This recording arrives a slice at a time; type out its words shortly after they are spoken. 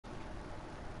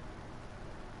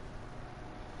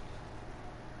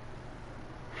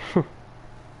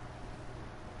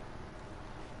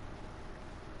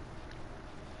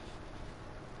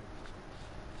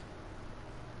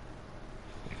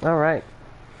Alright.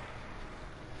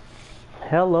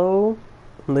 Hello,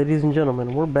 ladies and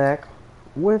gentlemen. We're back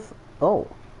with,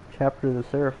 chapter of the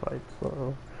Seraphites.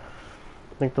 I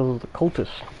think those are the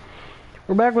cultists.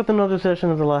 We're back with another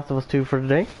session of The Last of Us 2 for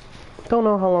today. Don't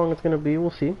know how long it's going to be, we'll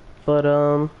see. But,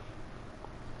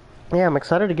 yeah, I'm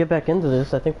excited to get back into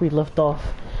this. I think we left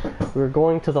off, we were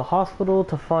going to the hospital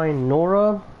to find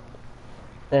Nora.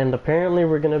 And apparently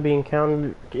we're going to be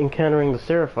encountering the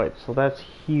Seraphites, so that's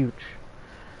huge.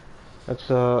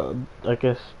 That's, I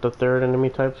guess the third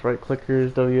enemy types, right?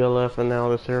 Clickers, WLF, and now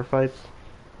the Seraphites.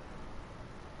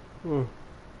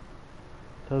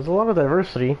 There's a lot of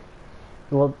diversity.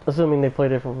 Well, assuming they play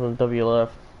different from the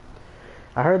WLF.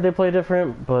 I heard they play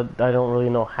different, but I don't really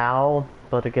know how.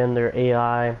 But again, they're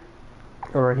AI,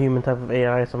 or a human type of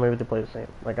AI, so maybe they play the same.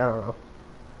 Like, I don't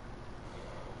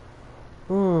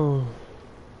know.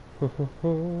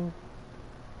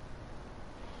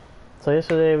 So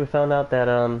yesterday we found out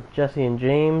that Jesse and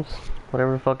James,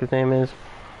 whatever the fuck his name is,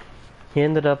 he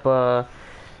ended up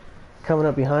coming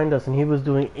up behind us, and he was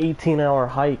doing 18-hour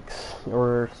hikes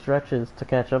or stretches to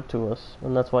catch up to us,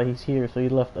 and that's why he's here. So he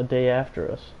left a day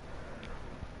after us,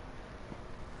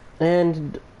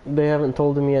 and they haven't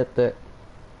told him yet that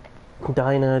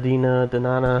Dinah,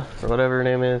 or whatever her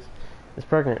name is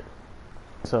pregnant.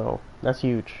 So that's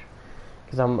huge,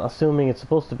 because I'm assuming it's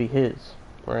supposed to be his,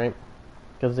 right?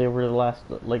 Because they were the last,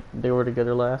 like, they were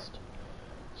together last.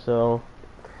 So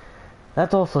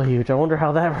that's also huge. I wonder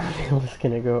how that reveal is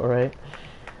gonna go, right?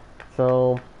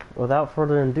 So without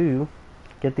further ado,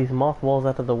 get these mothballs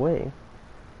out of the way,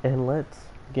 and let's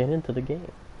get into the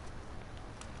game.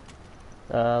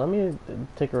 Let me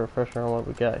take a refresher on what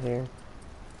we got here.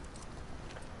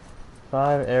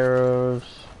 5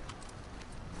 arrows.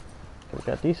 We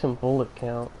got decent bullet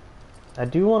count. I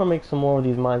do want to make some more of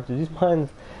these mines.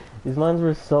 These mines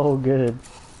were so good.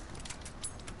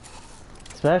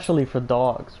 Especially for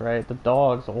dogs, right? The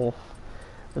dogs were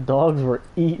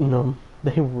eating them.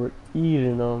 They were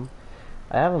eating them.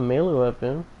 I have a melee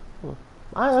weapon.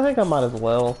 I think I might as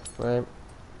well, right?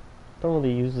 Don't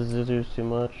really use the scissors too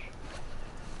much.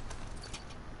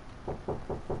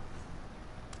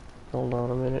 Hold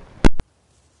on a minute.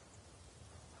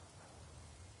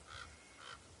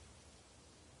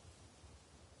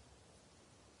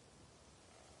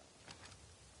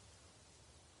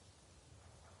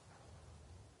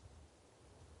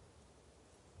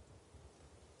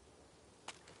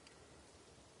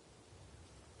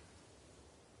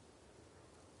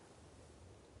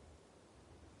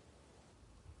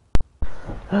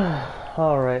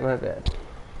 Alright, my bad.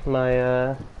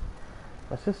 My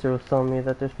sister was telling me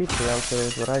that there's pizza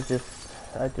downstairs, but I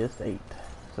just ate.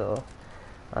 So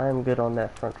I'm good on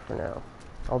that front for now.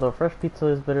 Although fresh pizza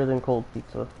is better than cold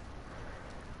pizza.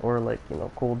 Or like, you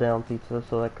know, cool down pizza,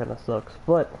 so that kinda sucks.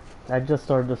 But I just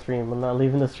started the stream. I'm not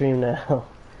leaving the stream now.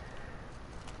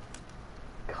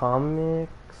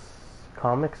 Comics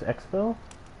Expo?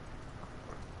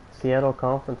 Seattle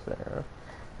Conference Center.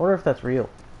 I wonder if that's real.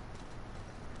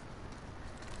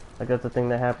 Like, that's a thing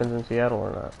that happens in Seattle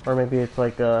or not. Or maybe it's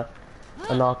like a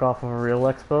knockoff of a real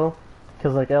expo.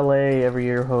 Because like LA every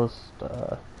year hosts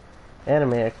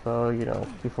Anime Expo, you know,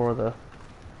 before the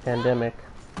pandemic.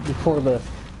 Before the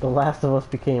Last of Us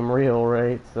became real,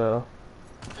 right? So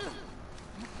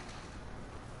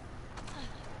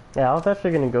yeah, I was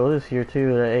actually gonna go this year too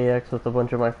to AX with a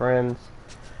bunch of my friends.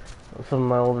 Some of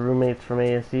my old roommates from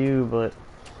ASU, but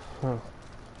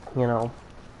you know,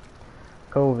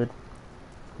 COVID.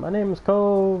 My name is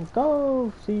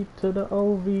Cove, C to the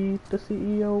OV, the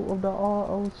CEO of the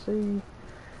ROC.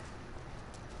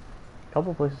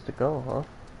 Couple places to go, huh?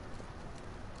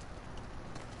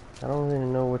 I don't really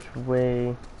know which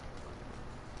way.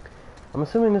 I'm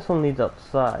assuming this one leads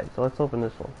outside, so let's open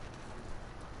this one.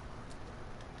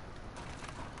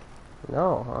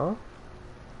 No, huh?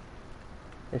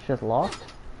 It's just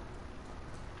locked?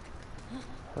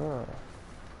 Huh.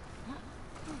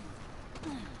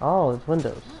 Oh, it's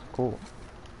windows. Cool.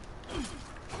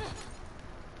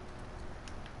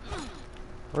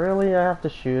 Really? I have to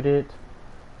shoot it?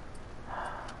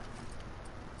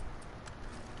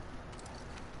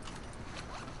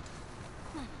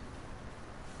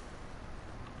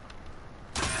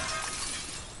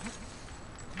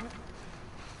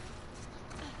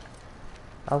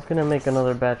 I was gonna make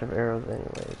another batch of arrows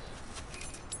anyways.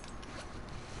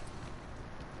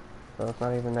 So it's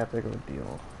not even that big of a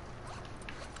deal.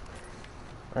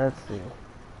 Let's see.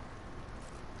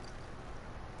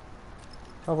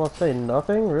 I was about to say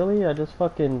nothing? Really? I just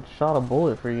fucking shot a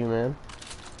bullet for you, man.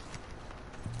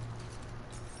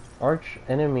 Arch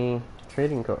enemy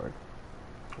trading card.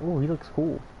 Ooh, he looks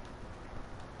cool.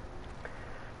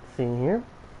 see here.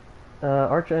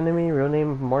 Arch enemy, real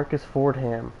name Marcus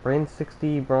Fordham. Brain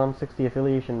 60, Bronze 60,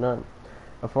 affiliation none.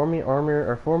 A former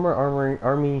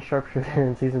army sharpshooter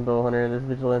and seasoned bow hunter, this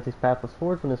vigilante's path was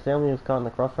forged when his family was caught in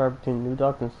the crossfire between New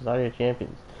Dogs and Society of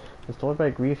Champions. Destroyed by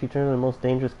grief, he turned to the most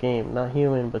dangerous game, not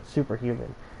human, but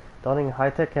superhuman. Donning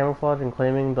high-tech camouflage and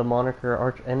claiming the moniker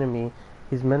Arch Enemy,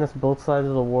 he's menaced both sides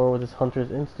of the war with his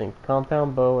hunter's instinct,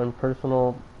 compound bow, and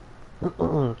personal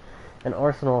an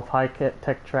arsenal of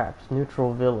high-tech traps.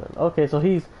 Neutral villain. Okay, so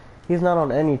he's not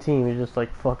on any team. He's just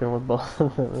like fucking with both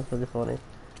of them. That's pretty funny.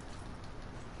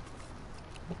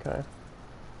 Okay.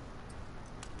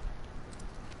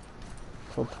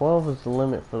 So 12 is the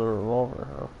limit for the revolver,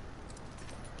 huh?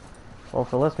 Well,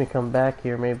 if it lets me come back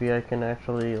here, maybe I can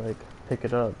actually like pick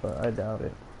it up, but I doubt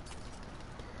it.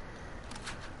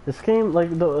 This game, like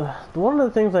one of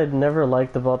the things I'd never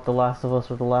liked about The Last of Us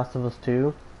or The Last of Us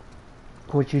 2,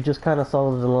 which you just kind of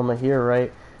saw the dilemma here,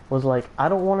 right? Was like, I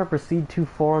don't want to proceed too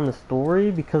far in the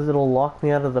story because it'll lock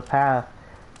me out of the path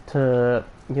to,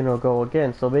 you know, go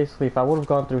again. So basically, if I would have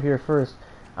gone through here first,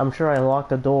 I'm sure I locked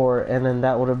the door and then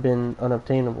that would have been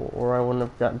unobtainable, or I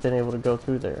wouldn't have been able to go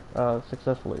through there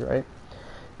successfully, right?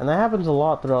 And that happens a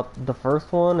lot throughout the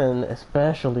first one, and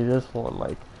especially this one.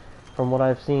 Like, from what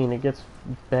I've seen, it gets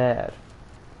bad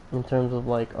in terms of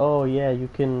like, oh yeah, you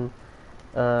can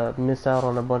miss out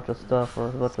on a bunch of stuff or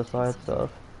a bunch of side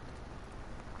stuff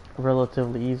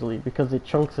relatively easily because it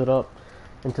chunks it up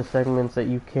into segments that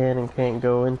you can and can't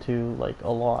go into like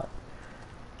a lot.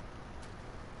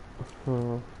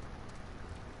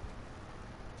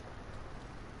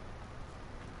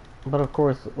 But of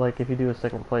course, like if you do a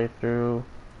second playthrough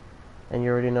and you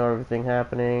already know everything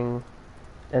happening,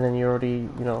 and then you already,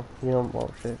 well,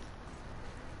 shit,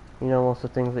 you know most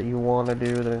of the things that you want to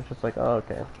do, then it's just like, oh,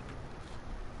 okay.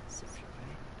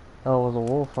 Oh, it was a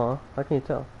wolf, huh? How can you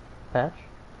tell? Patch?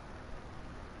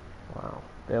 Wow,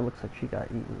 that looks like she got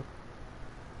eaten.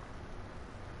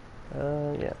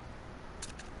 Yeah.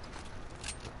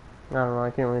 I don't know,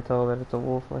 I can't really tell that it's a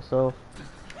wolf myself.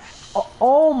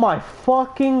 Oh my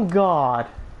fucking god!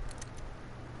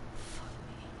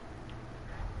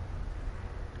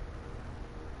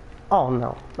 Oh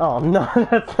no. Oh no,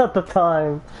 that's not the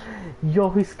time. Yo,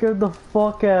 he scared the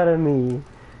fuck out of me.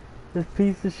 This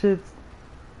piece of shit's...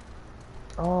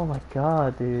 Oh my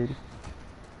god, dude.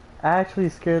 Actually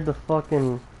scared the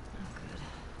fucking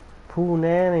poo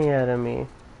nanny out of me.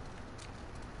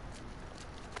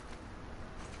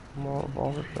 More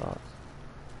revolver shots.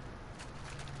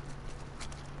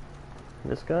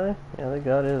 This guy? Yeah, they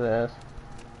got his ass.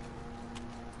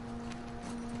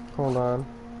 Hold on.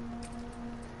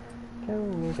 Can't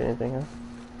really make anything, huh?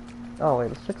 Oh wait,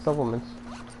 let's check supplements.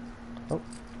 Oh.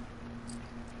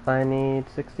 I need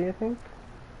 60, I think?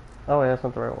 Oh, yeah, that's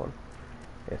not the right one.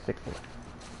 Yeah, 60.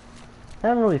 I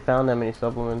haven't really found that many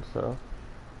supplements, so...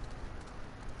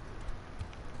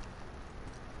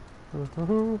 I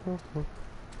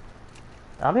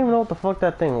don't even know what the fuck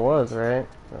that thing was, right?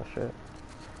 Oh shit.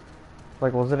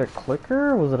 Like, was it a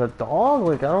clicker? Was it a dog?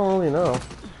 Like, I don't really know.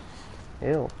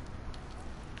 Ew.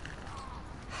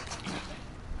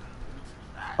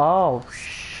 Oh,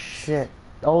 shit.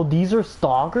 Oh, these are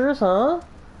stalkers, huh?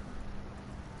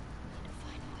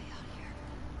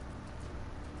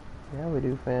 Yeah, we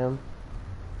do, fam.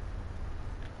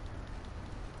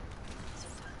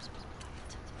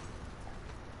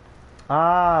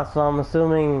 Ah, so I'm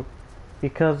assuming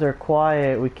because they're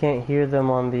quiet, we can't hear them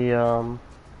on the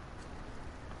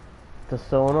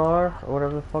sonar, or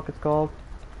whatever the fuck it's called.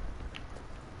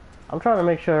 I'm trying to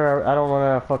make sure I don't run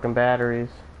out of fucking batteries.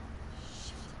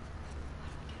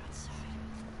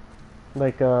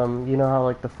 Like, you know how,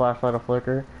 like, the flashlight will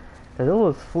flicker? Because it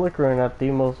was flickering at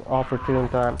the most opportune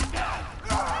time.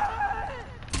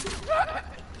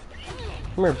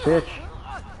 Come here, bitch.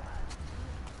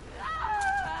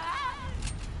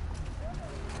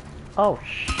 Oh,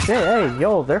 shit. Hey,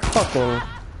 yo, they're fucking...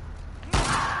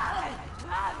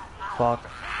 Fuck.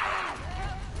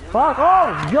 Fuck!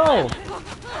 Oh, yo!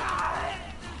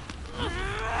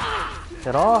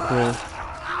 Get off me.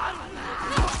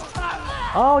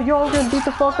 Oh, yo, I'm getting beat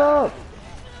the fuck up.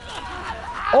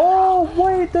 Oh,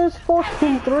 wait, there's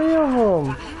fucking 3 of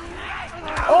them.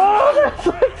 Oh, there's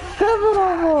like 7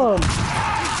 of them.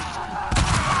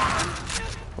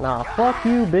 Nah, fuck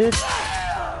you, bitch.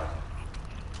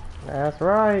 That's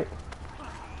right.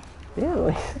 Ew,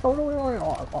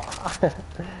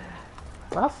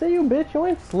 I see you, bitch. You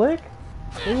ain't slick.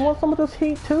 You want some of this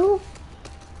heat, too?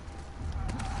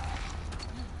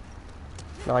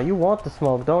 Nah, you want the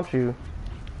smoke, don't you?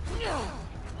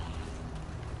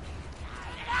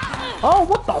 Oh,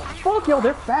 what the fuck? Yo,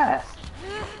 they're fast.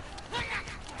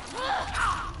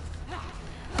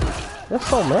 There's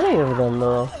so many of them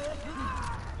though.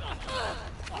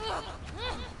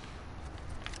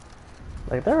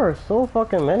 Like there are so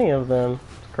fucking many of them.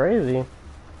 It's crazy.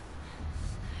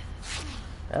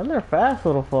 And they're fast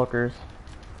little fuckers.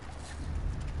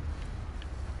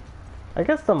 I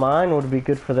guess the mine would be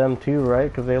good for them too, right?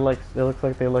 Because they like, it looks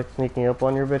like they like sneaking up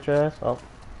on your bitch ass. Oh,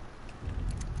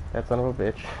 that son of a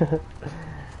bitch.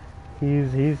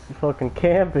 he's fucking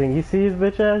camping. He sees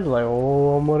bitch ass, he's like,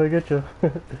 oh, I'm gonna get you.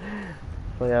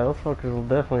 So yeah, those fuckers will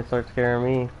definitely start scaring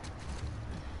me.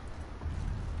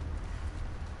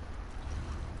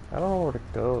 I don't know where to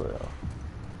go though.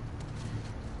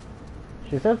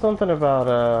 She said something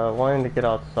about wanting to get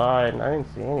outside, and I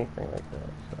didn't see anything like that.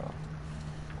 So.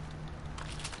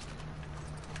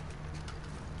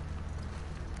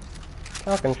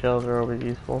 Falcon shells are always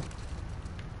useful.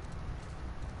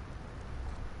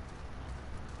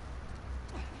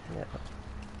 Yeah.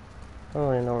 I don't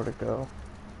really know where to go.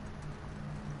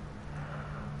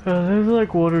 There's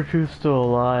like one or two still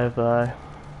alive, but I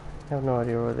have no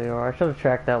idea where they are. I should have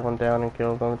tracked that one down and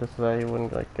killed him just so that he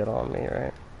wouldn't like get on me,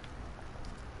 right?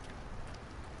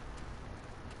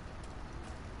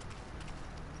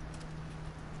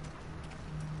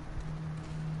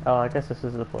 Oh, I guess this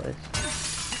is the place.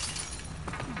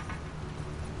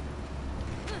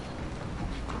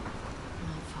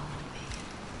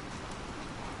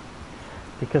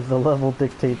 Because the level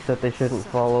dictates that they shouldn't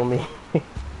follow me.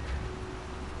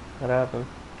 What happened?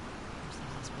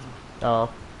 Oh.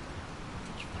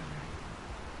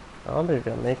 I don't think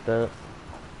I can make that.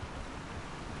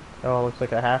 Oh, looks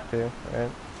like I have to,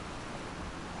 right?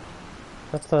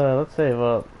 Let's save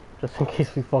up. Just in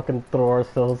case we fucking throw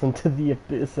ourselves into the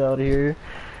abyss out here.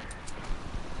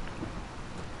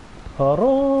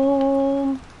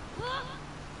 Haram!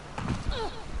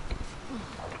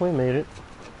 We made it.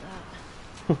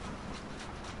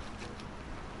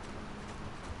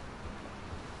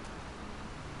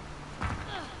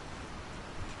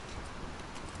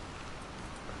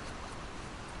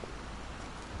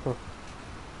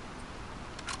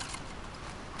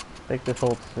 I think this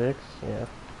holds 6, yeah.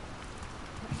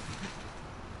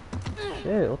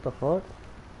 Shit, what the fuck?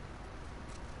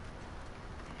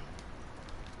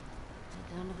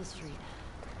 Down to the street.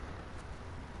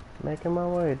 Making my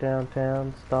way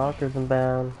downtown, stalkers and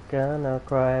bound. Gonna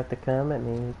cry if they come at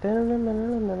me.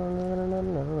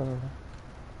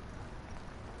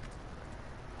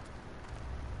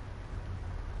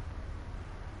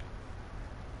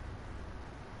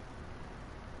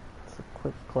 It's a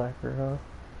quick clacker, huh?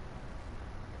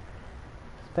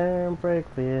 Stand break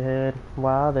for your head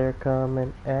while they're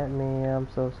coming at me. I'm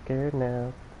so scared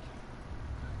now.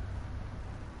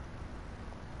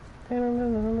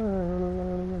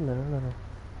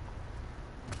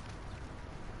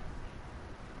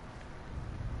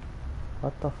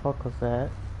 What the fuck was that?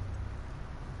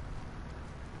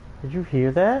 Did you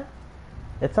hear that?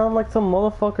 It sounded like some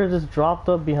motherfucker just dropped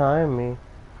up behind me.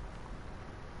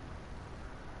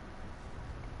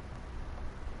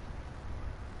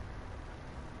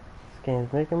 This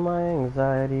game's making my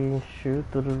anxiety shoot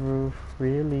through the roof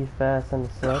really fast and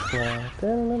it sucks now.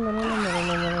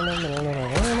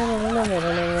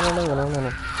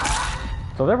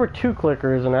 So there were 2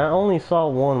 clickers and I only saw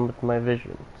one with my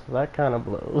vision. So that kind of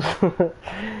blows.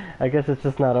 I guess it's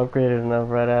just not upgraded enough,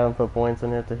 right? I haven't put points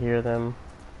in it to hear them.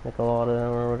 Like a lot of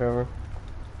them or whatever.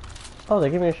 Oh,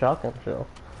 they gave me a shotgun shell.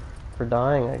 For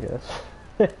dying, I guess.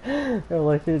 They're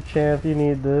like, you're a champ, you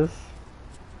need this.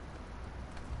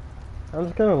 I'm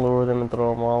just gonna lure them and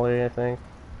throw a Molly, I think.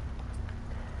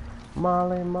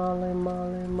 Molly, Molly,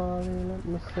 Molly, Molly, let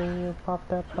me see you pop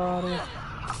that bottle.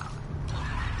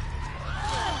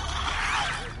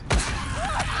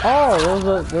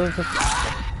 Oh,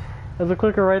 there's a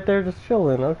clicker right there just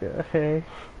chilling. Okay.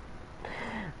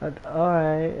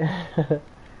 Alright.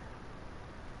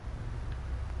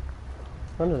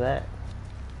 What is that?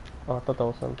 Oh, I thought that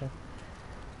was something.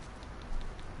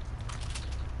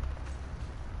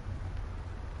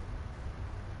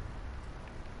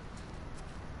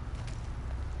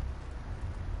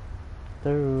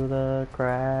 Through the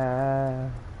crack.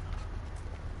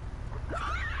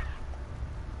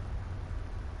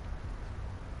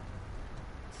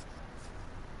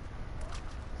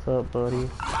 What's up, buddy?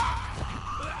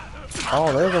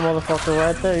 Oh, there's a motherfucker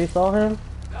right there. You saw him?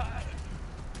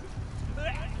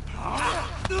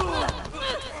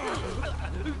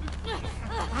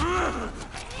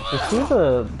 You see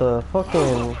the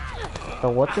fucking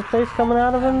what's his face coming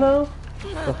out of him though?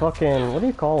 The fucking, what do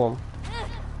you call them?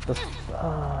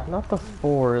 Not the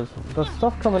spores. The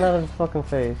stuff coming out of his fucking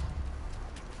face.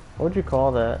 What would you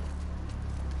call that?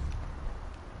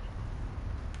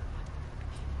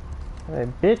 Hey,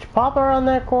 bitch, pop around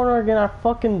that corner again, I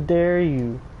fucking dare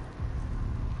you.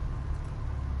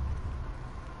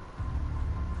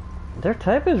 Their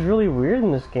type is really weird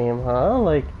in this game, huh?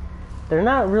 Like, they're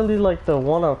not really like the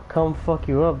wanna come fuck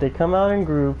you up. They come out in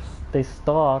groups, they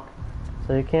stalk,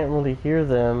 so you can't really hear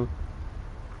them.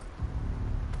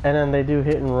 And then they do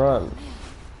hit and run.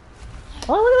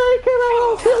 Oh, look at that, he came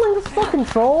out killing this fucking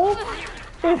troll!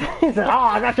 He said, oh,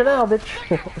 I got you now, bitch!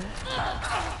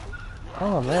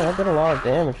 Oh man, I did a lot of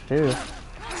damage too.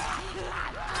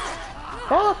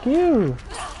 Fuck you!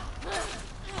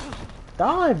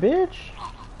 Die, bitch!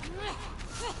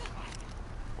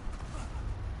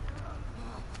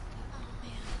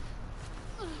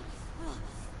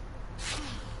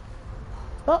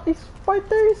 Oh, he's right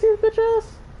there, you see his bitch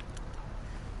ass?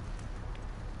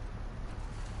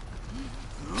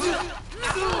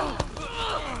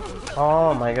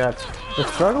 Oh my god. The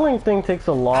struggling thing takes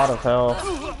a lot of health.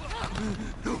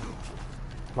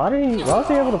 Why was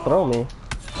he able to throw me?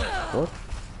 What?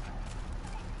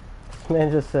 This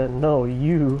man just said, no,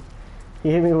 you.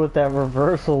 He hit me with that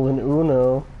reversal in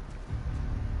Uno.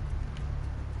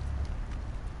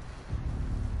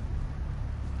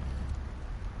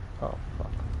 Oh,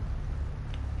 fuck.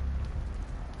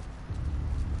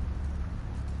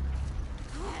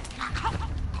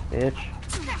 Bitch.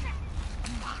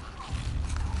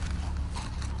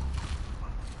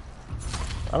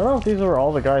 I don't know if these were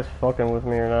all the guys fucking with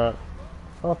me or not.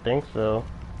 I don't think so.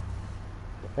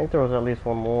 I think there was at least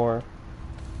one more.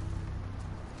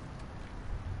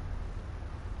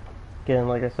 Again,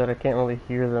 like I said, I can't really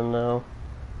hear them though.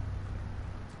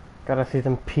 Gotta see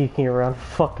them peeking around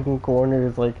fucking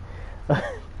corners like...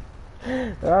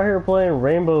 They're out here playing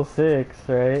Rainbow Six,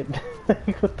 right?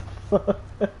 Like, what the fuck?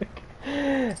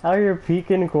 Out here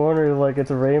peeking corners like it's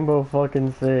Rainbow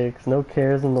fucking Six. No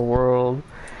cares in the world.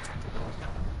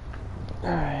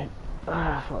 Alright.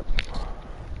 Ah, fuck.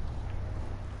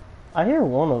 I hear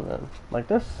one of them. Like,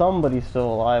 there's somebody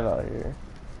still alive out here.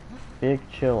 Big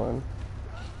chillin'.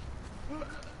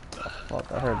 Oh,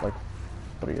 fuck, I heard like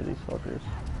 3 of these fuckers.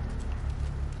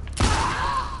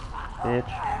 Bitch.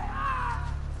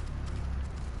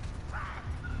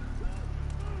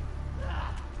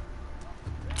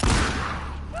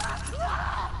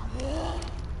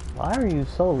 Why are you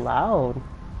so loud?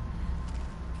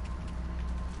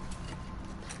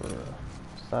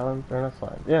 Silent? They're not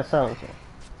silent. Yeah, silent. Time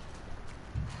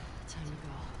to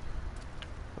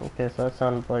go. Okay, so that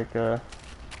sounded like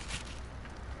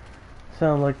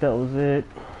sounded like that was it.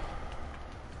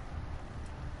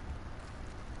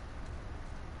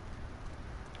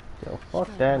 Yo,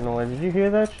 fuck that noise. Did you hear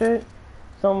that shit?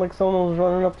 Sounded like someone was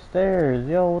running upstairs.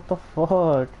 Yo, what the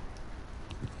fuck?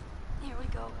 Here we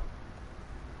go.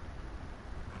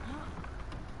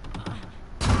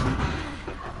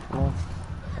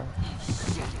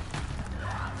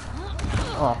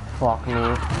 Oh, fuck me.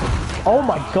 Oh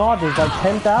my god, there's like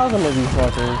 10,000 of these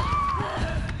fuckers.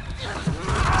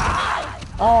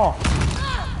 Oh.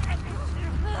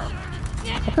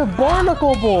 Look at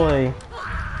Barnacle Boy.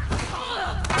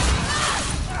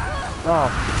 Oh,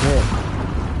 shit.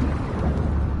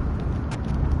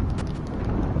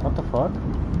 What the fuck?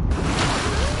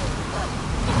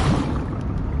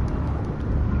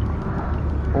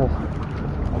 Oh.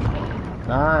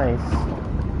 Nice.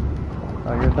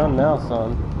 Oh, you're done now,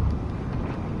 son.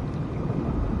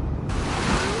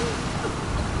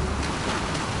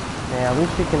 Yeah, at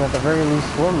least you can at the very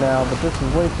least swim now, but this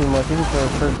is way too much even for a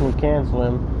person who can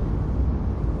swim.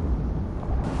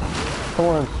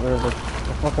 Torrents, or the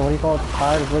fucking, what do you call it?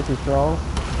 Tide is way too strong.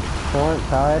 Torrent,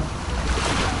 tide.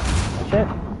 Shit.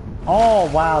 Oh,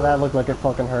 wow, that looked like it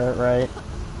fucking hurt, right?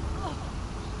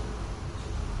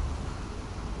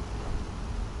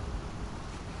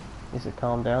 Needs to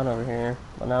calm down over here.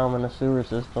 But now I'm in the sewer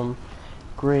system.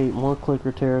 Great, more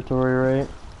clicker territory, right?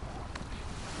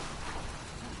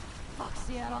 Fuck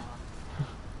Seattle.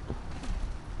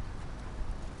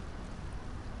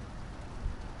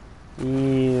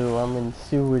 Ew, I'm in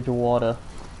sewage water.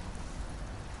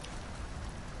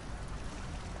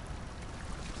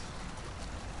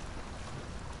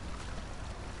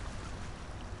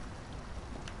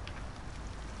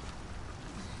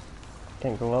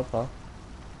 Can't go up, huh?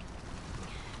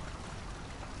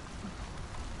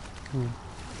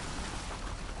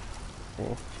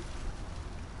 See.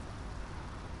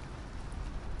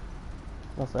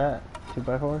 What's that?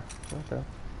 2x4? Okay.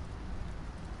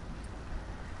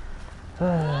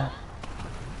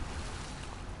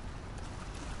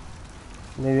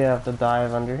 Maybe I have to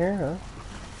dive under here,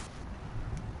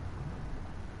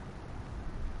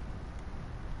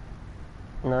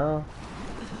 huh? No.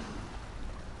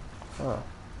 Oh.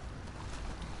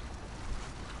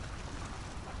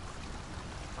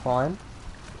 Climb.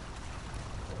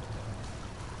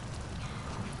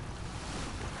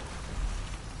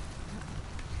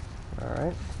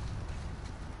 Alright.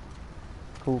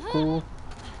 Cool, cool.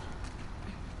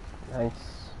 Nice.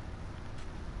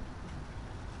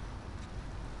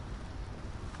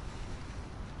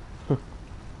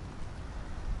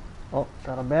 Oh,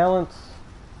 gotta balance.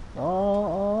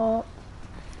 Oh,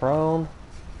 prone.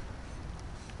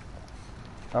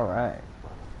 Alright.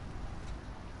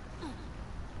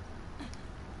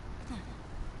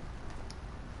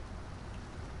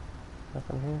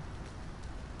 Nothing here.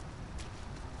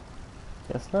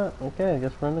 Guess not. Okay, I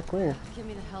guess we're in the clear. Get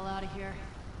me the hell out of here.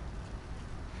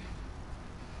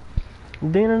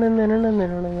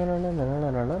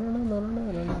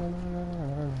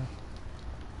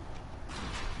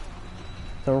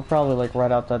 So we're probably like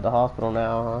right outside the hospital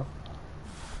now,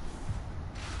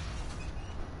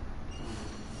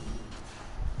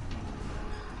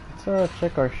 huh? Let's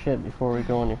check our shit before we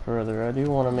go any further. I do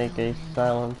want to make a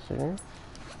silencer.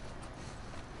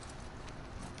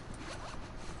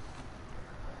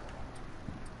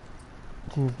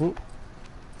 Excuse me.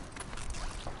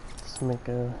 Let's make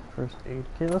a first aid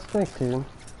kit. Let's make two.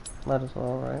 Might as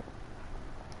well, right?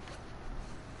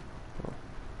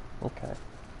 Okay.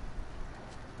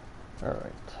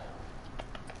 Alright.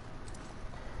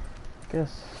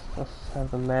 Guess let's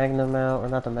have the magnum out, or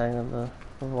not the magnum, the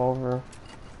revolver.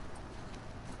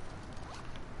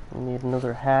 We need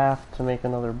another half to make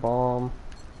another bomb.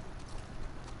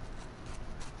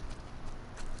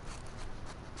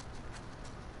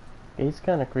 Gate's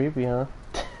kinda creepy, huh?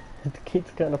 The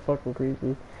gate's kinda fucking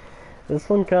creepy. This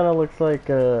one kinda looks like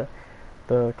the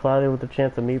Cloudy with a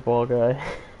Chance of Meatball guy.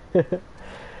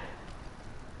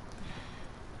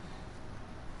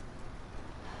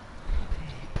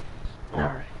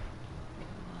 Alright.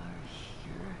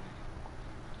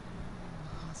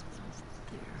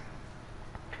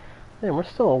 Hey, we're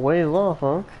still a ways off,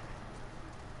 huh?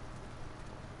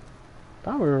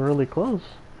 Thought we were really close.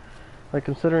 Like,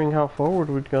 considering how forward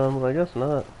we'd gone, but I guess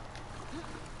not.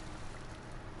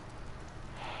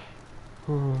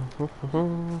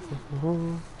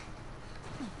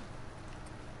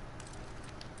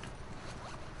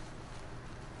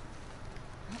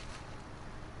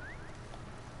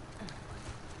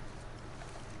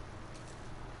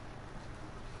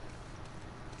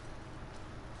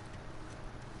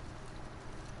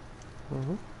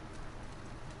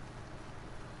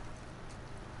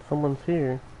 Someone's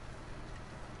here.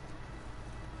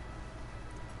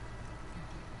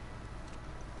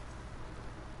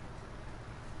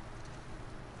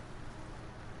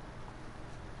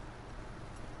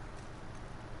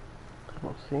 I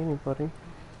don't see anybody.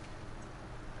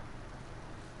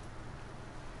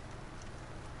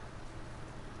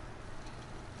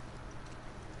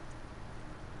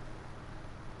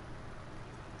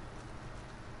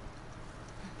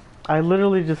 I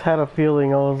literally just had a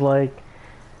feeling. I was like,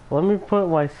 let me put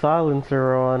my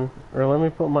silencer on, or let me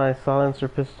put my silencer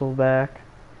pistol back.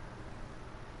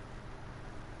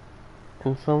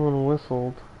 And someone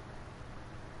whistled.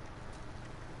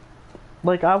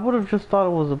 Like, I would have just thought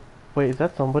it was a... Wait, is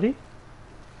that somebody?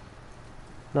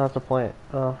 No, it's a plant.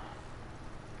 I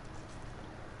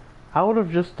would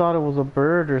have just thought it was a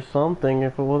bird or something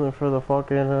if it wasn't for the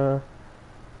fucking,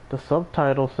 the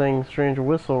subtitle saying strange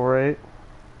whistle, right?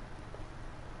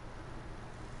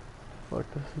 Fuck,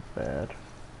 this is bad.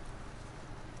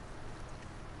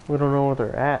 We don't know where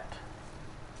they're at.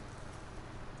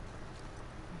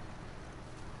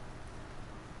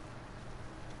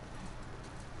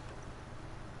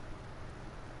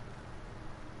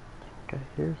 I think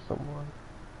I hear someone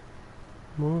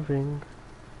moving.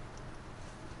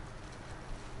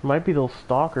 Might be those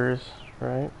stalkers,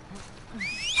 right?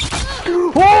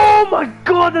 Oh my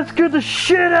god, that scared the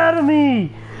shit out of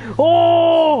me!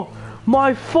 Oh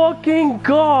my fucking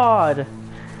god!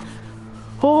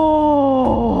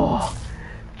 Oh,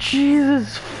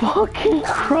 Jesus fucking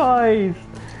Christ!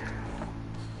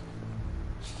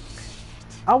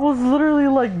 I was literally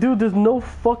like, dude, there's no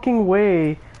fucking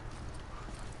way.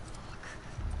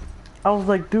 I was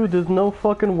like, dude, there's no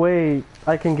fucking way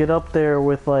I can get up there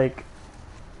with like,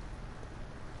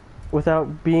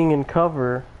 without being in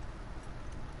cover.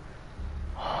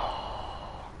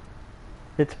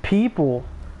 It's people.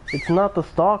 It's not the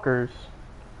stalkers.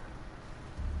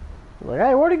 Like,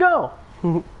 hey, where'd he go?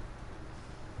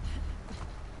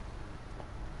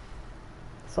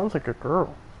 Sounds like a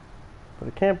girl. But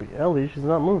it can't be Ellie, she's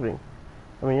not moving.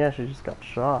 I mean, yeah, she just got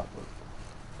shot. But...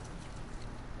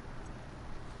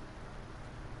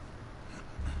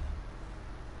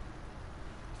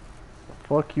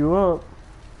 fuck you up.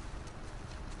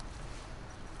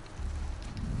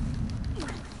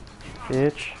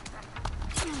 bitch.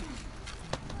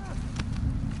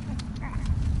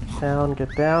 Down,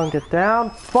 get down, get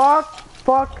down. Fuck!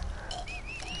 Fuck!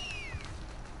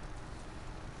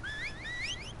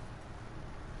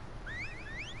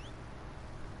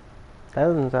 That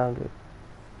doesn't sound good.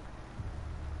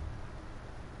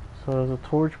 So there's a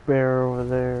torch bearer over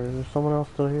there. Is there someone else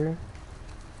still here?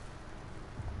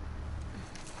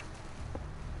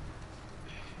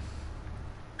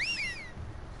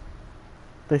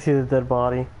 They see the dead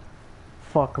body.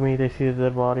 Fuck me, they see the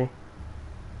dead body.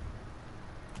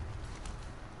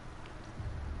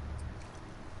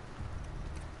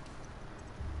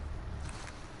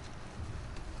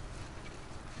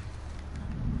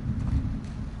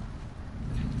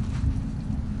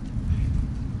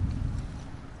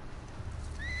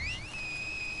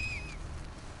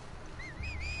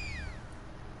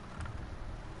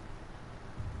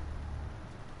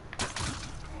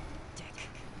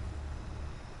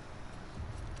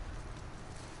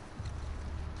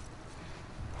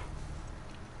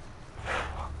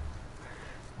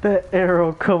 That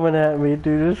arrow coming at me,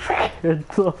 dude, it scared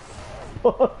the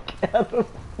fuck out of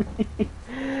me.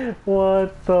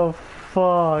 What the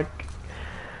fuck?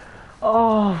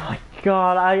 Oh my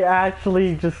god, I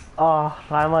actually just,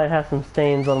 I might have some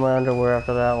stains on my underwear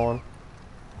after that one.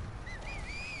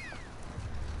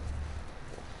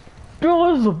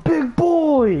 Dude, this is a big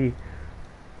boy!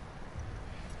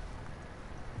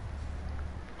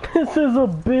 This is a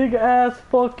big ass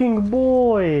fucking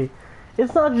boy!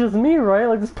 It's not just me, right?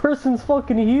 Like, this person's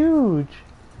fucking huge.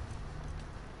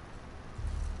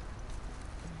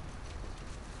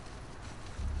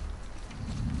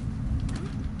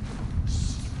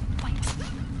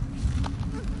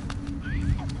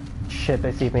 Shit,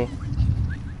 they see me.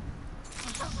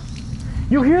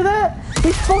 You hear that?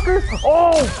 These fuckers!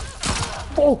 Oh!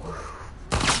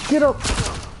 Oh! Get up!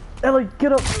 Ellie,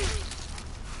 get up!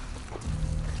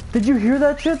 Did you hear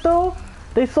that shit, though?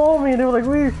 They saw me and they were like,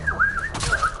 weird.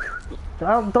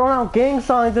 I'm throwing out gang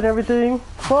signs and everything.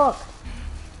 Fuck.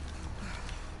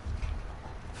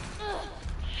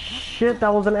 Shit,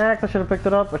 that was an axe. I should have picked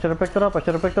it up. I should have picked it up. I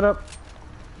should have picked it up.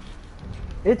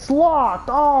 It's locked.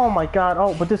 Oh my god.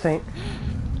 Oh, but this ain't.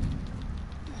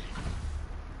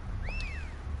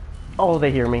 Oh,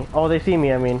 they hear me. Oh, they see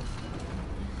me, I mean.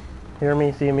 Hear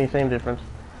me, see me, same difference.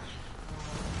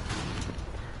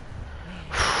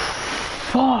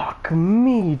 Fuck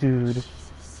me, dude.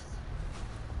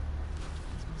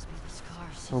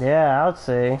 Yeah, I would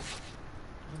say.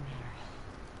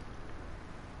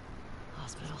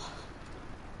 Hospital.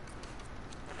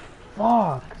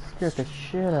 Fuck, scared the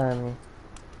shit out of me.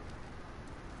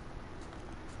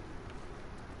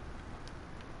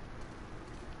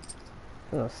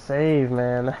 I'm gonna save,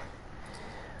 man.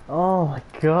 Oh my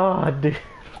god, dude.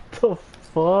 What the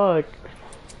fuck?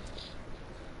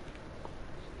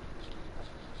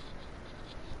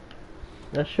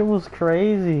 That shit was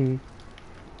crazy.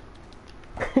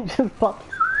 It just popped.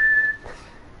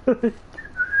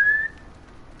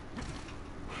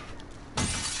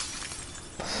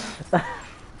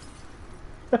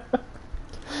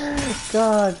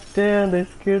 God damn, they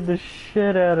scared the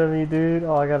shit out of me, dude.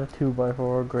 Oh, I got a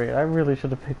 2x4. Great. I really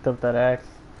should have picked up that axe.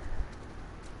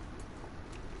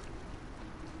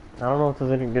 I don't know if there's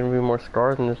gonna be more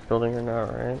scars in this building or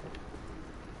not, right?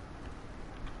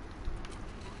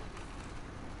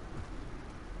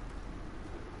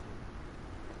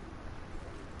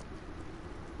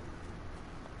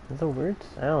 It's a weird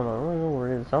sound. I don't really know what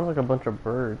it is. It sounds like a bunch of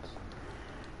birds.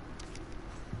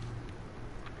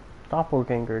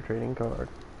 Doppelganger trading card.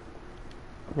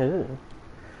 It is.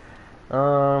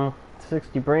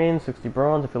 60 brains, 60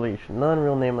 bronze, affiliation none,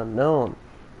 real name unknown.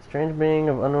 Strange being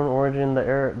of unknown origin,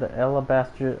 the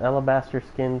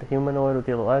alabaster-skinned humanoid with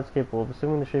yellow eyes capable of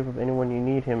assuming the shape of anyone you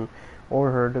need him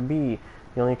or her to be.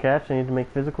 The only catch, they need to make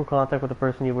physical contact with the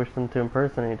person you wish them to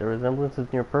impersonate. The resemblance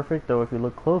is near perfect, though if you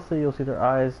look closely, you'll see their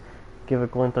eyes give a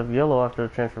glint of yellow after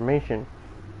the transformation.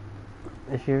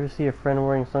 If you ever see a friend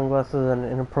wearing sunglasses at an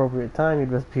inappropriate time, you'd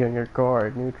best be on your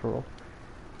guard. Neutral.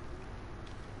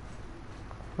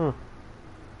 I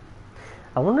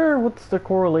wonder what's the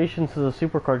correlation to the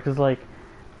super card, because, like,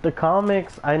 the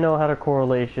comics, I know had a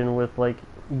correlation with, like,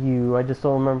 you. I just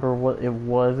don't remember what it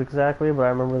was exactly, but I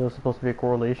remember there was supposed to be a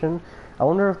correlation. I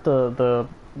wonder if the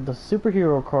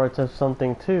superhero cards have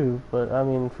something too, but I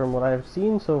mean, from what I've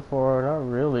seen so far, not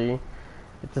really.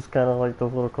 It's just kind of like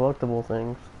those little collectible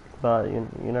things, but you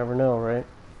never know, right?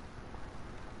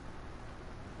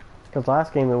 Because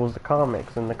last game it was the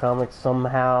comics, and the comics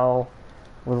somehow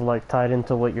was like tied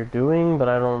into what you're doing, but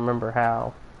I don't remember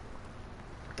how.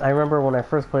 I remember when I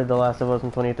first played The Last of Us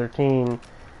in 2013,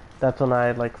 that's when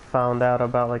I like found out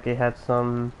about like it had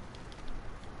some,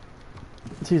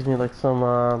 excuse me, like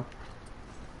some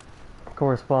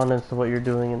correspondence to what you're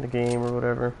doing in the game or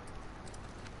whatever.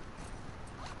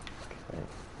 Okay.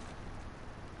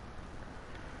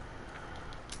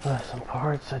 Some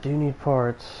parts. I do need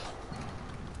parts.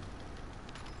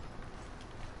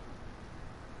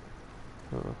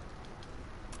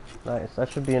 Nice. That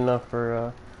should be enough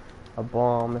for a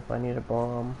bomb if I need a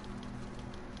bomb.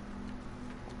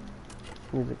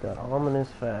 Music got ominous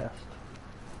fast.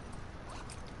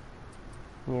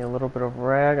 Need a little bit of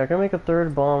rag. I can make a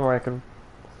third bomb where I can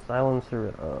silencer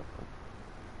it up.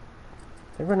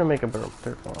 I think we're gonna make a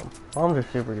third bomb. Bombs are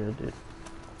super good, dude.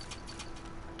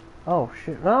 Oh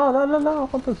shit. No, no, no, no. I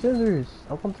want the scissors.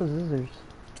 I want the scissors.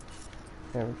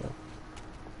 There we go.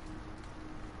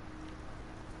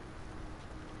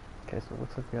 Okay, so it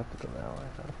looks like we have to go that way,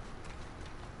 huh?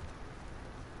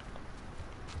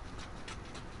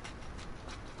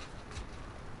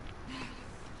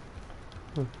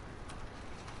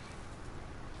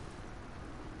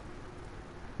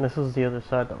 This is the other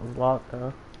side that was locked,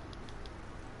 huh?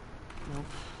 Nope.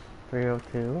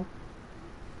 302.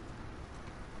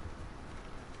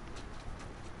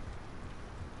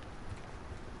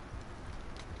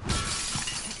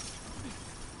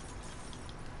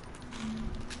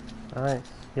 Nice.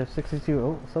 You have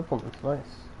 62 supplements. Nice.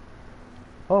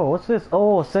 Oh, what's this?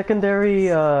 Oh, a secondary,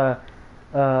 a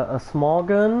small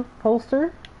gun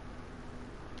holster?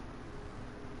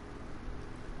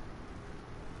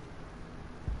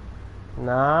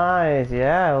 Nice.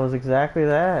 Yeah, it was exactly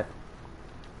that.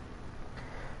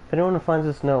 If anyone finds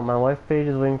this note, my wife Paige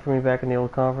is waiting for me back in the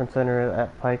old conference center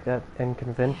at Pike and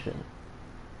Convention.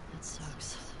 That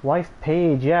sucks. Wife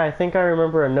Paige. Yeah, I think I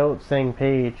remember a note saying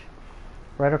Paige.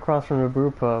 Right across from the brew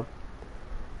pub.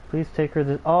 Please take her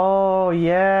this. Oh,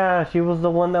 yeah. She was the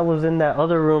one that was in that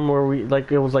other room where we,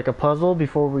 like, it was like a puzzle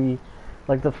before we,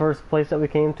 like, the first place that we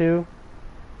came to.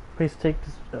 Please take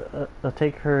this,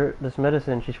 take her this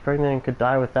medicine. She's pregnant and could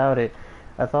die without it.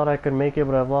 I thought I could make it,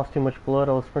 but I've lost too much blood.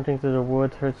 I was sprinting through the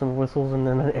woods, heard some whistles, and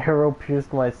then an arrow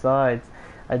pierced my sides.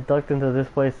 I ducked into this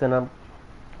place, and I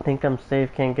think I'm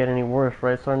safe. Can't get any worse,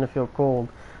 right? Starting to feel cold.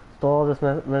 Stole all this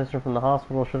medicine from the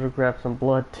hospital. Should have grabbed some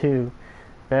blood, too.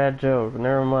 Bad joke.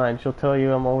 Never mind. She'll tell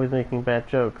you I'm always making bad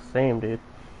jokes. Same, dude.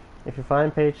 If you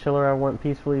find Paige, tell her I went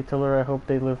peacefully. Tell her I hope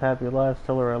they live happy lives.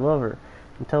 Tell her I love her.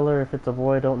 And tell her if it's a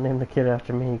boy, don't name the kid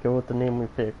after me. Go with the name we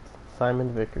picked.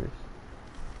 Simon Vickers.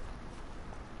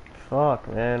 Fuck,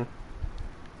 man.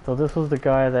 So this was the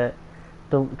guy that...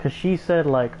 Because she said,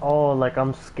 like, oh, like,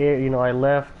 I'm scared. You know, I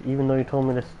left even though you told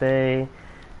me to stay.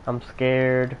 I'm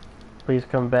scared. Please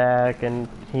come back. And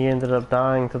he ended up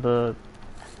dying to the...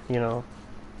 You know...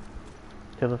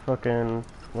 To the fucking...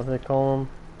 What do they call them?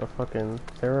 The fucking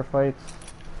Seraphites.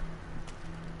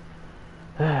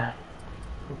 It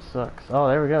sucks. Oh,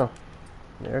 there we go.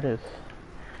 There it is.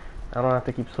 I don't have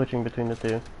to keep switching between the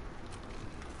two.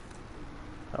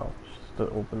 Oh, just to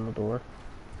open the door.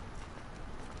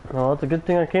 Oh, it's a good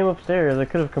thing I came upstairs. I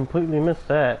could have completely missed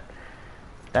that.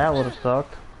 That would have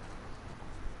sucked.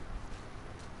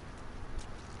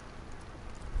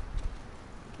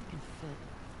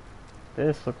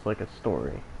 This looks like a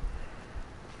story.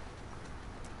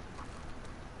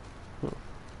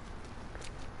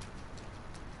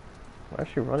 Why is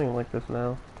she running like this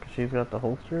now? Because she's got the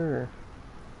holster? Or?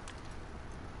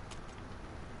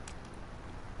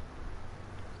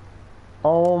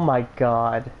 Oh my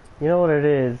god. You know what it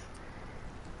is?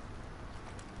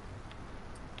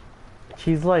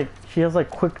 She's like, she has like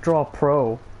Quick Draw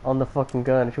Pro on the fucking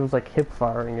gun. She was like hip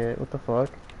firing it. What the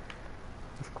fuck?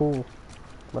 It's cool.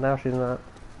 But now she's not.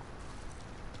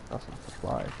 That's some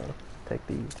supplies, so take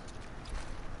these.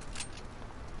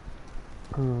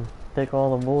 Take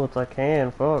all the bullets I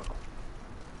can, fuck.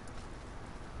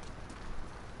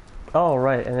 Oh,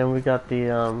 right, and then we got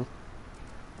the,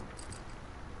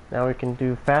 now we can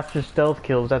do faster stealth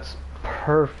kills. That's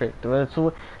perfect. It's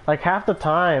like half the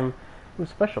time, I'm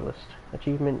specialist.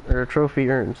 Achievement, or trophy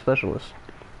earned, specialist.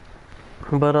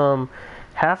 But,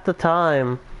 half the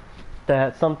time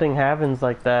that something happens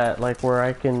like that, like where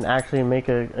I can actually make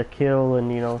a kill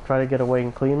and, you know, try to get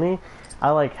away cleanly, I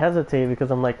like hesitate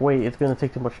because I'm like, wait, it's gonna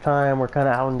take too much time. We're kind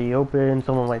of out in the open.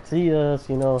 Someone might see us,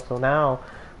 you know. So now,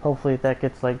 hopefully, that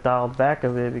gets like dialed back a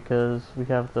bit because we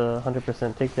have the 100%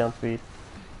 takedown speed.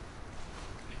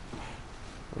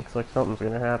 Looks like something's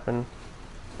gonna happen.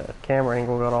 That camera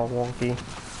angle got all wonky.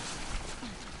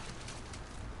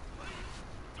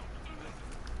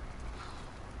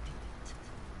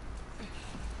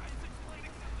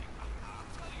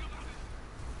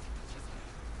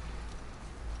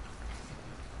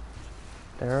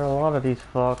 There are a lot of these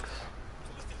fucks.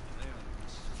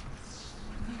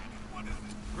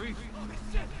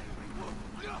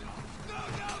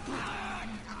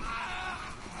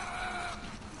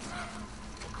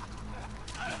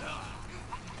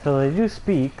 So they do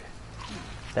speak.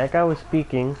 That guy was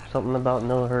speaking something about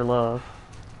know her love.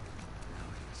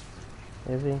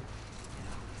 Is he?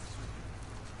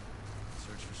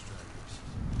 Search for stragglers.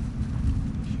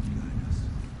 They should guide us.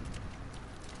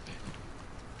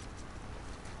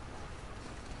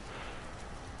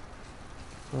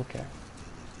 Okay.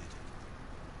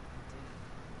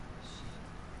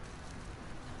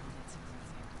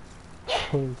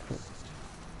 Shameful.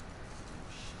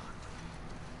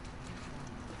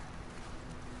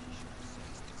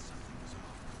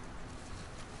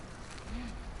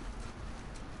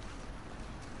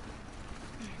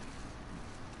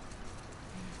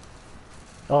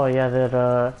 Oh yeah,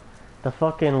 that the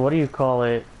fucking, what do you call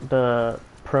it? The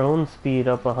prone speed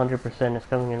up 100% is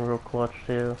coming in real clutch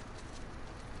too.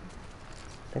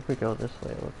 I think we go this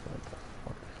way. It looks like the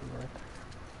fuck is right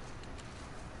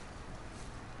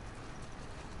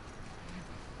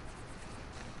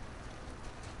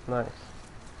there. Nice.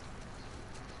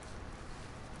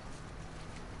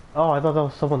 Oh, I thought that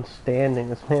was someone standing.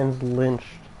 This man's lynched.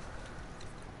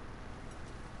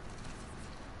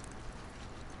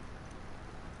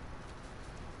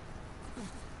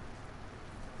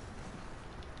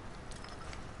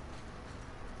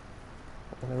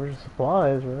 There were just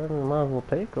supplies, right? We might as well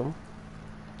take them.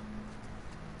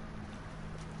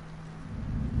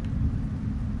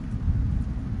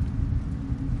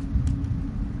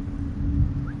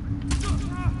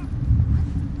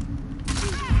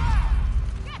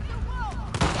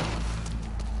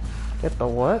 Get the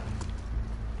what?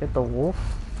 Get the wolf?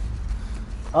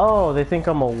 Oh, they think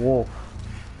I'm a wolf.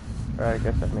 Right, I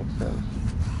guess that makes sense.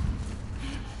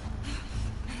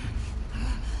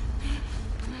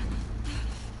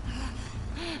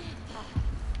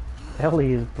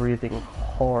 Ellie is breathing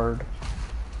hard.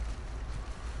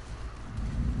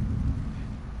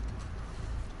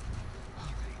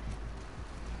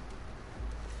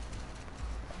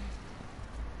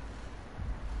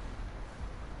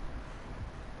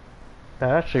 That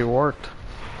actually worked.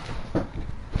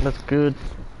 That's good.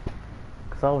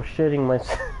 Cause I was shitting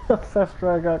myself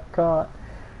after I got caught.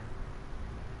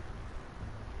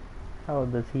 How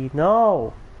does he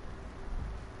know?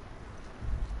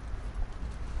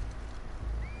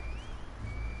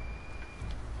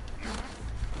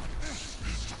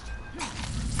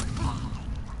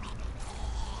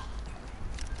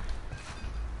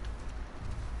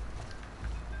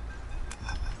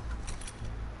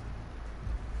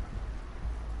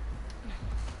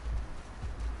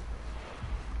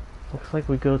 Looks like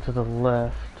we go to the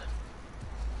left.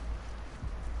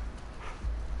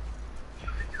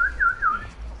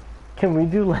 Can we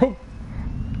do like...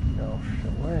 Oh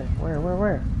shit,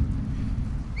 where?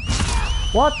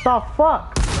 What the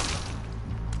fuck?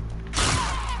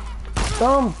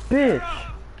 Dumb bitch.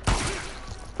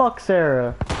 Fuck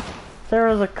Sarah.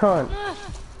 Sarah's a cunt.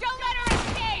 Don't let her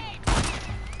escape!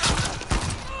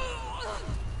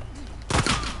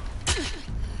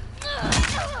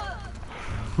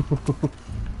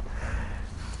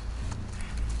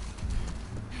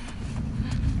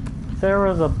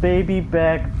 Sarah's a baby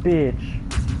back bitch.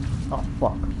 Oh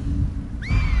fuck.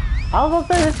 I was gonna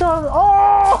say this one.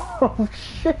 Oh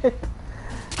shit.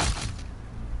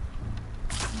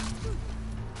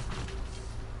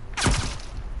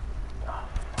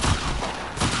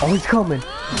 Oh, he's coming.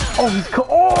 Oh, he's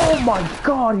oh my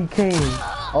god, he came.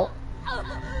 Oh.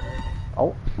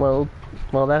 Oh, well,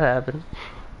 that happened.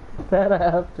 That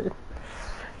happened.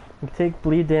 You take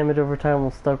bleed damage over time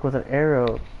while stuck with an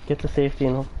arrow. Get to safety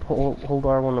and hold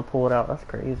R1 to pull it out. That's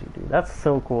crazy, dude. That's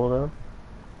so cool, though.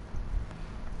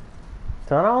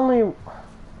 So not only...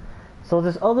 So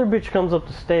this other bitch comes up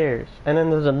the stairs. And then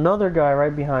there's another guy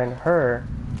right behind her.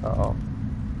 Uh-oh.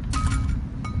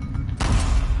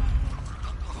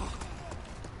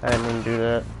 I didn't mean to do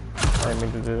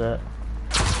that.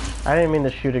 I didn't mean to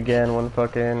shoot again when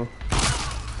fucking...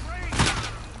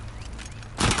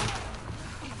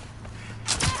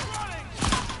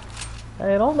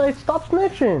 Hey, don't they stop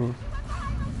snitching?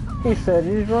 He said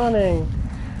he's running.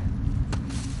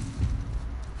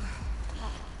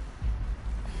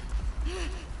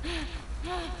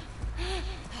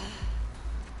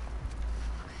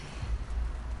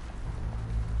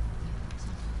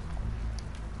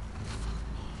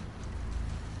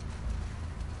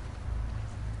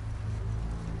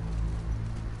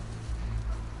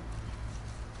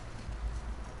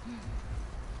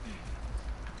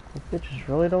 These bitches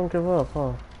really don't give up,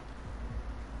 huh?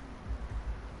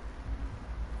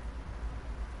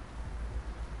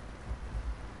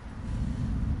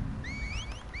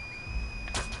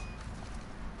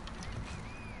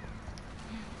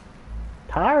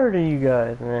 murder you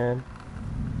guys, man.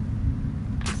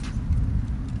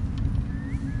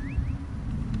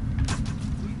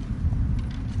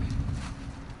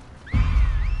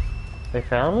 They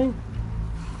found me?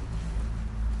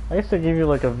 I used to give you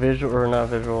like a visual, or not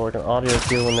visual, like an audio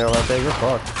cue when they're like, hey, you're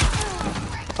fucked.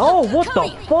 Oh, what the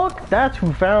fuck? That's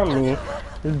who found me.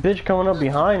 This bitch coming up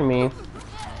behind me.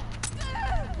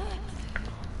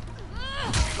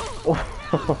 Oh,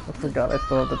 I forgot I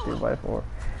still have the 2x4.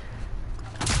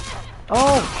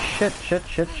 Oh,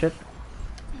 shit.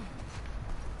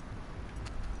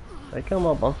 They come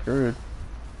up, I'm screwed.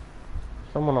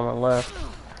 Someone on my left.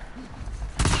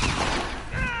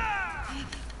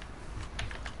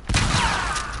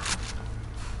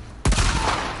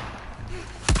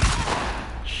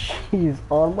 He's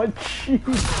on my cheek.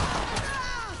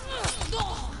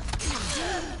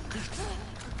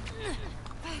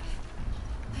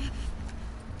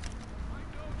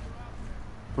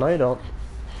 No, you don't.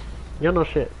 You know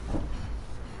shit.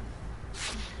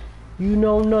 You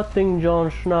know nothing,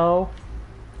 Jon Snow.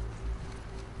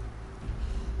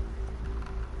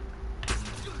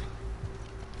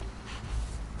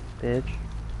 Bitch. I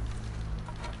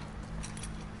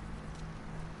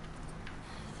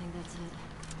think that's it.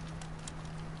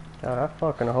 God, I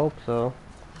fucking hope so. Oh,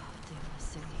 damn the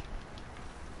city.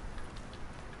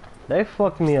 They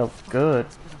fucked me up good.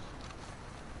 Hospital.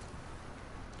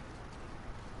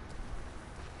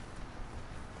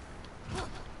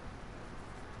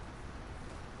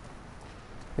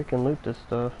 We can loot this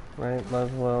stuff, right? Might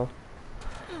as well.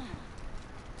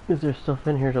 Is there stuff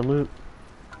in here to loot?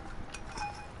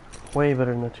 Way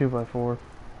better than a 2x4.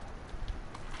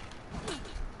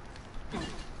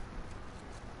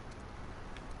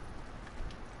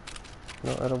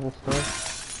 No edible stuff.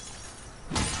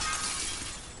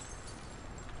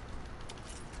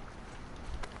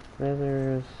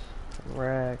 Feathers,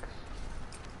 rags.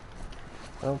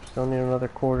 Oh, still need another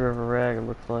quarter of a rag, it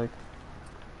looks like.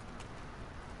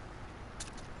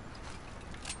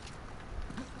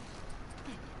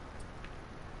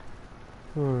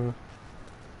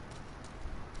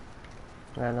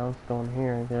 Right now it's going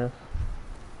here, I guess.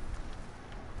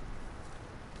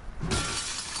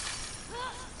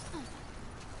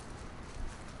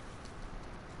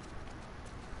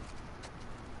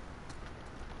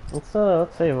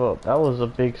 Let's save up. That was a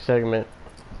big segment.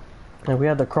 And we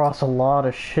had to cross a lot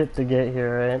of shit to get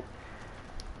here, right?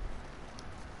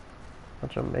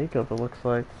 Bunch of makeup, it looks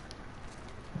like.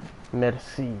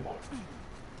 Merci.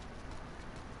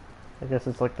 I guess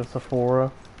it's like the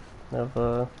Sephora of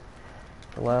The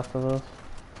Last of Us.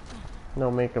 No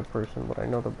makeup person, but I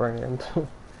know the brand.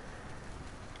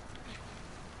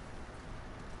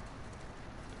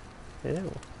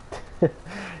 Ew.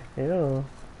 Ew.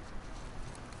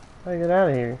 How do I get out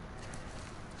of here?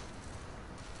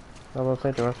 I was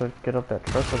saying, do I have to get up that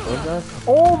truck with those guys?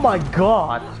 Oh my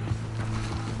god!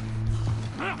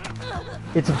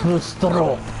 It's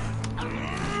Bustro.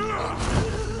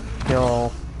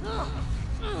 Yo.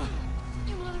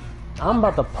 I'm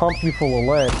about to pump you full of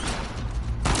lead.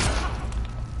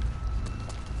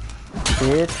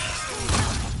 Bitch.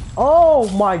 Oh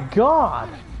my god!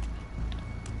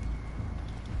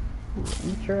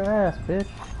 Eat your ass, bitch.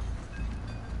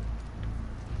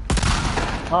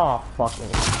 Oh, fuck me.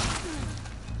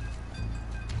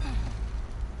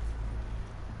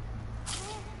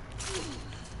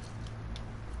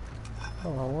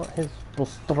 Oh, I want his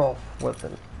Bustro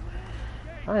weapon.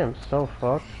 I am so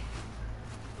fucked.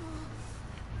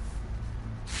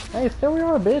 Hey, still we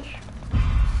are, bitch.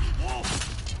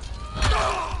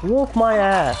 Wolf my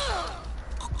ass.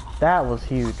 That was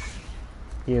huge.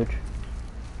 Huge.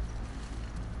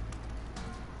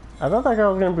 I thought that guy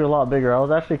was gonna be a lot bigger. I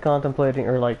was actually contemplating,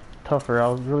 or like tougher. I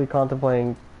was really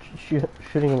contemplating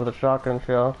shooting him with a shotgun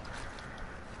shell.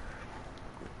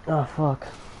 Oh fuck.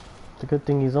 It's a good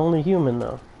thing he's only human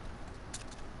though.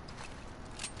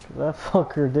 'Cause that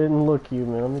fucker didn't look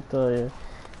human, let me tell you.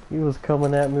 He was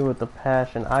coming at me with the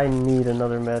passion. I need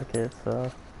another medkit,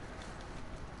 so.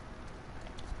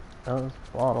 That was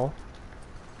a bottle.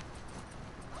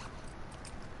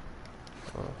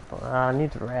 I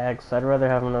need rags. I'd rather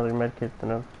have another medkit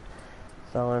than a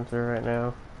silencer right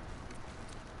now.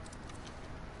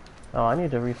 Oh, I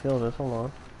need to refill this. Hold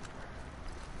on.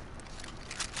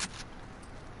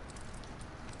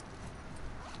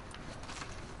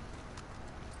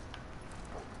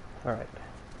 Alright.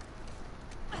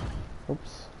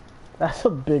 Oops. That's a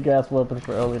big ass weapon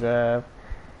for Ellie to have.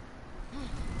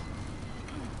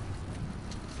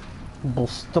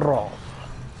 Bustrov.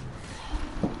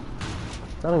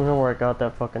 I don't even know where I got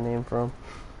that fucking name from.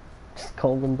 Just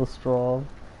called him Bustrov.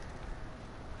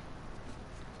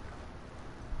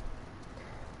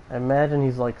 I imagine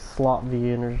he's like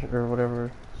Slotvian or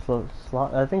whatever.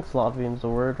 Slot. I think Slotvian's the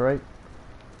word, right?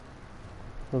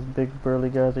 Those big burly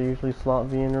guys are usually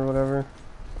Slotvian or whatever,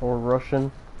 or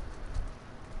Russian.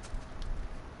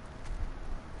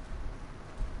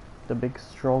 The big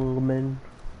strongmen.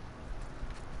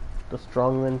 The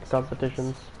strongman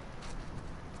competitions.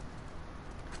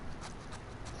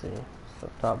 Let's see, is the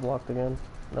top blocked again?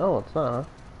 No, it's not.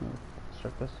 Let's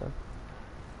check this in.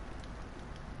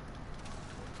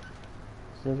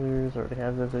 Scissors, already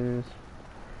have scissors.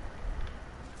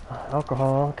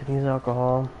 Alcohol, can use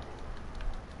alcohol.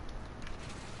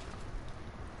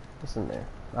 What's in there?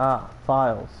 Ah,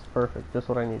 files. Perfect, just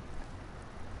what I need.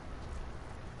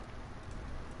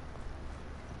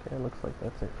 Okay, looks like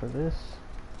that's it for this.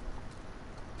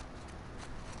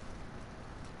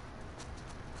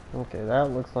 Okay,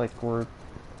 that looks like we're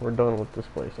done with this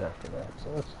place after that. So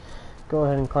let's go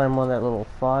ahead and climb on that little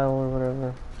file or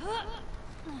whatever.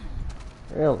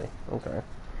 Really? Okay.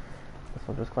 Guess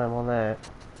we'll just climb on that.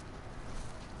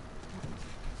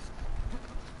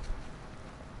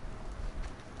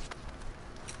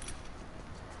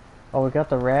 Oh, we got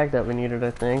the rag that we needed,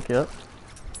 I think. Yep.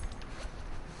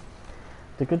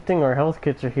 The good thing our health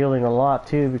kits are healing a lot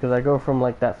too, because I go from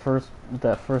like that first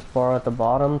bar at the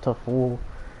bottom to full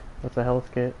with the health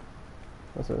kit.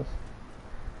 What's this?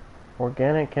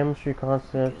 Organic Chemistry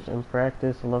Concepts and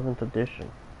Practice 11th edition.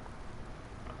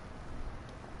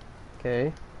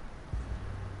 Okay.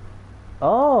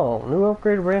 Oh, new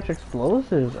upgrade branch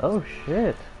explosives. Oh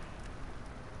shit.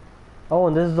 Oh,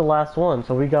 and this is the last one,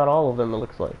 so we got all of them, it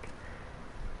looks like.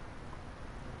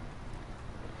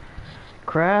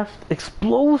 Craft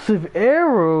explosive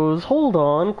arrows. Hold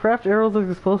on. Craft arrows with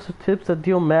explosive tips that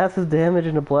deal massive damage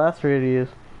in a blast radius.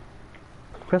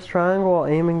 Press triangle while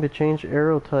aiming to change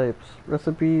arrow types.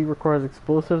 Recipe requires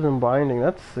explosives and binding.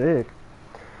 That's sick.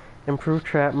 Improve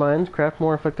trap mines. Craft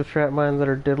more effective trap mines that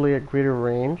are deadly at greater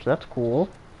range. That's cool.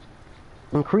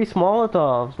 Increase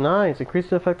Molotovs. Nice. Increase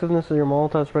the effectiveness of your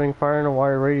Molotov spreading fire in a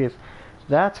wider radius.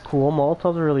 That's cool.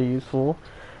 Molotovs are really useful.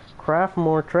 Craft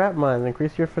more trap mines.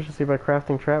 Increase your efficiency by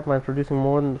crafting trap mines, producing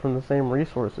more from the same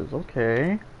resources.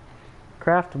 Okay.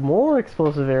 Craft more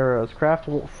explosive arrows. Craft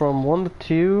from 1 to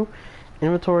 2.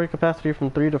 Inventory capacity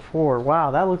from 3 to 4. Wow,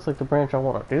 that looks like the branch I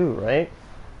want to do, right?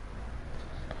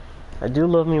 I do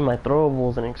love me my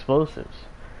throwables and explosives.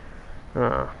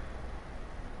 I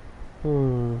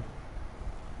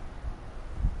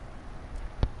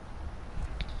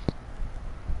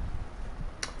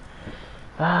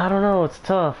don't know, it's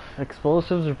tough.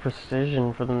 Explosives or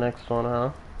precision for the next one,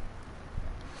 huh?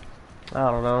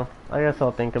 I don't know. I guess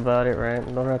I'll think about it, right?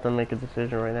 Don't have to make a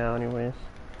decision right now anyways.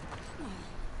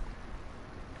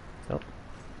 Nope.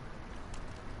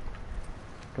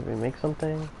 Could we make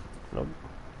something? Nope.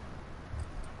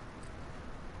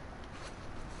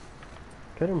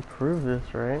 Could improve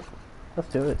this, right? Let's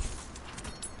do it.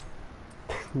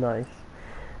 Nice.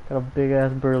 Got a big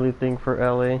ass burly thing for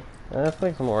Ellie. Let's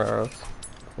make some more arrows.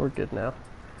 We're good now.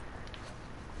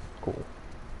 Cool.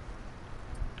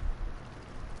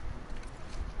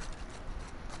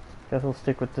 Guess we'll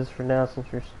stick with this for now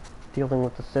since we're dealing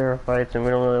with the Seraphites and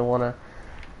we don't really want to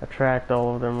attract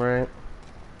all of them, right?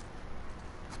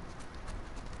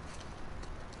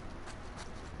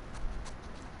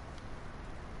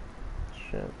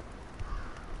 Shit.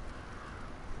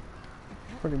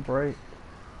 Pretty bright.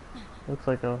 Looks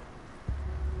like a...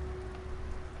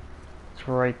 It's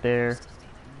right there.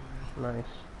 Nice.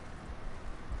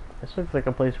 This looks like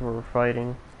a place where we're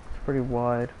fighting. It's pretty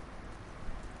wide.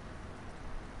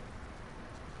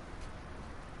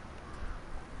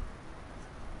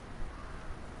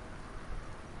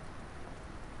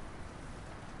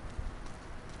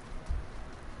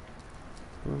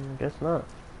 Guess not.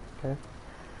 Okay.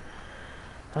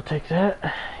 I'll take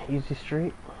that. Easy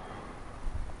street.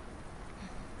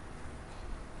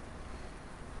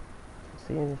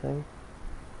 See anything?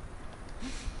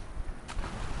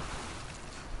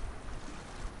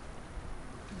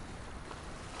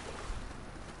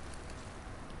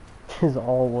 Is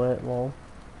all wet, lol.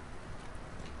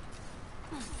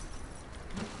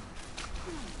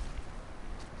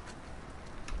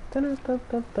 The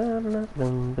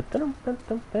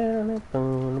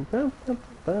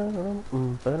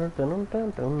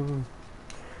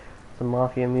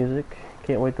Mafia music.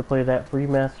 Can't wait to play that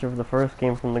remaster of the first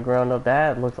game from the ground up.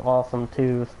 That looks awesome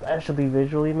too, especially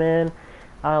visually, man.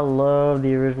 I love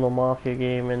the original Mafia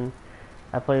game, and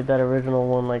I played that original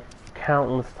one like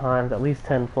countless times, at least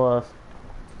 10 plus.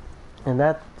 And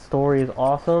that story is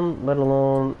awesome, let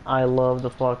alone I love the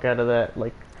fuck out of that,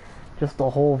 like, just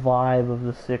the whole vibe of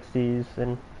the 60s,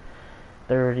 and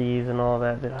 30s and all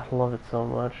that. Dude, I love it so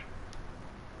much.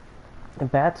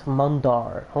 Bats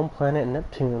Mundar, home planet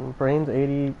Neptune, brains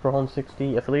 80, brawn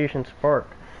 60, affiliation Spark.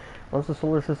 Once the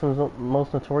solar system's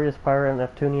most notorious pirate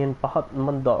Neptunian, Bat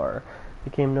Mundar,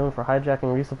 became known for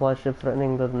hijacking resupply ships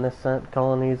threatening the nascent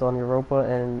colonies on Europa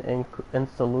and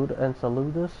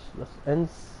Enceladus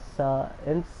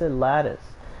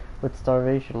with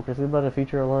starvation. Pursued by the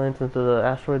Future Alliance into the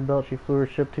asteroid belt, she flew her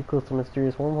ship too close to a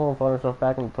mysterious wormhole and found herself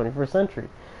back in the 21st century.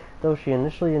 Though she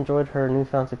initially enjoyed her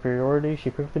newfound superiority, she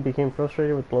quickly became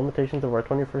frustrated with the limitations of our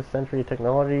 21st century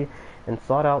technology and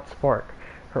sought out Spark.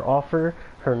 Her offer,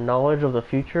 her knowledge of the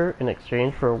future, in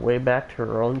exchange for a way back to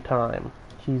her own time.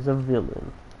 She's a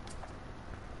villain.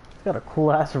 It's got a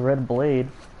cool ass red blade.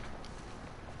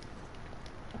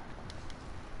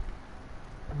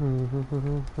 Oh,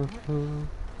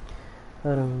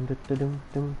 it's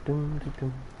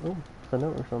a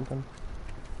note or something.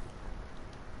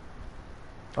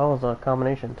 Oh, it's a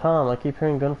combination. Tom, I keep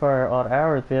hearing gunfire at odd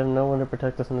hours. We have no one to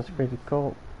protect us in this crazy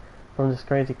cult. From this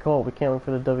crazy cult, we can't wait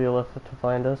for the WLF to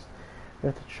find us. We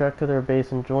have to trek to their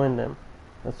base and join them.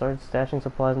 I started stashing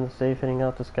supplies in the safe, heading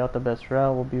out to scout the best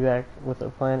route. We'll be back with a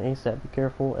plan ASAP. Be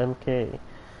careful, MK.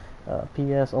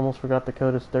 P.S. Almost forgot the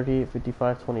code is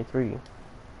 385523.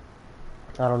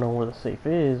 I don't know where the safe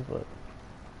is, but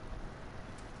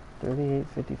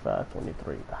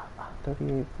 385523.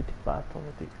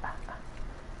 385523.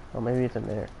 Oh, maybe it's in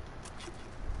there.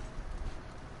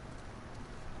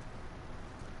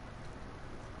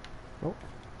 Oh,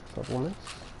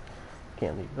 supplements.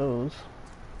 Can't leave those.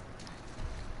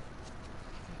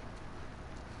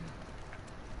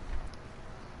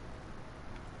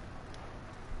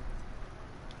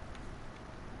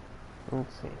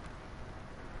 Let's see.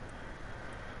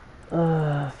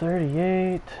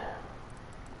 38.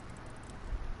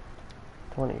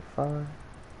 25.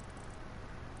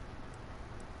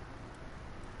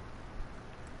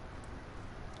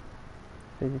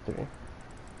 53.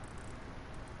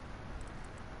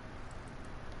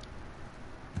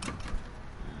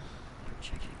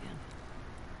 Check it again.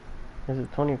 Is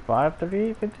it 25,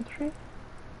 38, 53?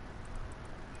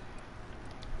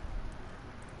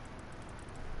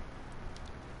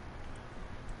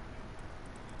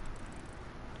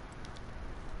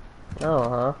 Oh,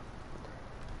 huh?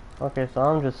 Okay, so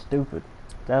I'm just stupid.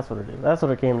 That's what it is. That's what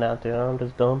it came down to. I'm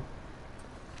just dumb.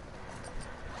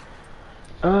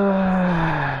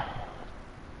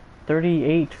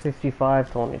 38,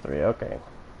 55, 23. Okay.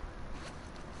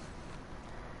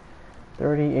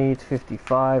 38,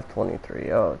 55,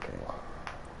 23. Okay.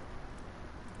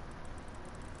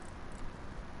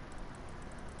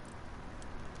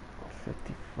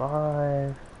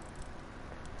 55,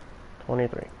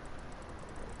 23.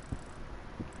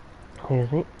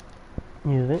 Excuse me.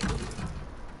 Use it.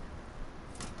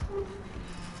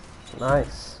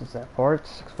 Nice. Is that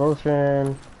parts?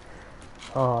 Explosion.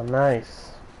 Oh,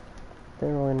 nice.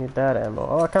 Didn't really need that ammo.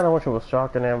 Oh, I kind of wish it was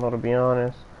shotgun ammo, to be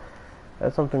honest.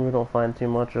 That's something we don't find too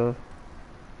much of.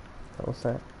 What's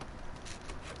that?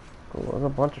 Cool, there's a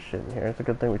bunch of shit in here. It's a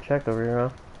good thing we checked over here, huh?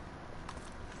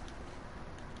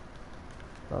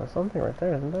 Oh, there's something right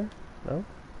there, isn't there? No?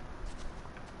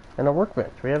 And a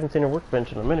workbench. We haven't seen a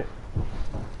workbench in a minute.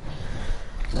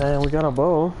 And we got a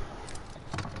bow.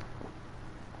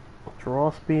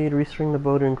 Draw speed, restring the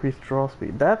bow to increase draw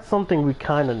speed. That's something we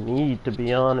kind of need, to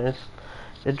be honest.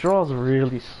 It draws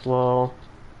really slow.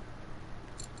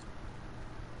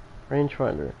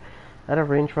 Rangefinder. Add a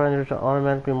rangefinder to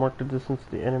automatically mark the distance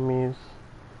to the enemies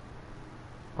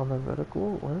on the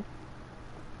reticle. What?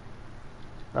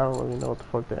 I don't really know what the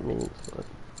fuck that means, but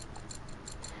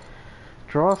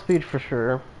draw speed for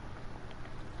sure.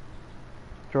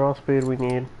 Draw speed we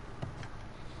need.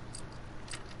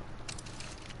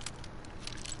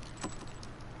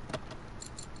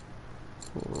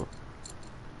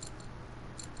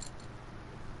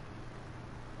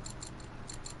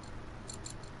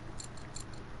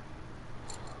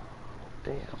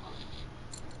 Damn.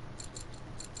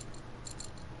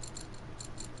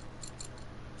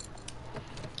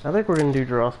 I think we're gonna do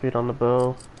draw speed on the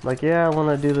bow. Like, yeah, I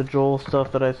wanna do the Joel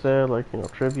stuff that I said, like, you know,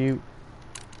 tribute.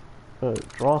 But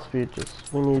draw speed,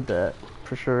 just, we need that,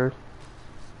 for sure.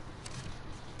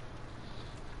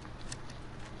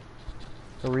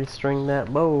 Restring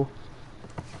that bow.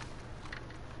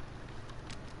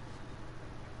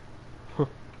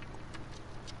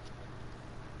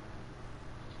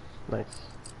 Nice.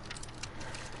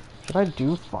 Should I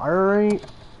do fire rate?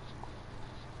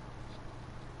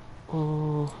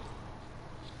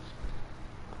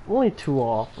 Only 2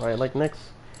 off, right? Like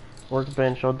next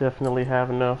workbench I'll definitely have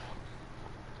enough.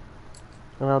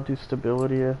 And I'll do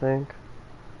stability, I think.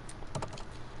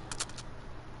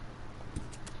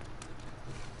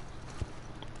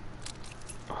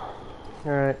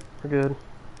 Alright, we're good.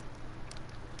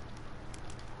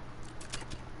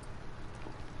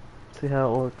 See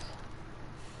how it looks.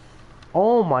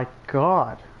 Oh my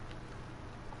god.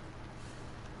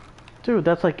 Dude,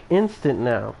 that's like instant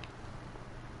now.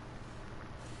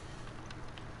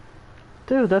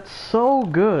 Dude, that's so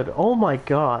good. Oh my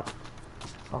god.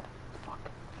 Oh,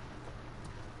 fuck.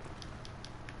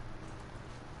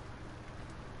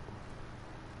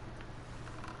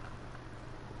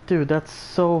 Dude, that's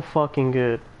so fucking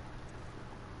good.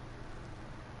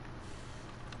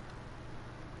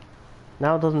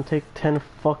 Now it doesn't take 10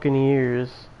 fucking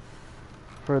years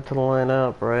for it to line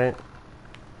up, right?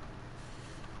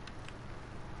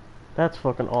 That's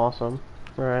fucking awesome.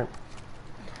 Right.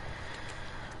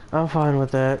 I'm fine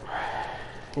with that.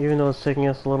 Even though it's taking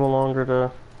us a little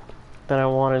longer than I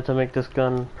wanted to make this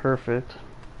gun perfect.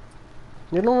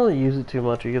 You don't really use it too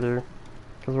much either.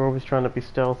 Because we're always trying to be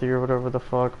stealthy or whatever the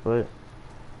fuck, but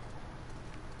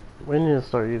we need to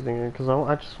start using it because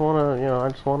I just want to, you know, I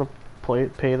just want to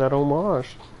pay that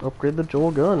homage. Upgrade the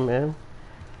Joel gun, man.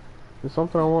 It's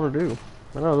something I want to do.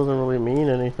 I know it doesn't really mean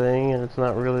anything, and it's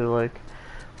not really like,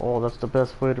 oh, that's the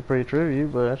best way to pay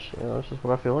tribute, but that's, you know, that's just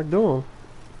what I feel like doing.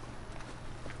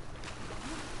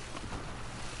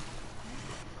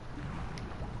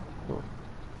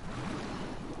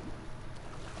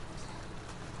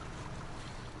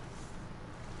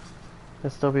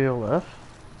 SWLF?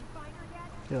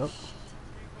 Yep.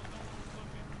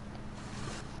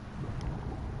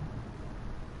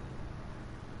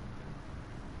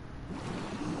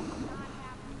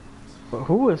 But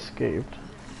who escaped?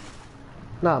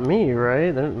 Not me,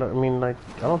 right? I mean, like,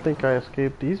 I don't think I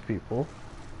escaped these people.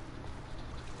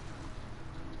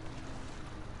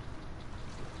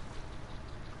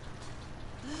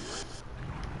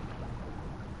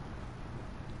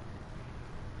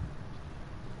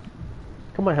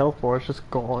 Look at my health bar, it's just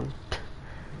gone.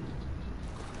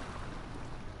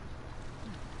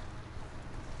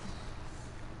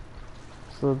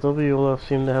 So the WLF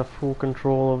seem to have full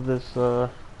control of this,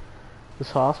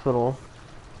 this hospital.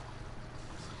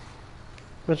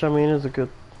 Which, I mean, is a good...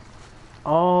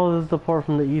 Oh, this is the part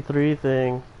from the E3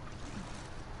 thing.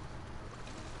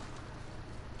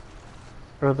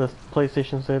 Or the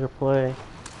PlayStation State of Play.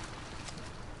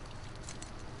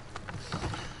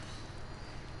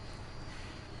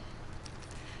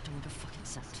 Don't make a fucking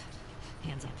sound.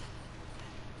 Hands up.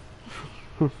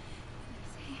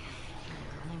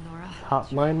 Nora.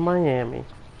 Hotline Miami.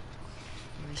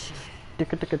 Where is she?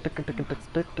 Clearing out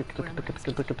the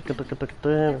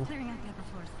upper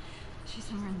floors. She's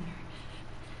somewhere in there.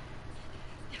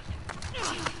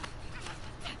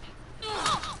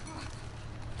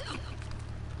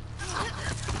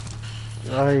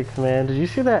 Yikes, man. Did you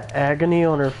see that agony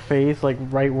on her face, like,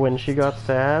 right when she got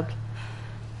stabbed?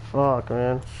 Fuck,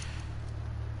 man.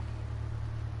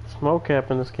 Smoke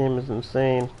cap in this game is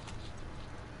insane.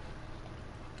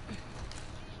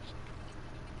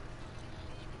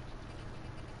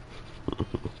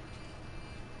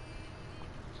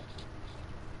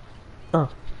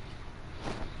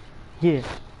 Yeah.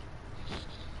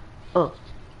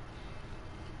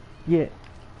 Yeah.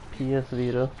 PS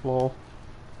Vita, lol.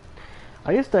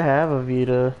 I used to have a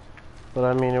Vita, but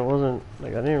I mean, it wasn't,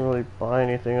 like, I didn't really buy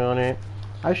anything on it.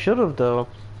 I should have, though.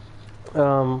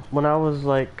 When I was,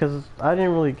 like, cause I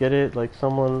didn't really get it, like,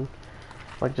 someone,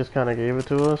 like, just kind of gave it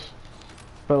to us.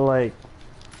 But, like,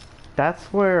 that's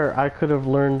where I could have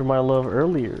learned my love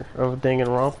earlier of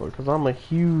Danganronpa, because I'm a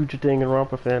huge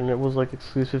Danganronpa fan, and it was, like,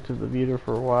 exclusive to the Vita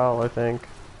for a while, I think.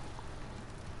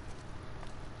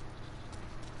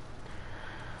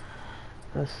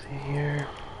 Let's see here.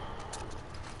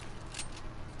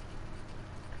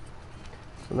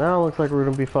 So now it looks like we're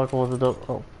gonna be fucking with the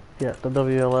the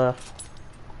WLF.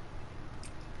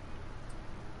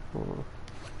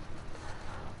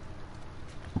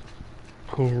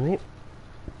 Excuse me.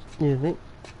 Excuse me.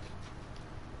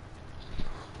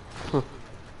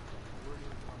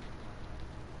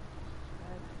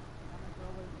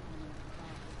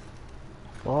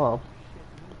 Fob.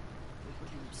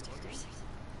 Upstairs.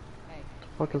 The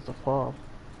fuck is the fob?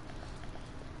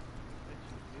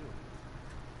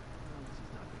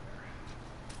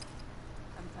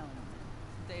 I'm telling you,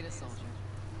 data soldier.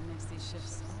 It makes these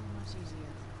shifts so much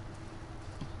easier.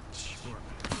 Sure.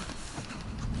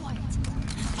 Quiet.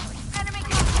 Enemy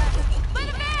contact. Let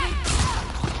him in!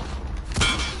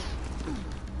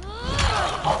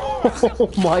 Oh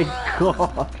my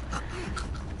god!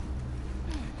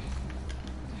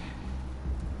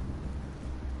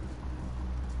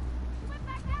 Went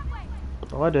back that way.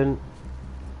 Oh, I didn't.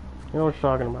 You know what you're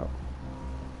talking about.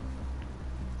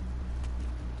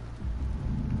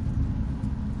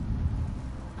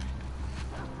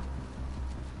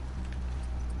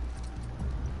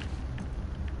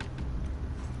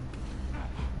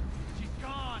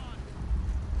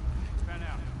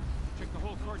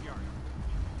 barnyard.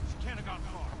 She can't have gone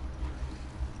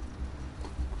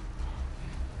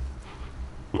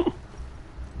far.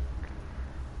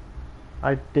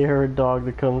 I dare a dog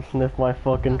to come sniff my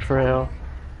fucking trail.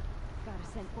 Got a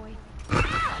scent, boy.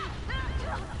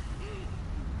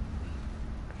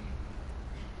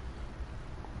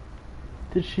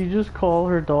 Did she just call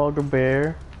her dog a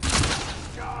bear?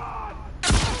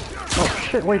 Oh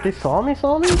shit, wait, they saw me?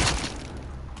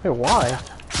 Wait, why?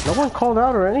 No one called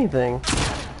out or anything.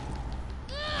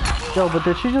 Yo, but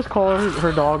did she just call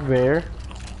her dog bear?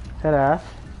 Head ass?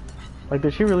 Like,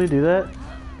 did she really do that?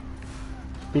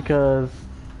 Because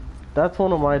that's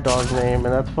one of my dog's name,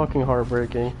 and that's fucking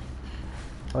heartbreaking.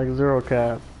 Like, zero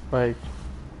cap. Like,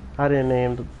 I didn't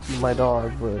name my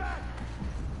dog, but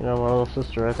you know, my little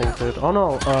sister, I think, did. Oh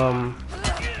no,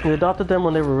 we adopted them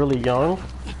when they were really young,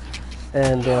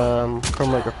 and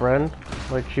from like a friend,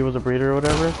 like she was a breeder or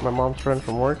whatever, my mom's friend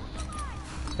from work,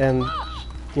 and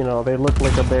you know, they look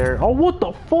like a bear. Oh, what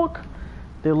the fuck?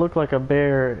 They look like a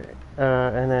bear,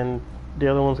 and then the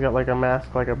other one's got like a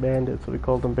mask like a bandit, so we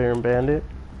called them Bear and Bandit.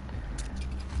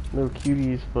 No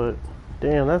cuties, but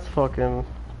damn, that's fucking.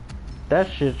 That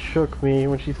shit shook me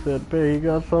when she said, "Bear, you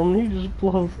got something?" He just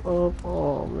blows up.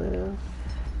 Oh man,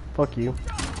 fuck you.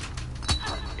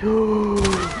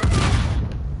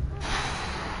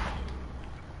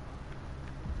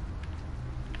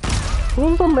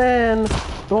 Who's the man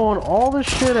throwing all this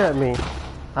shit at me?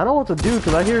 I know what to do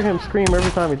because I hear him scream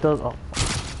every time he does. Oh.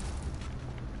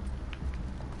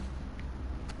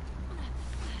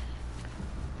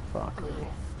 Fuck me.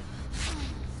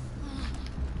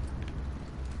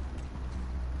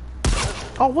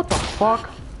 Oh, what the fuck?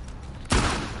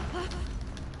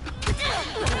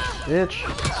 Bitch.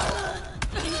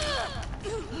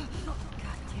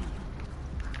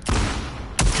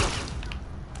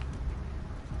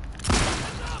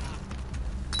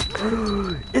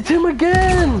 It's him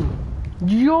again!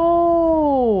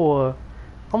 Yo!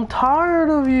 I'm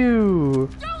tired of you!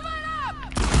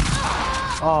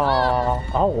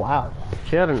 Oh wow.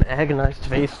 She had an agonized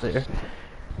face there.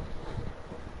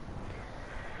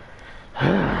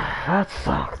 That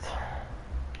sucked.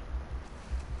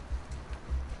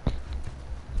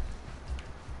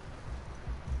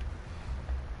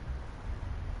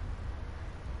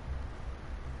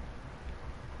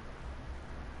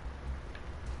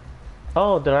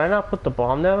 Oh, did I not put the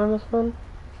bomb down on this one?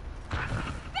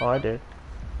 Oh, I did.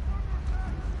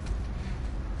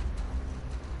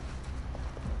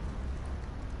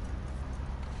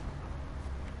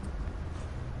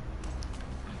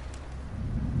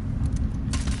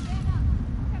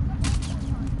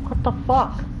 What the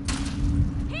fuck?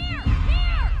 Here!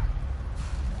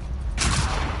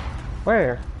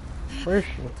 Where? Where is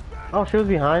she? Oh, she was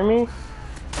behind me?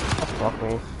 Oh, fuck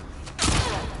me.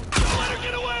 Let her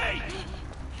get away!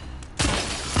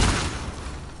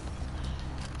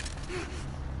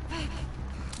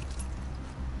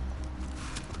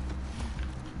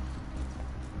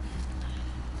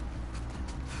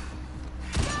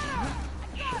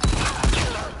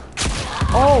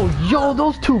 Oh, yo,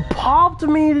 those two popped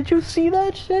me. Did you see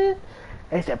that shit?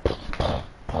 They said, it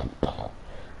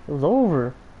was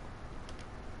over.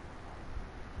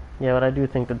 Yeah, but I do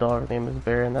think the dog's name is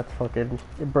Bear, and that's fucking,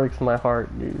 it breaks my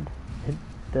heart, dude. It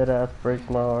dead ass breaks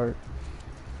my heart.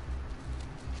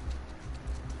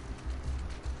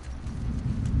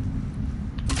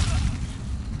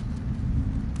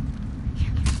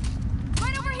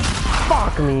 Right over here!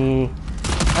 Fuck me.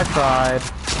 I tried.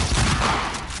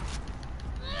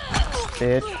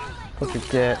 Bitch. What you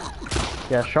get?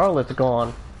 Yeah, Charlotte's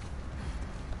gone.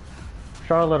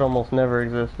 Charlotte almost never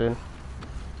existed.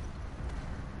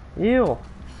 Ew.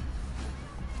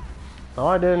 No,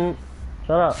 I didn't.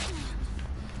 Shut up.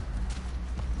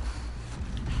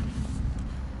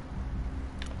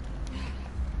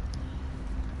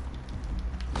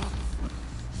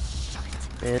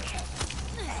 Bitch.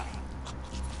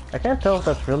 I can't tell if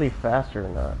that's really faster or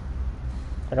not.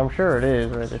 Like, I'm sure it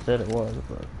is, right? They said it was,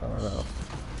 but I don't know.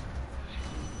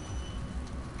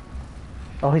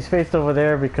 Oh, he's faced over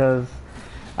there because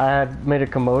I had made a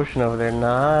commotion over there.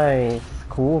 Nice.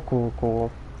 Cool, cool, cool.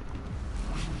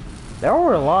 There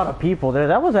were a lot of people there.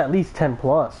 That was at least 10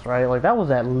 plus, right? Like, that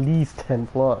was at least 10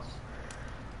 plus.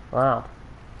 Wow.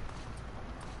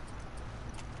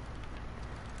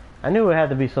 I knew it had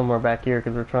to be somewhere back here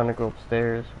because we're trying to go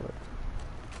upstairs, but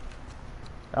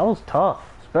that was tough.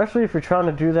 Especially if you're trying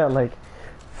to do that, like,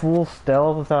 full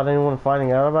stealth without anyone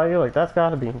finding out about you. Like, that's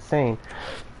gotta be insane.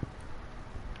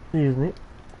 Excuse me.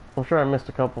 I'm sure I missed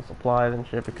a couple supplies and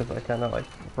shit because I kind of, like,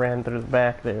 ran through the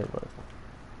back there, but...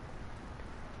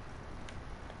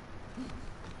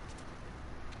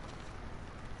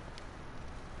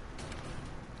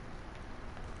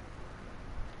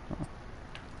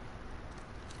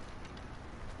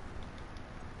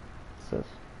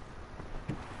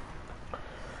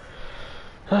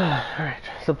 Alright,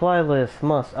 supply list.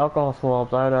 Must. Alcohol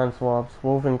swabs, iodine swabs,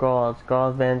 woven gauze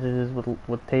bandages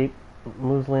with tape,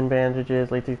 muslin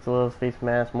bandages, latex gloves, face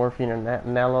masks, morphine or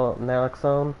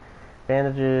naloxone,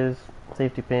 bandages,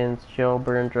 safety pins, gel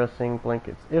burn dressing,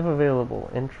 blankets. If available,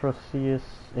 intravenous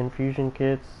infusion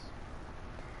kits,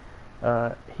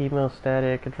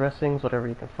 hemostatic dressings, whatever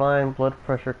you can find, blood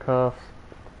pressure cuffs,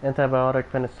 antibiotic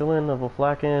penicillin,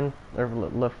 levofloxacin, or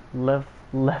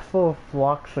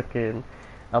levofloxacin,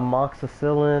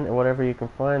 amoxicillin, or whatever you can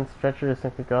find. Stretchers,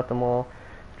 simply got them all.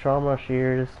 Trauma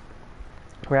shears,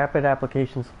 rapid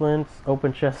application splints,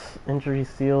 open chest injury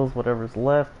seals, whatever's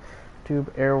left.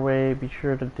 Tube airway, be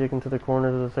sure to dig into the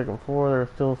corners of the second floor. There are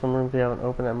still some rooms they haven't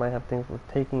opened that might have things worth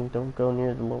taking. Don't go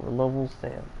near the lower levels,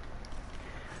 Sam.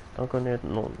 Don't go near the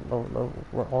lower levels.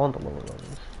 We're on the lower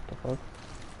levels. What the fuck?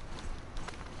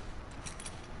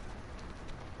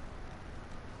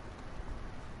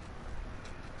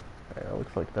 Alright, it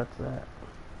looks like that's that.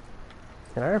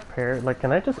 Can I repair? Like,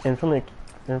 can I just infinitely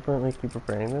keep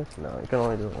repairing this? No, you can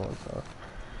only do it once, so.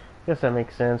 I guess that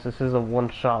makes sense. This is a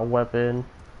one-shot weapon.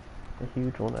 A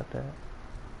huge one at that.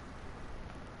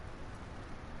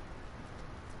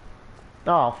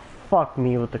 Oh, fuck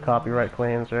me with the copyright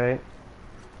claims, right?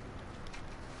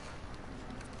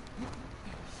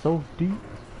 So deep,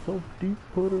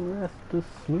 put her ass to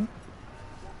sleep.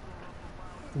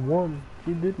 One,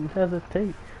 she didn't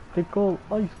hesitate. They call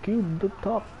Ice Cube the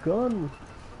Top Gun.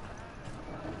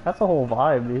 That's the whole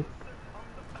vibe, dude.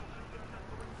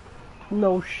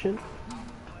 No shit.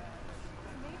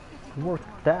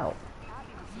 Worked out. What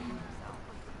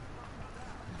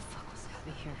the fuck was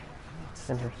Abby here?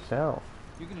 And herself.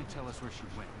 You're gonna tell us where she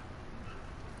went.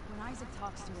 When Isaac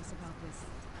talks to us about this,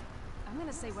 I'm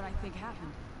gonna say what I think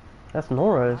happened. That's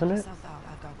Nora, isn't it?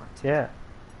 I've got work to do. Yeah.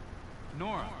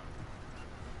 Nora!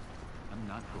 I'm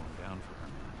not going down for her,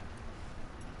 man.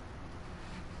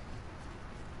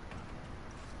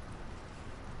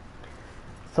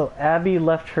 So Abby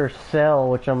left her cell,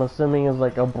 which I'm assuming is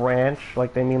like a branch,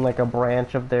 like they mean like a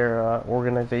branch of their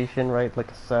organization, right? Like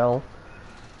a cell.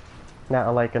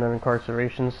 Not like an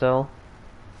incarceration cell.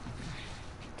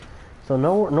 So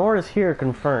Nora's here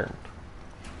confirmed.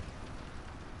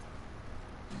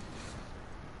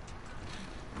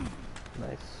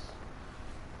 Nice.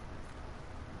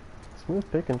 Smooth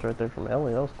pickings right there from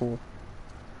Ellie. That was cool.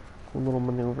 Cool little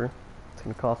maneuver. It's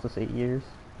gonna cost us 8 years.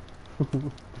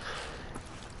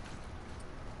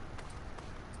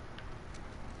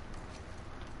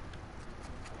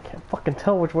 Can't fucking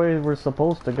tell which way we're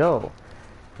supposed to go.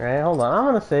 Right, hold on. I'm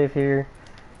gonna save here.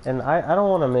 And I don't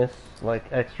want to miss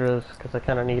like extras because I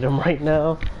kind of need them right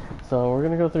now. So we're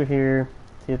gonna go through here,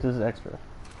 see if this is extra.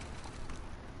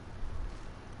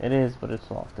 It is, but it's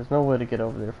locked. There's no way to get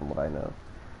over there from what I know.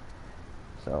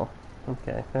 So,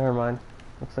 okay, never mind.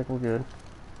 Looks like we're good.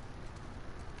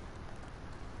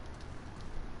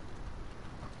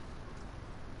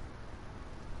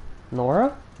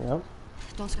 Nora? Yep.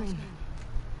 Don't scream.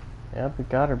 Yep, we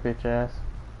got her bitch ass.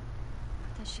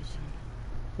 Put that shit down.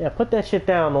 Yeah, put that shit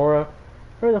down, Nora.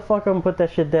 Hurry the fuck up and put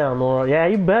that shit down, Nora. Yeah,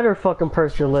 you better fucking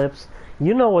purse your lips.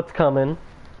 You know what's coming.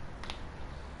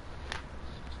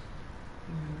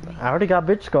 I already got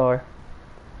bitch scar.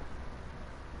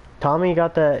 Tommy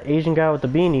got that Asian guy with the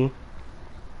beanie.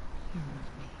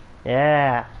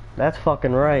 Yeah, that's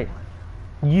fucking right.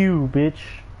 You, bitch.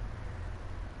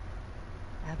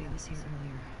 Abby was here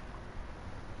earlier.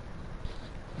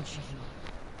 And she...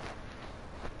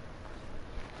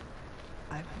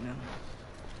 I don't know.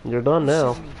 You're done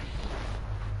now. Shoot me.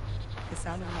 It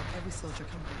sounded like every soldier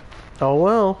can breathe. Oh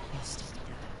well. You'll still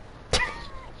be dead.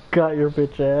 Got your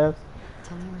bitch ass.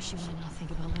 Tell me where she went and I'll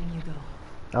think about letting you go.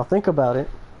 I'll think about it.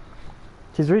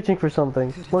 She's reaching for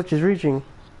something. Look, she's reaching.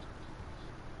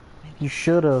 You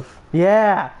should've.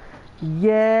 Yeah!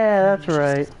 Yeah, that's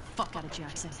right. Fuck out of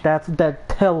Jackson. That.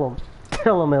 Tell him.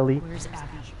 Tell him, Ellie. Where's Abby?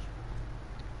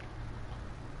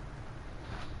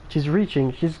 She's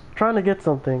reaching. She's trying to get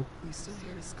something. You still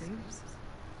hear the screams?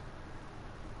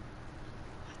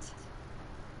 What?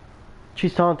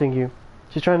 She's taunting you.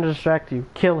 She's trying to distract you.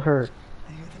 Kill her.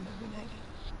 I hear them every night.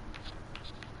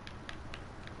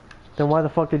 Then why the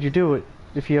fuck did you do it?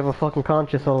 If you have a fucking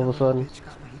conscience all of a sudden. Bitch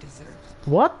got what he deserved.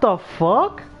 What the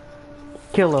fuck?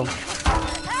 Kill him.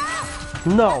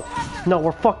 No. No,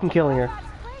 we're fucking killing her.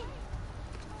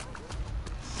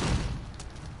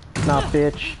 Nah,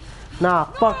 bitch. Nah,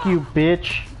 fuck you,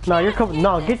 bitch. Nah, you're coming.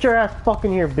 Nah, get your ass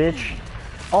fucking here, bitch.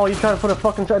 Oh, you trying to put a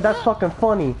fucking... That's fucking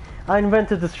funny. I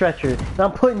invented the stretcher. And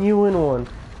I'm putting you in one.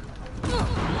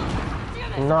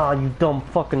 Nah, you dumb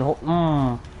fucking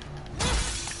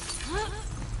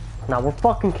Nah, we're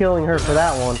fucking killing her for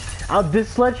that one. This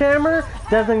sledgehammer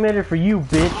designated for you,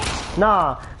 bitch.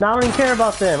 Nah, I don't even care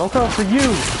about them. I'm coming for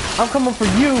you. I'm coming for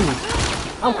you.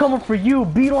 I'm coming for you.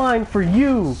 Beeline for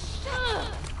you.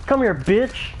 Come here,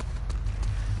 bitch.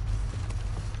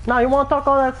 Nah, you want to talk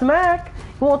all that smack?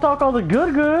 You want to talk all the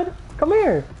good? Come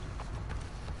here.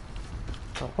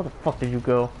 Oh, where the fuck did you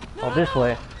go? Oh, this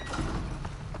way.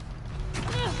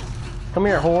 Come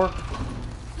here, whore.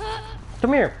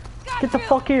 Come here. Get the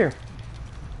fuck here.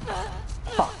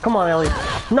 Fuck, come on, Ellie.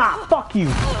 Nah, fuck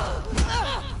you.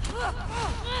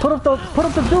 Put up the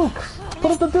dukes.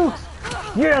 Put up the dukes.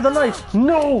 Yeah, the knife.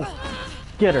 No.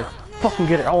 Get her. Fucking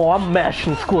get her. Oh, I'm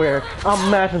mashing square.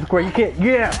 I'm mashing square. You can't.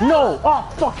 Yeah. No.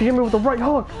 Oh, fuck. You hit me with the right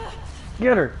hook.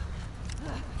 Get her.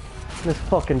 This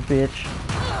fucking bitch.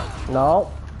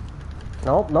 No.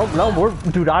 Nope.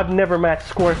 Dude, I've never matched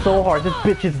square so hard. This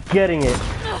bitch is getting it.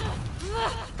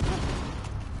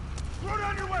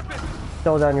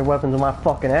 Throw down your weapons in my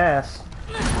fucking ass.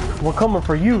 We're coming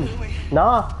for you.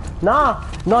 Nah,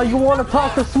 you wanna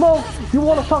talk to smoke? You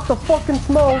wanna talk to fucking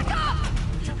smoke?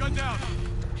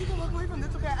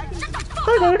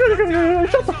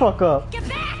 Shut the fuck up. Get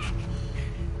back!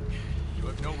 You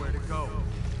have nowhere to go.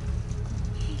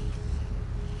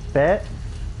 Bet.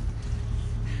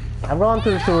 I've gone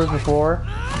through the sewers before.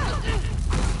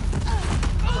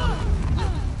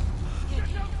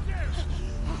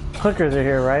 Clickers are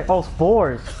here, right? Oh,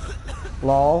 spores.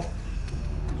 Lol.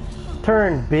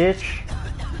 Turn, bitch.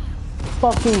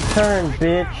 Fucking turn,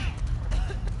 bitch.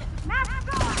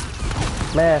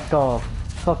 Mask on.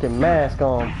 Fucking mask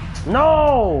on.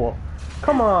 No!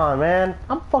 Come on, man.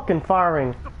 I'm fucking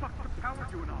firing. What the fuck's the power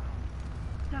doing on?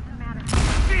 Doesn't matter.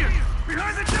 See it!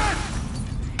 Behind the desk!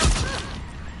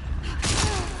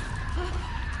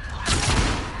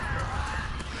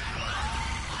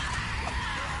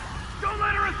 Don't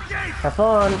let her escape! Have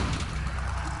fun.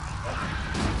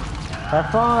 Have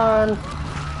fun.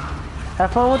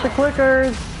 Have fun with the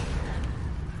clickers.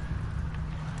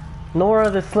 Nora,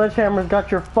 the sledgehammer's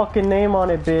got your fucking name on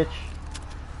it, bitch.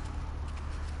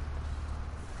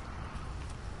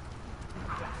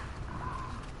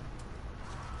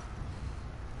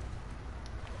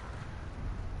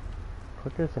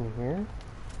 Clickers in here?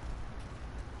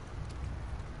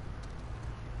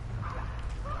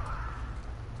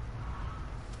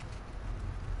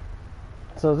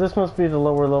 So this must be the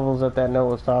lower levels that note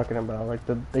was talking about. Like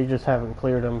they just haven't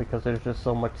cleared them because there's just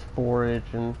so much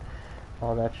sporage and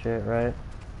all that shit, right?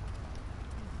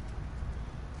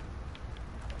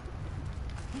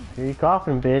 Here you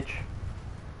coughing, bitch.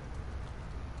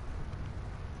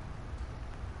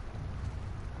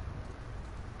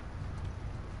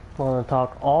 Wanna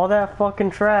talk all that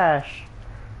fucking trash.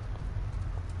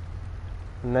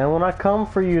 And then when I come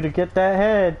for you to get that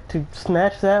head, to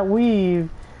snatch that weave,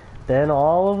 then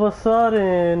all of a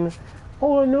sudden,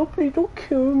 oh no, please don't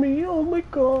kill me, oh my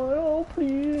god, oh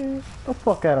please. Get the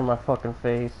fuck out of my fucking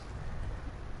face.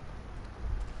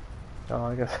 Oh,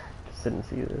 I guess I just didn't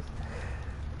see this.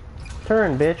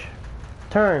 Turn, bitch.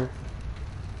 Turn.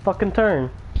 Fucking turn.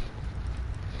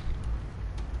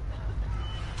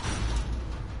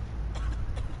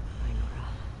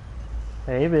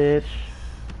 Hey, bitch.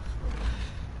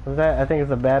 What's that? I think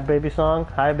it's a Bad Baby song.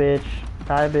 Hi, bitch.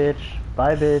 Hi, bitch.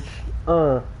 Bye, bitch.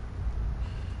 Oh,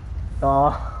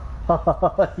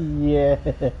 yes.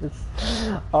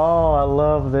 Oh, I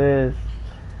love this.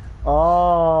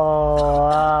 Oh,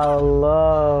 I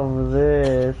love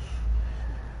this.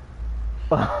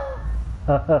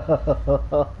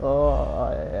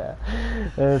 Oh, yeah.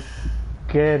 Let's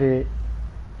get it.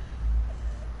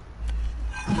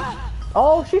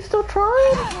 Oh, she's still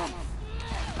trying?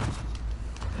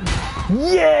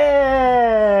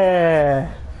 Yeah!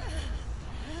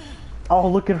 Oh,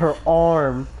 look at her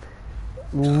arm.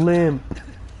 Limp.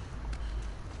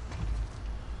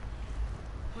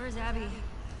 Where's Abby?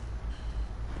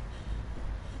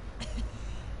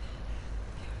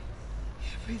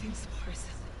 Everything's worse.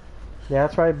 Yeah,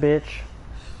 that's right, bitch.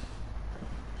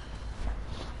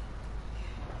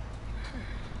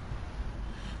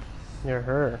 You're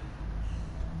her.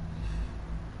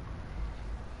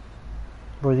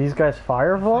 Were these guys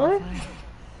Firefly?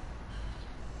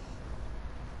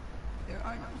 There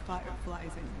are no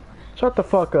fireflies anymore. Shut the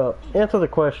fuck up. Answer the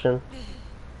question.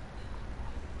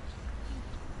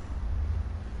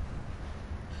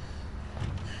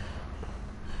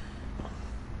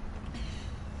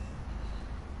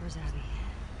 Where's Abby?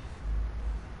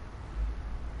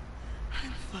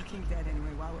 I'm fucking dead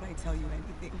anyway. Why would I tell you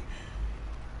anything?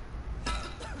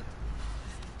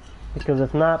 Because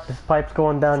if not, this pipe's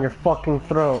going down your fucking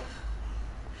throat.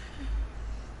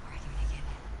 Where I can make it.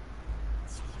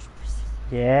 Soldiers.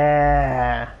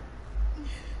 Yeah.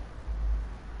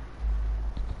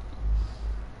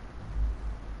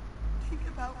 think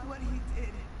about what he did.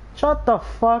 Shut the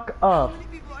fuck How up. many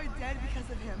people are dead because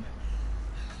of him?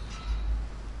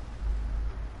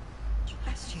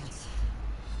 Last chance.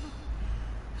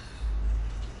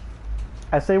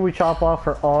 I say we chop off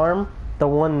her arm, the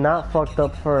one not fucked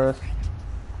up first.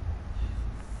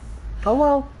 Oh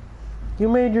well, you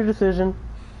made your decision.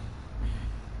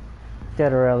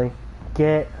 Get her, Ellie.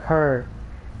 Get her.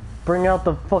 Bring out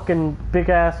the fucking big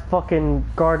ass fucking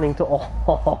gardening tool.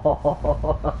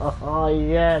 Oh,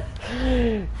 yes.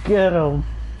 Get him.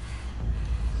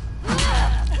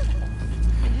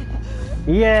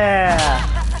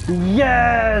 Yeah.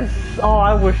 Yes. Oh,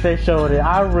 I wish they showed it.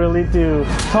 I really do.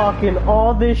 Talking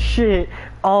all this shit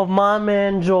of my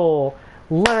man Joel.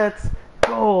 Let's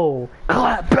go.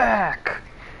 Clap back.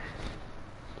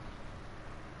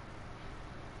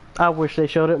 I wish they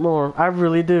showed it more. I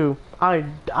really do. I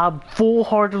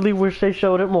full-heartedly wish they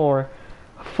showed it more.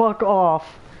 Fuck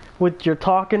off with your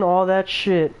talking all that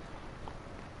shit.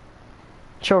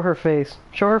 Show her face.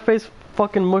 Show her face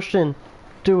fucking mushed in.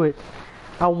 Do it.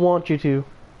 I want you to.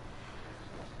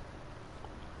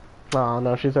 Oh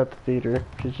no, she's at the theater.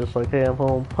 She's just like, hey, I'm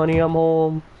home. Honey, I'm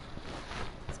home.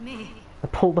 It's me. I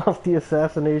pulled off the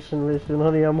assassination mission.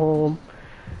 Honey, I'm home.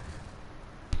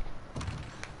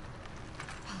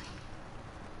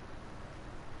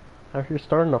 Out here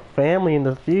starting a family in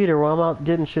the theater while I'm out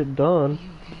getting shit done.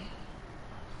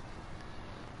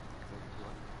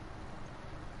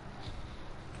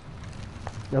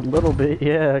 A little bit,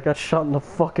 yeah. I got shot in the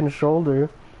fucking shoulder.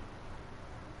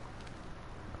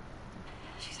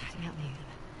 She's hiding out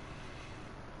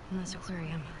in this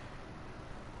aquarium.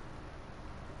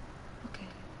 Okay.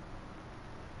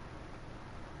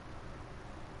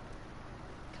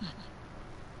 Come on.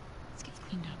 Let's get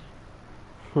cleaned up.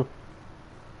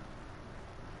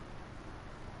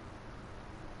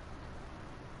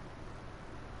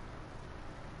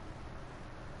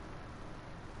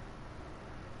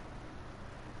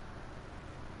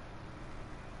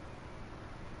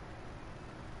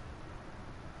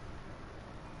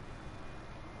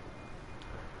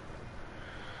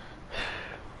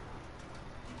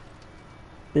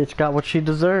 Bitch got what she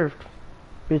deserved.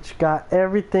 Bitch got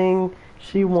everything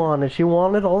she wanted. She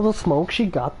wanted all the smoke. She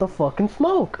got the fucking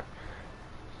smoke.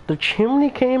 The chimney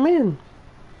came in.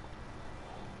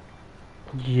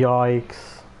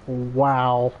 Yikes.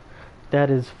 Wow. That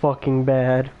is fucking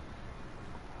bad.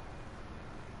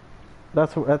 I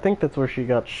think that's where she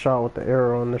got shot with the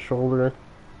arrow in the shoulder.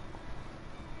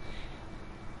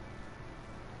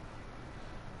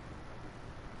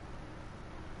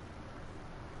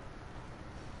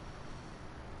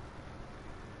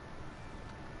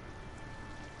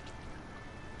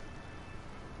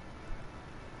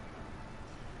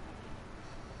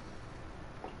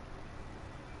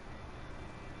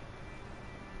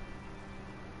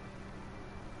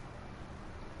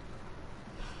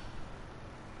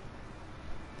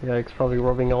 Yikes, probably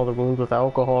rubbing all the wounds with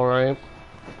alcohol, right?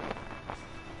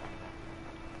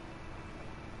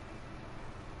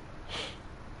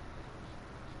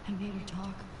 I made her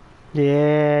talk.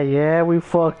 Yeah, we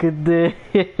fucking did.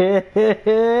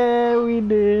 We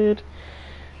did.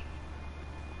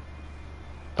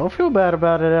 Don't feel bad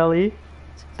about it, Ellie.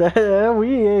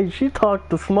 She talked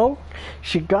the smoke.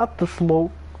 She got the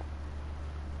smoke.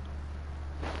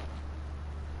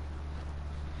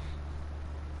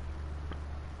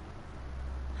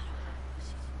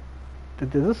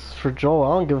 This is for Joel.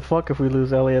 I don't give a fuck if we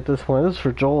lose Ellie at this point. This is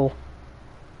for Joel.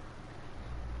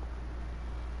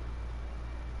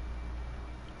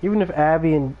 Even if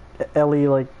Abby and Ellie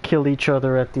like kill each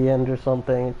other at the end or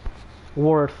something,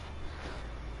 worth.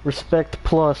 Respect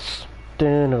plus. Oh,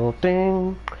 2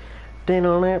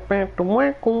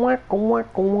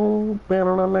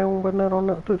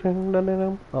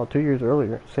 years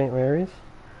earlier. St. Mary's.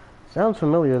 Sounds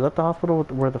familiar. Is that the hospital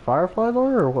where the Fireflies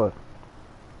are, or what?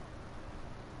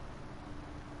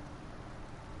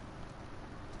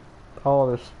 Oh,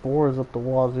 there's spores up the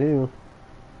wazoo.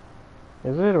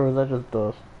 Is it, or is that just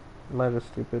dust? Am I just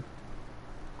stupid?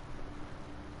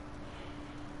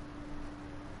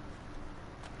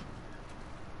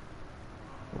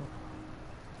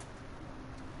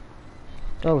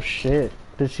 Oh shit.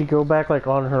 Did she go back like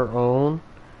on her own?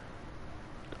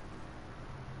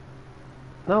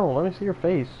 No, let me see her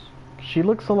face. She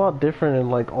looks a lot different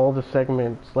in like all the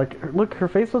segments. Like, look, her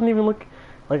face doesn't even look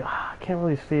like, I can't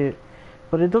really see it.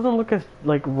 But it doesn't look as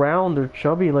like round or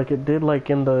chubby like it did like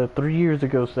in the 3 years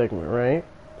ago segment, right?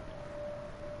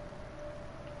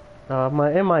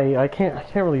 I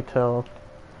can't really tell.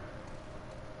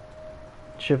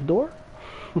 Shift door?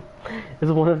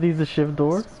 Is one of these a shift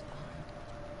door?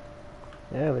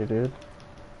 Yeah, they did.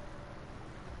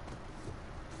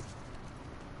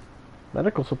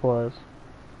 Medical supplies.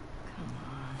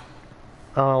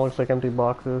 Come on. Oh, looks like empty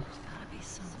boxes. There's gotta be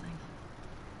something.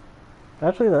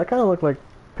 Actually, that kind of looked like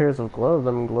pairs of gloves.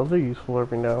 I mean, gloves are useful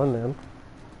every now and then.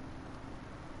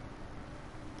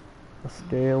 A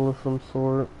scale of some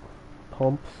sort.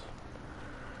 Pumps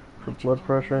for blood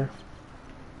pressure.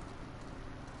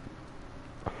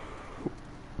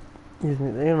 Excuse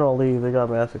me, they didn't all leave. They got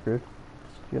massacred.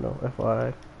 Just, you know,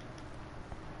 FYI.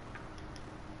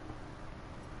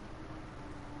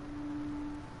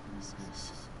 What is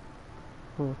this?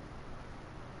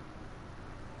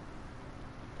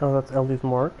 Oh, that's Ellie's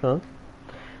mark, huh?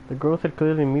 The growth had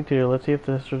clearly mutated. Let's see if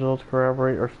this results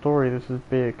corroborate our story. This is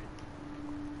big.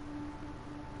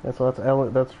 Yeah, so that's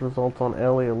Ellie. That's results on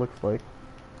Ellie. It looks like,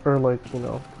 or like, you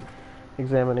know,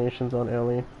 examinations on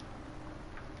Ellie.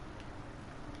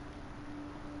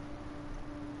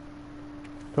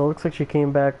 So it looks like she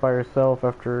came back by herself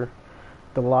after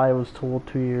the lie was told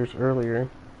 2 years earlier.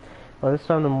 By this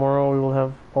time tomorrow, we will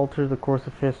have altered the course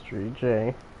of history.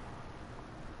 J.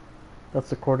 That's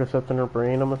the cordyceps in her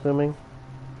brain, I'm assuming.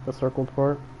 The circled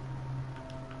part.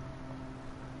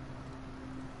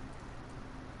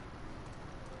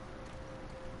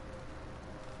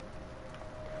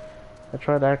 I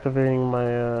tried activating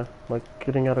my, like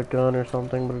getting out a gun or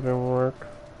something, but it didn't work.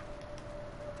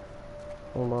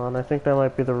 Hold on, I think that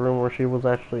might be the room where she was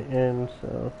actually in,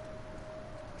 so...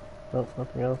 Nope,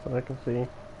 nothing else that I can see.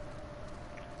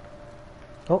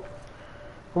 Oh!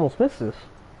 Almost missed this.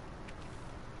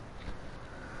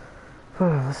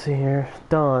 Let's see here.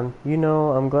 Don, you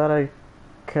know, I'm glad I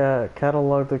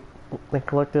cataloged and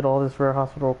collected all this rare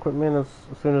hospital equipment.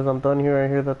 As soon as I'm done here, I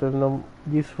hear that there's no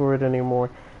use for it anymore.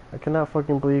 I cannot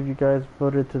fucking believe you guys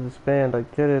voted to disband. I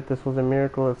get it, this was a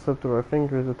miracle that slipped through our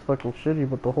fingers. It's fucking shitty,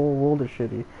 but the whole world is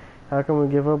shitty. How can we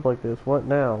give up like this? What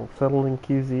now? Settle in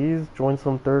QZs? Join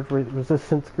some third-rate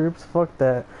resistance groups? Fuck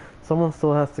that. Someone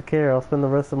still has to care. I'll spend the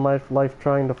rest of my life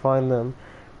trying to find them.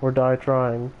 Or die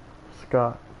trying.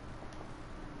 Scott.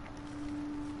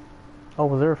 Oh,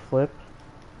 was there a flip?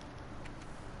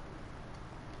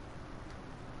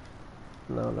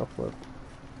 No, no flip.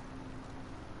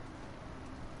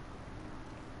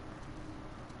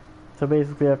 So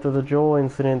basically after the Joel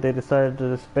incident, they decided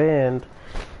to disband,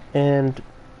 and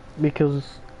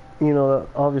because, you know,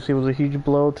 obviously it was a huge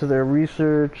blow to their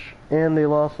research, and they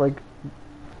lost, like,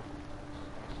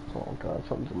 oh god,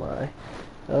 something's in my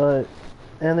eye.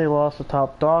 And they lost a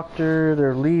top doctor,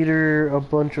 their leader, a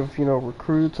bunch of, you know,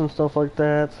 recruits and stuff like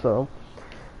that, so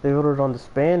they voted on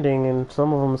disbanding, and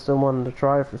some of them still wanted to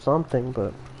try for something,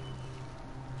 but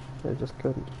they just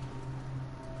couldn't.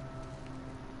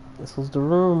 This was the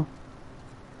room.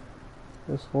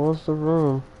 This was the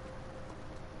room.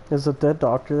 Is a dead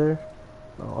doctor there?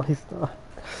 No, he's not.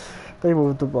 They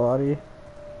moved the body.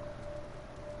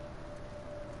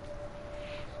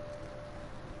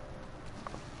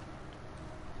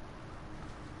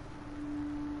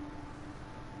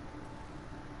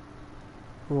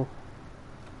 Oh.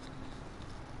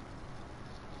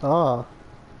 Ah,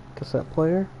 cassette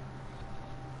player?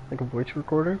 Like a voice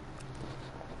recorder?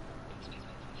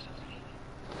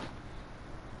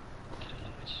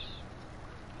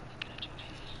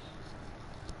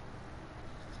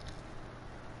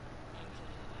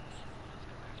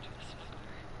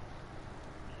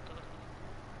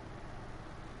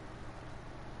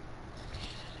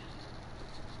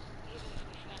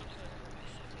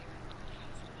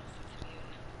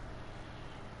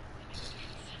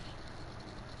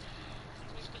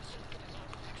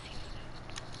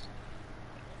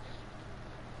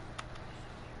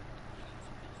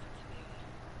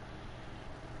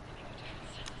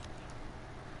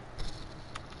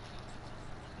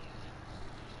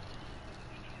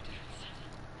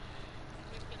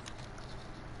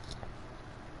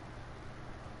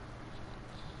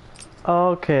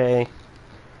 Okay.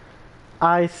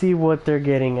 I see what they're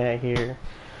getting at here.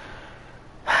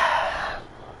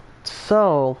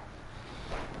 So,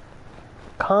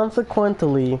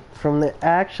 consequently, from the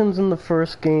actions in the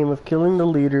first game of killing the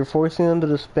leader, forcing them to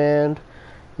disband,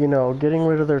 you know, getting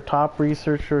rid of their top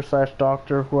researcher slash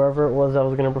doctor, whoever it was that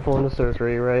was going to perform the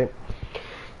surgery, right?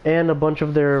 And a bunch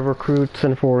of their recruits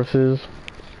and forces,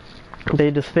 they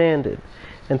disbanded.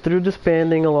 And through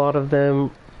disbanding, a lot of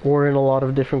them were in a lot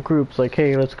of different groups, like,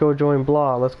 hey, let's go join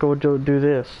blah, let's go do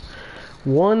this.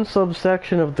 One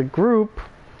subsection of the group,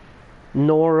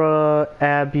 Nora,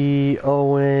 Abby,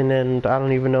 Owen, and I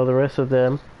don't even know the rest of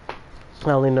them.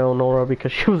 I only know Nora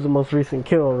because she was the most recent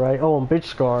kill, right? Oh, and Bitch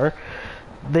Scar.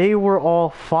 They were all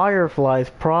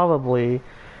Fireflies, probably,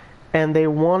 and they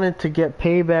wanted to get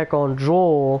payback on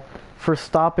Joel for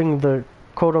stopping the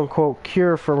quote-unquote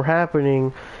cure from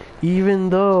happening even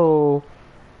though,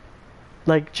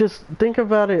 like, just think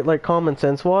about it, like, common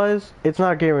sense wise, it's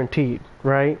not guaranteed,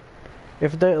 right?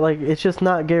 If they, like, it's just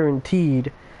not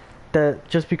guaranteed that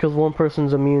just because one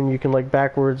person's immune, you can, like,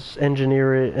 backwards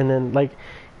engineer it, and then, like,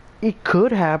 it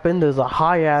could happen. There's a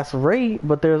high ass rate,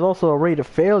 but there's also a rate of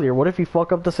failure. What if you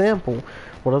fuck up the sample?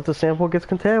 What if the sample gets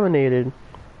contaminated?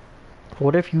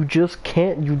 What if you just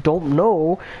can't, you don't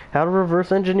know how to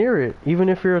reverse engineer it, even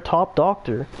if you're a top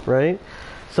doctor, right?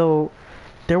 So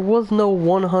there was no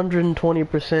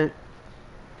 120%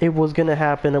 it was gonna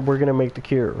happen and we're gonna make the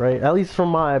cure, right? At least from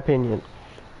my opinion.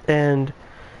 And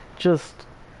just,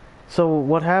 so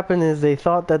what happened is they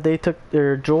thought that they took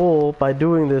their Joel, by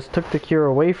doing this, took the cure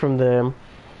away from them.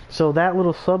 So that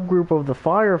little subgroup of the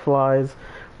Fireflies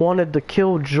wanted to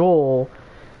kill Joel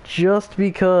just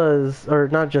because, or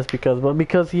not just because, but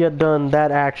because he had done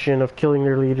that action of killing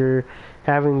their leader,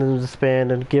 having them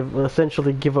disband, and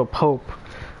essentially give up hope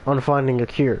on finding a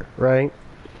cure, right?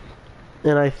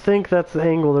 And I think that's the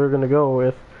angle they're going to go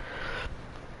with.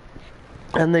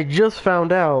 And they just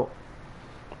found out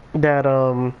that,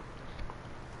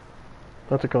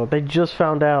 what's it called? They just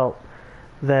found out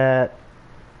that,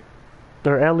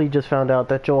 or Ellie just found out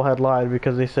that Joel had lied,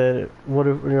 because they said, what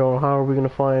if, how are we going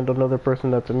to find another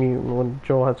person that's immune, when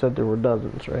Joel had said there were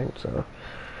dozens, right? So,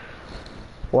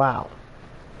 wow.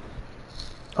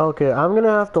 Okay, I'm going to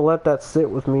have to let that sit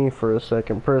with me for a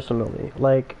second, personally.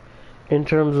 Like, in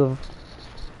terms of,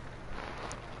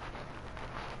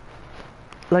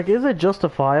 like, is it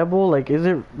justifiable? Like, is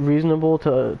it reasonable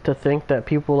to think that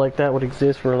people like that would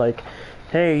exist for, like,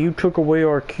 hey, you took away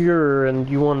our cure, and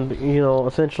you wanted,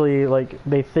 essentially, like,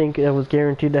 they think it was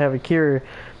guaranteed to have a cure,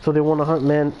 so they want to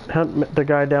hunt the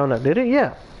guy down that did it?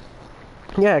 Yeah.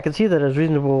 Yeah, I can see that as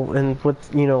reasonable, and with,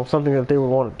 something that they would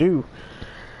want to do.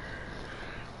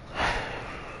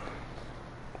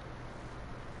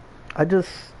 I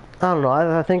don't know,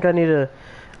 I think I need to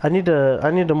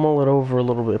mull it over a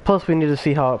little bit. Plus, we need to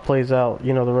see how it plays out,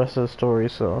 the rest of the story,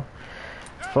 so,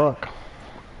 fuck.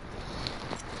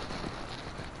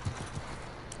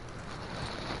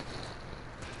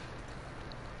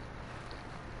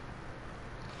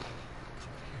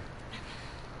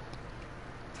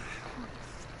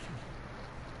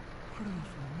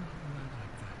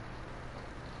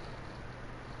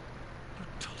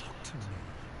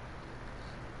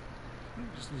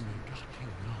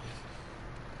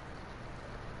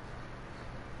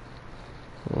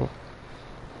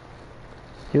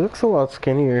 He looks a lot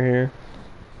skinnier here.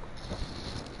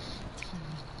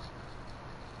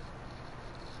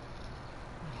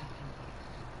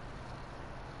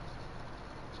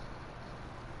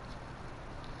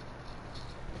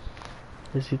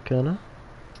 Is he gonna?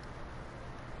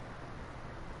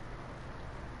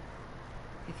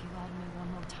 If you lie to me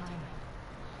one more time,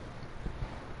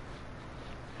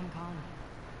 I'm gone.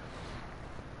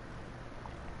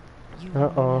 You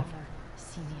will never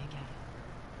see me again.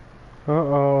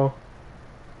 Uh-oh.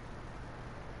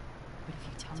 But if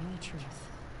you tell me the truth,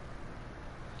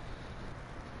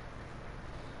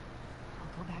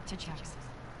 I'll go back to Jackson.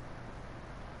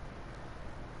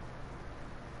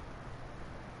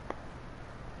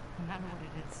 No matter what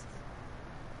it is.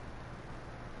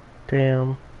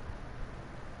 Damn.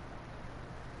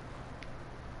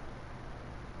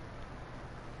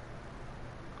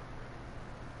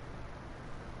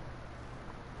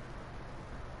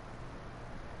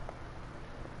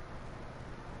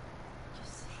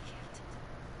 Just say it.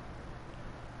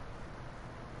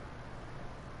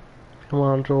 Come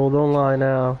on, Joel, don't lie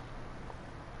now.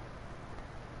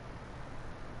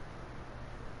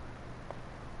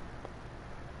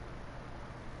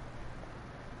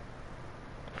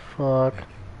 Fuck.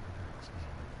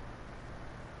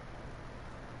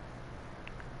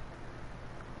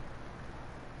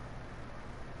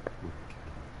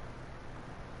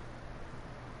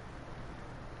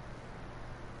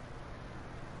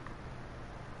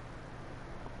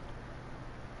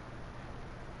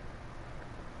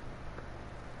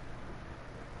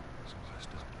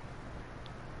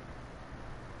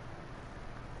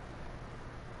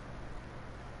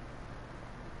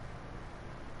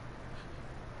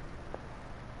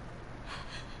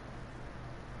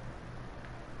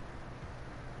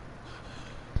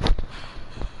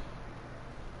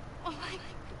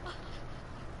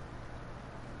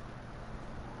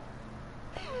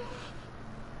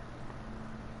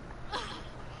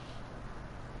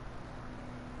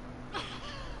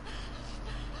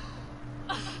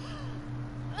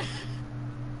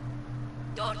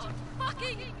 Don't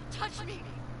fucking touch me!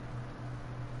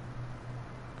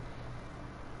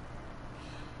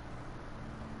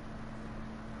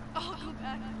 I'll go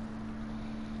back.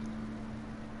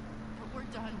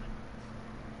 we're done.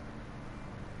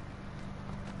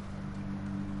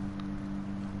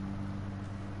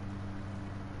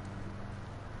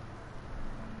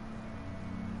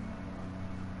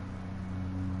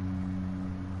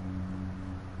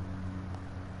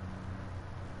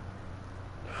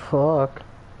 Fuck.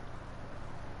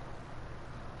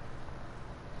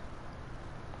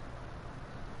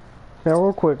 Now,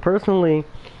 real quick, personally,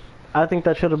 I think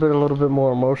that should have been a little bit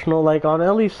more emotional. Like, on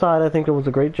Ellie's side, I think it was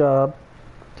a great job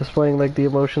displaying, like, the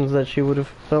emotions that she would have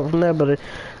felt from that, but,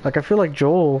 like, I feel like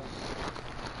Joel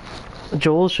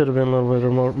should have been a little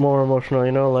bit more emotional,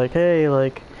 you know? Like, hey,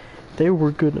 like, they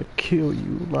were gonna kill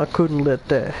you. I couldn't let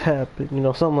that happen, you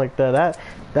know, something like that.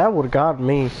 That would have got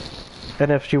me.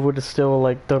 And if she would have still,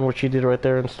 like, done what she did right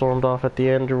there and stormed off at the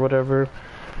end or whatever,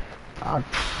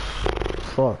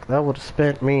 fuck, that would have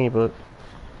spent me, but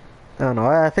I don't know.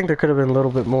 I think there could have been a little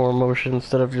bit more emotion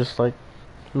instead of just, like,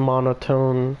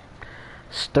 monotone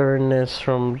sternness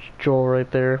from Joel right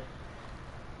there.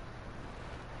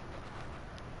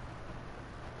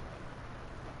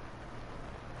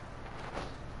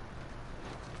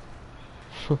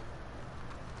 So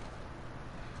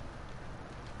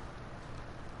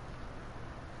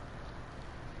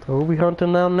we'll be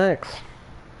hunting down next.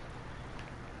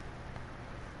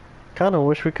 Kinda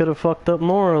wish we could have fucked up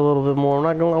Nora a little bit more. I'm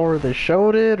not gonna lie, or they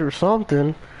showed it or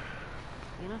something.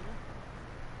 You know?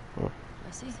 Oh.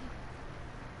 I see.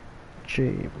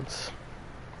 James.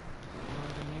 The more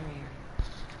the merrier.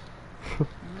 Not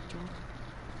Joel.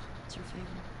 What's your favorite?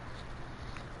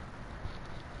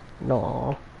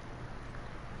 No.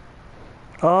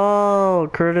 Oh,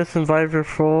 Curtis and Viper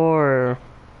 4.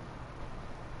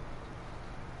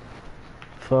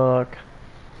 Fuck.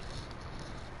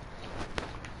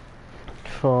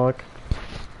 Fuck.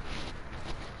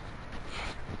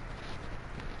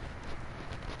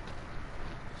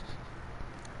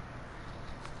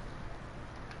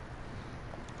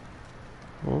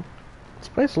 Well, this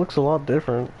place looks a lot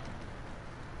different.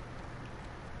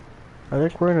 I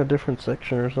think we're in a different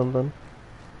section or something.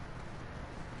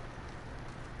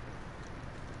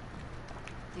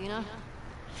 Dina?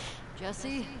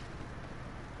 Jesse?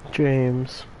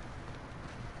 James.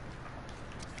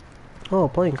 Oh,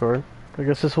 playing card. I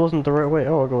guess this wasn't the right way.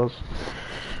 Oh, it goes.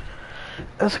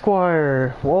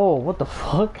 Esquire. Whoa, what the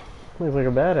fuck? Looks like a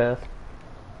badass.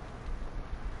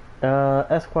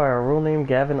 Esquire, real name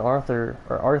Gavin Arthur.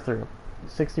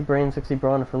 60 brain, 60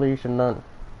 brawn, affiliation none.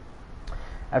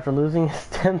 After losing his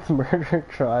 10th murder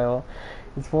trial,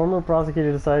 his former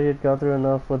prosecutor decided he had gone through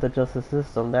enough with the justice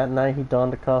system. That night he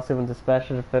donned a costume and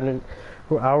dispatched a defendant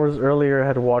who hours earlier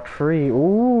had walked free.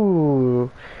 Ooh!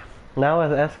 Now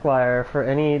as Esquire, for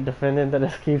any defendant that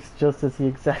escapes justice, he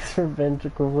exacts revenge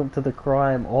equivalent to the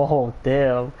crime. Oh,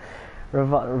 damn.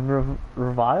 Reveled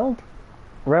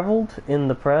in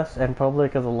the press and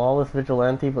public as a lawless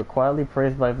vigilante, but quietly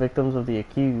praised by victims of the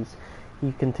accused.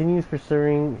 He continues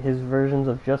pursuing his versions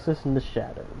of justice in the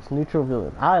shadows. Neutral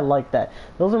villain. I like that.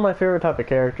 Those are my favorite type of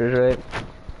characters, right?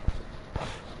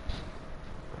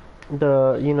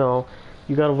 The, you know,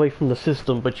 you got away from the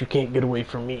system, but you can't get away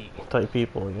from me type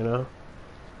people, you know?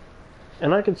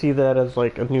 And I can see that as,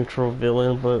 like, a neutral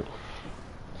villain, but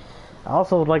I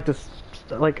also would like to,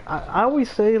 like, I always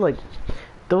say, like,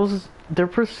 they're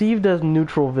perceived as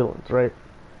neutral villains, right?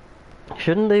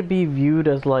 Shouldn't they be viewed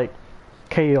as, like,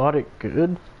 chaotic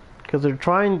good? Because they're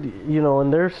trying, you know,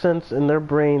 in their sense, in their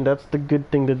brain, that's the good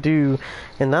thing to do.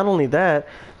 And not only that,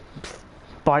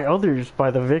 by others, by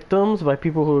the victims, by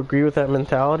people who agree with that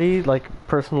mentality. Like,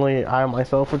 personally, I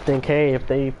myself would think, hey, if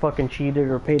they fucking cheated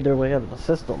or paid their way out of the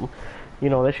system, you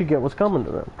know, they should get what's coming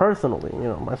to them. Personally, you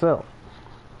know, myself.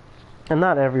 And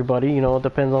not everybody, you know, it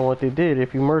depends on what they did.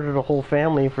 If you murdered a whole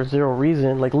family for zero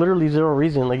reason, like literally zero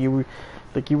reason, like you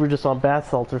were just on bath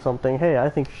salts or something, hey, I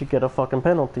think you should get a fucking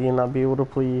penalty and not be able to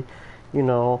plead, you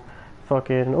know,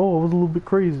 fucking, oh, it was a little bit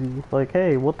crazy. Like,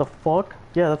 hey, what the fuck?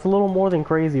 Yeah, that's a little more than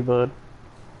crazy, bud.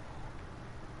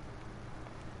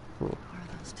 Who are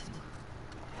those two?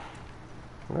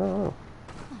 I don't know.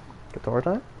 Guitar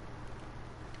time?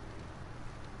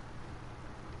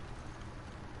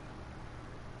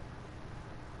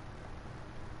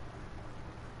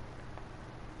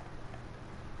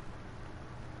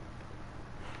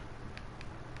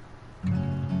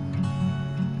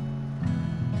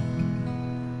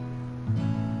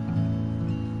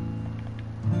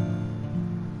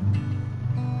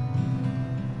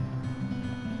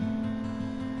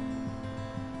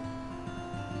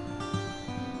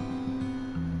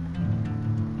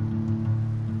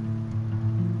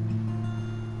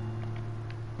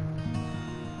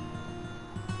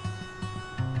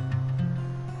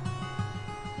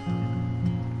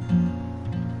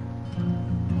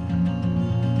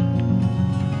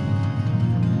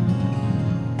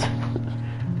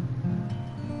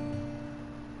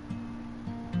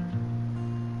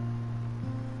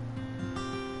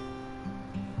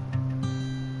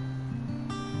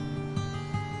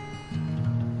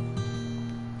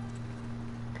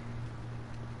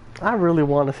 I really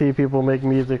want to see people make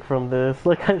music from this.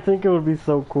 Like, I think it would be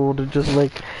so cool to just,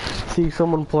 like, see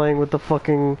someone playing with the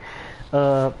fucking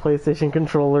PlayStation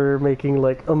controller making,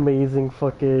 like, amazing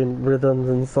fucking rhythms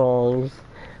and songs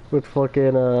with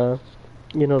fucking,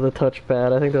 you know, the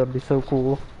touchpad. I think that would be so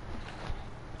cool.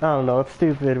 I don't know, it's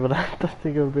stupid, but I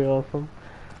think it would be awesome.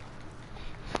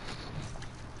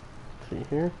 Let's see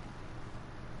here.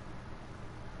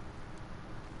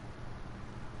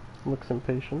 Looks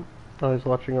impatient. Oh, he's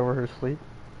watching over her sleep.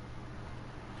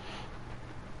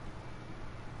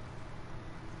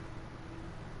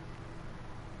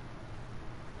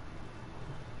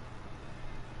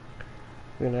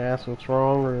 You gonna ask what's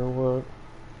wrong or what?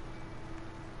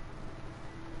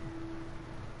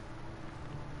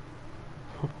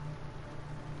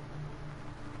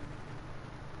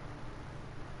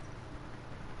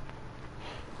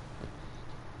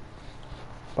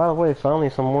 By the way, finally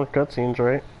some more cutscenes,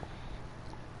 right?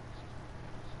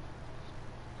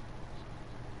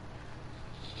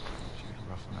 She had a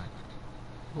rough night.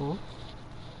 Hmm?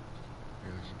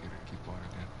 Barely could get her to keep water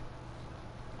down.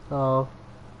 Oh.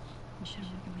 You should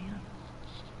have woken me up.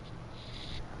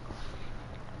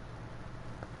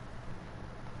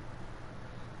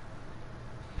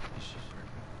 Is she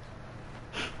pregnant?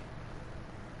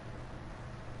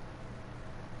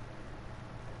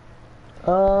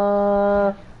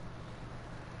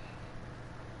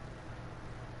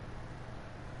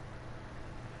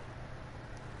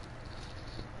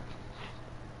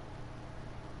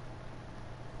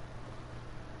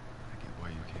 I get why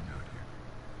you came out here.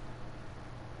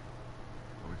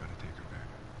 But we gotta take her back.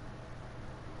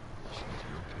 She needs to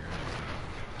go to her.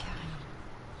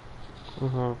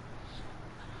 Mm-hmm.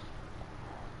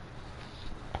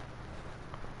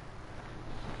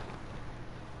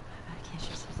 I can't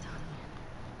just sit down.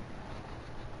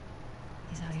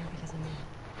 He's out here because of me.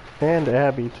 And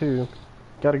Abby, too.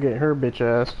 Gotta get her bitch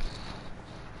ass.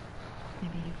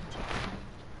 Maybe you can take her.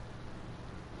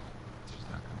 She's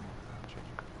not gonna live without you.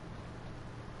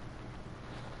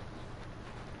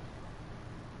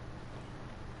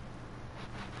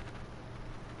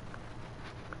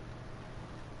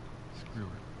 Screw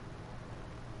it.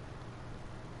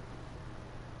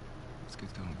 Let's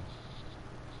get done with it.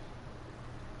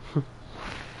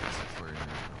 This is where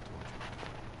Nora told you.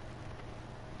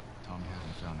 Tommy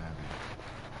hasn't found Abby.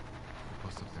 We'll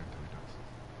post up there until he does.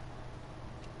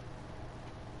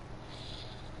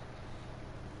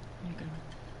 You're gonna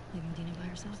leave Dina by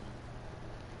herself?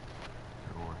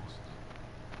 Your orders.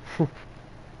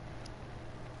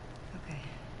 Okay.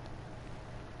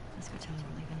 Let's go tell her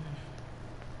we're leaving then.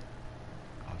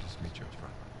 I'll just meet you up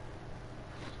front.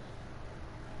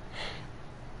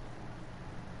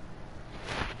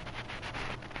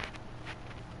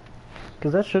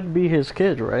 Because that should be his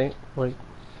kid, right? Like...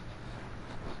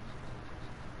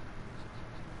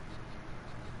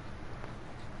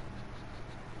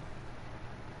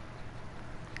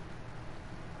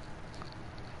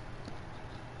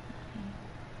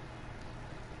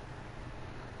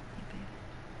 Hey, babe.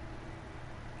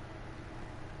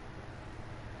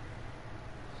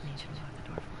 I need you to lock the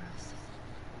door for us.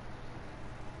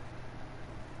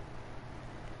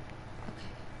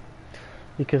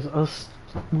 Because us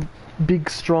big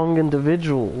strong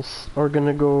individuals are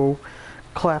gonna go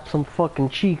clap some fucking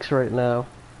cheeks right now.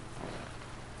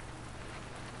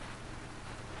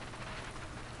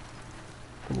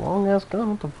 Long ass gun,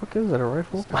 what the fuck is that, a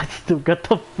rifle? I still got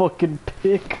the fucking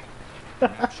pick.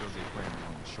 Map shows they playing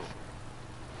along the shore.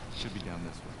 Should be down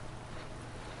this way.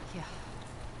 Yeah.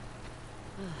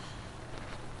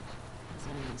 Does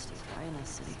anyone stay dry in this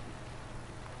city?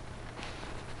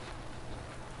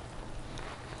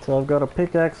 So I've got a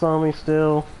pickaxe on me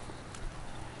still.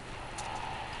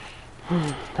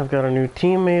 I've got a new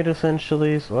teammate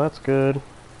essentially, so that's good.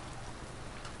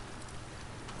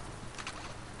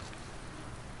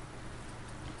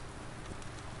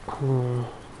 You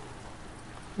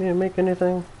didn't make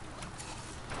anything?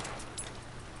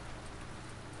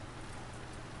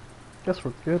 Guess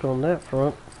we're good on that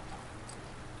front.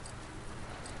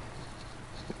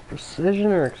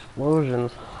 Precision or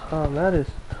explosions? Oh, that is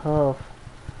tough.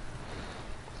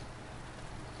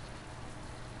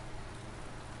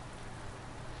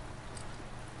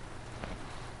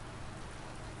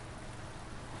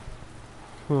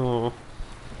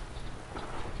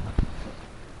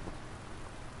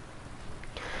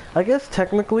 I guess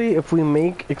technically if we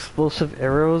make explosive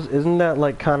arrows, isn't that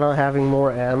like kind of having more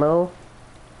ammo?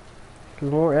 Because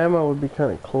more ammo would be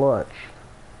kind of clutch.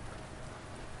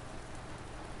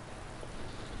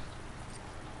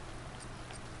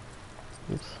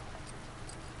 Oops.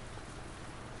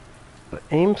 But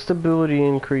aim stability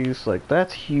increase, like,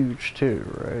 that's huge too,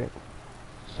 right?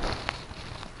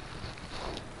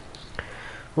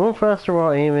 Going faster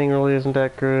while aiming really isn't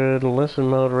that good. Listen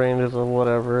mode ranges or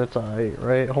whatever, it's alright,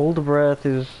 right? Hold the breath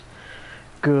is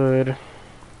good.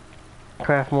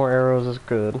 Craft more arrows is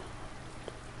good.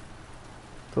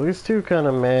 So these two kind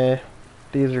of meh.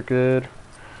 These are good.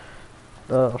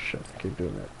 Oh shit, I keep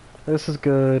doing that. This is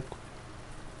good.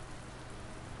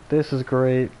 This is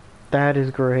great. That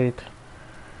is great.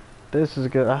 This is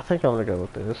good. I think I'm gonna go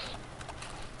with this.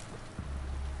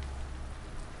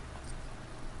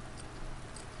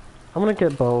 I'm gonna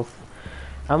get both.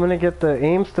 I'm gonna get the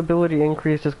aim stability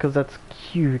increase just because that's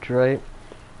huge, right?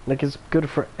 Like it's good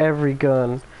for every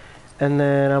gun. And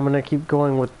then I'm gonna keep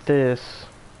going with this.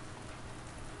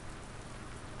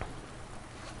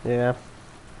 Yeah.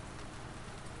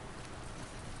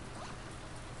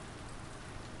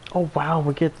 Oh wow,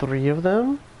 we get 3 of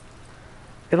them?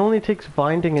 It only takes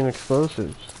binding and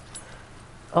explosives.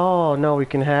 Oh no, we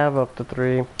can have up to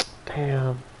 3.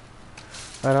 Damn.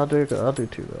 Alright, I'll do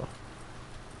 2 though.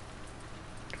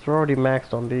 Cause we're already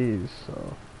maxed on these,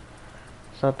 so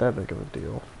it's not that big of a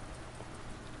deal.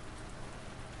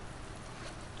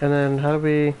 And then how do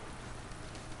we?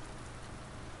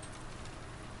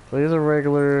 So these are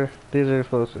regular, these are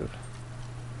explosive.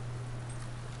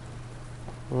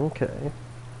 Okay.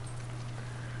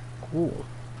 Cool.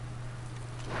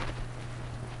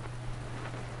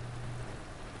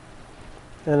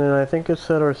 And then I think it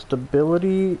said our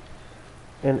stability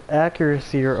and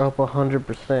accuracy are up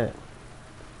 100%.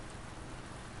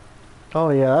 Oh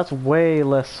yeah, that's way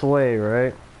less sway,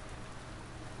 right?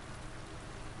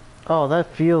 Oh, that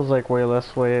feels like way less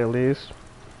sway at least.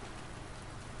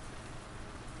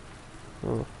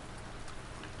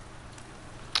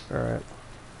 Alright.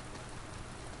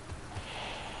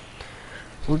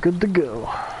 We're good to go.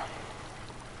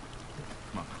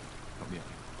 Come on, help me out.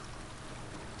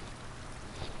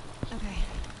 Okay,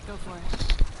 go for it.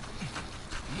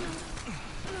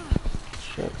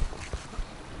 Shit.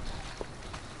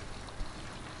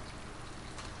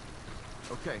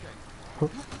 Okay.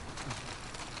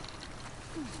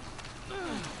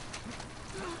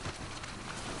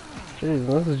 Jeez,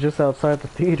 this is just outside the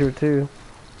theater too.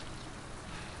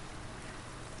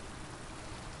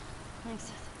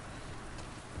 Thanks.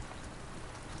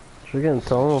 Should we get and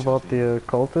tell them about the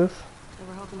cultists? They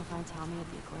were hoping to find Tommy at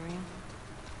the aquarium.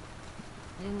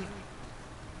 I didn't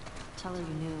tell her you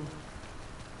knew.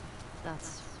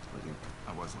 That's what you're...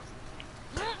 I wasn't.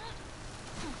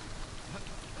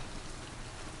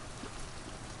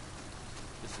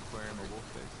 This aquarium a wolf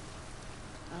face?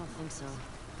 I don't think so.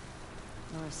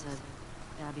 Nora said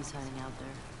Abby's hiding out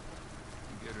there.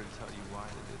 You get her to tell you why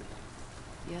they did it?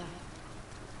 Yeah.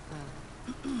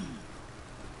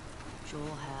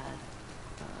 Joel had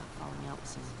falling out with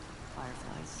some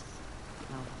fireflies.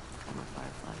 No, former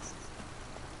fireflies.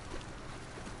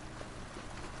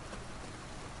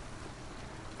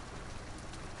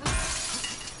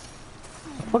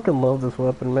 I fucking love this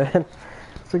weapon, man.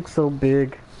 It's like so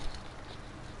big.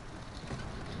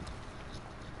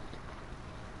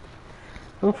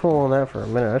 I'm full on that for a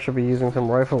minute. I should be using some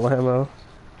rifle ammo.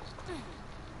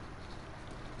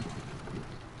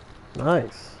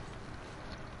 Nice.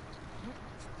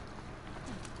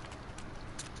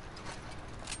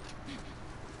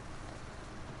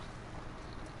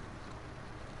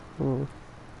 I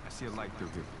see a light through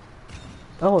here.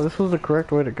 Oh, this was the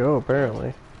correct way to go,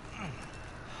 apparently.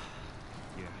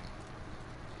 Yeah.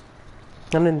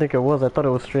 I didn't think it was. I thought it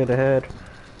was straight ahead.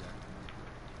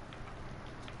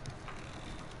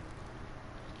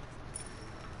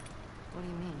 What do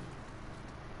you mean?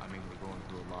 I mean, we're going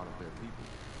through a lot of their people.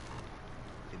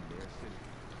 In their city.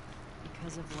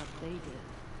 Because of what they did.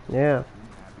 Yeah.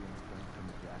 Didn't Abby and her friends come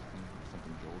to Jackson for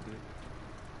something Joel did?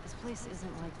 This place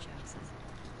isn't like Jackson.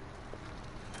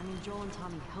 I mean, Joel and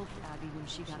Tommy helped Abby when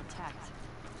she got attacked.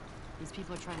 These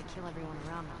people are trying to kill everyone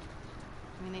around them.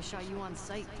 I mean, they shot you on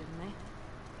sight, didn't they?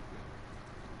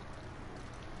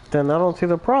 Then I don't see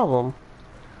the problem.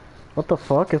 What the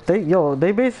fuck? If they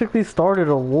basically started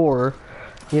a war,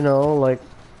 you know, like,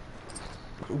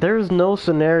 there's no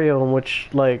scenario in which,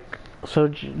 like, so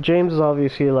James is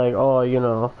obviously like, oh, you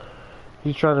know,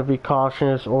 he's trying to be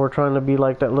cautious or trying to be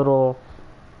like that little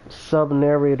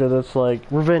sub-narrator that's like,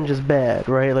 revenge is bad,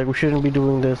 right? Like, we shouldn't be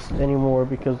doing this anymore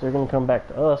because they're gonna come back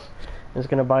to us and it's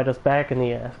gonna bite us back in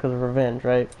the ass because of revenge,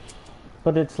 right?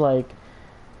 But it's like,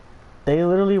 they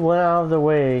literally went out of their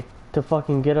way to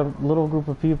fucking get a little group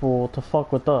of people to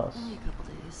fuck with us. Only a couple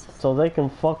days. So they can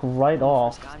fuck right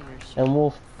off and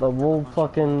we'll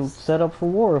fucking set up for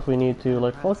war if we need to.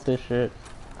 Like, fuck this shit.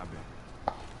 I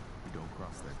bet. We don't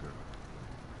cross that girl.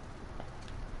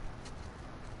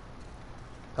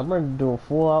 I'm ready to do a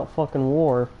full-out fucking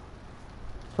war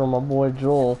for my boy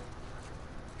Joel.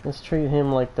 Let's treat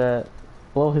him like that.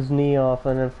 Blow his knee off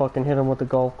and then fucking hit him with the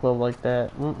golf club like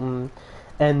that.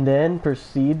 And then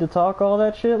proceed to talk all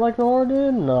that shit like Nora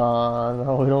did? Nah,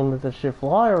 no, we don't let that shit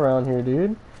fly around here,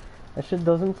 dude. That shit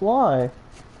doesn't fly.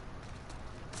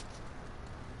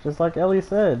 Just like Ellie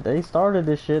said, they started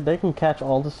this shit, they can catch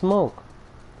all the smoke.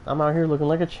 I'm out here looking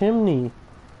like a chimney.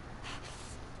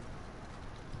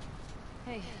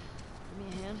 Hey, give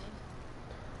me a hand.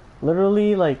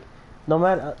 Literally, like, no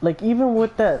matter, like, even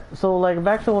with that, so, like,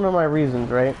 back to one of my reasons,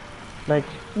 right? Like,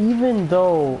 even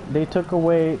though they took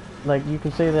away, like, you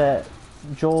can say that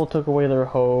Joel took away their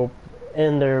hope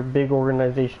and their big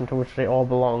organization to which they all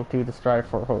belong to strive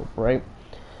for hope, right?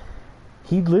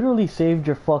 He literally saved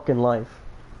your fucking life.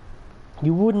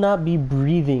 You would not be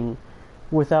breathing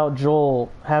without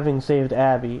Joel having saved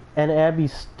Abby, and Abby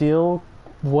still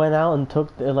went out and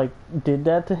took, like, did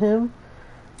that to him?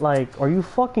 Like, are you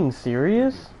fucking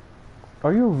serious?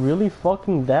 Are you really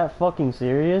fucking that fucking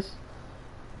serious?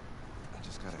 I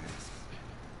just gotta ask.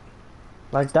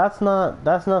 Like, that's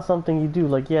not something you do.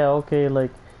 Like, yeah, okay,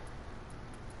 like,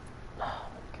 oh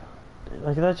my god,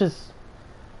 like, that's just,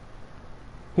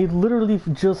 he literally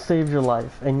just saved your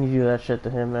life, and you do that shit to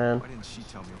him, man. Why didn't she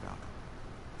tell me about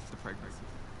the pregnancy?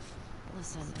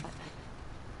 Listen,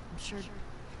 I'm sure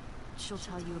she'll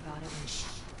tell you about it when she...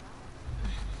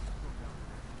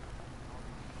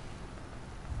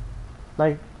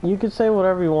 Like, you could say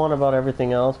whatever you want about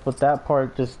everything else, but that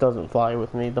part just doesn't fly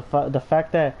with me. The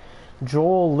fact that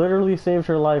Joel literally saved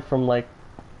her life from, like,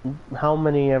 how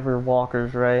many ever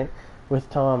walkers, right, with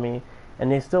Tommy,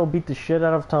 and they still beat the shit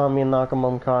out of Tommy and knock him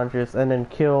unconscious, and then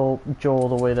kill Joel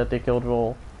the way that they killed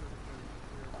Joel.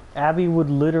 Abby would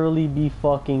literally be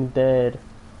fucking dead.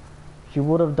 She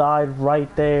would have died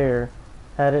right there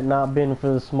had it not been for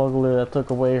the smuggler that took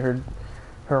away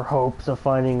her hopes of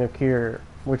finding a cure,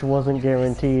 which wasn't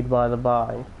guaranteed by the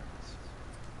buy.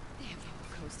 They have the whole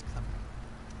coast covered.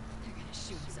 They're gonna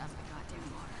shoot us out of the goddamn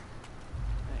water.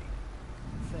 Hey,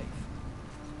 Faith,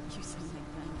 You sound like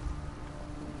them.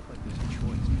 look like there's a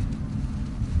choice.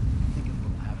 I think it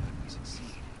will happen if we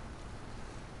succeed.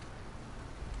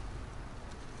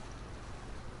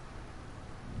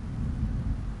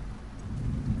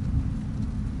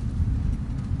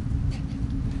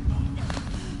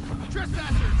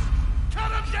 Trespassers! Cut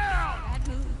them down! Bad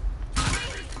move.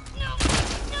 No!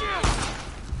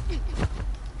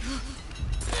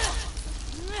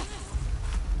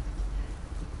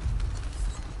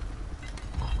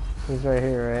 He's right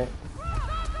here, right?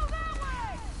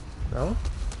 No?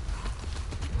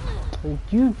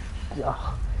 You...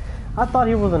 ugh. I thought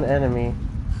he was an enemy.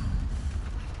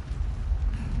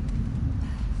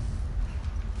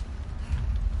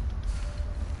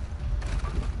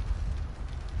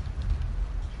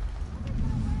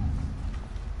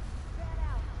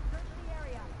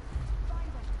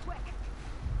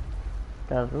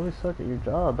 Guys really suck at your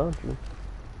job, don't you?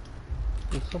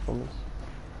 Your supplements.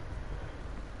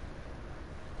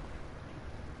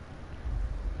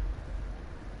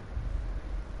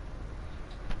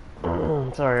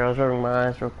 Sorry, I was rubbing my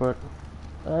eyes real quick.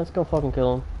 Let's go fucking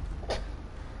kill him.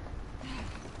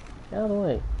 Get out of the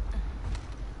way.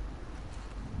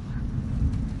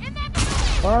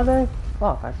 Where are they?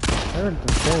 Fuck, I heard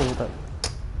the thing, but... Are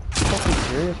you fucking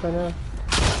serious right now?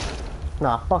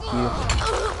 Nah, fuck you.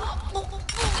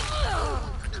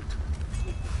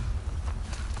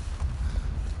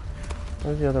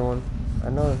 Where's the other one? I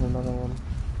know there's another one.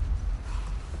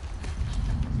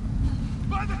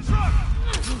 By the truck!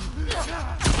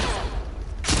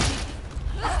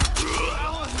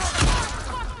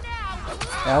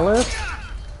 Ellis?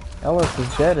 Ellis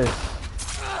is deadest.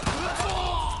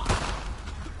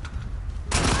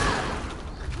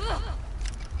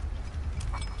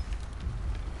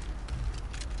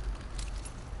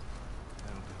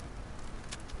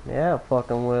 Yeah,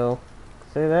 fucking will.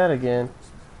 Say that again.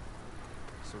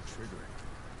 So triggering.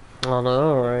 I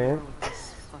know, right?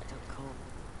 This fucked up cold.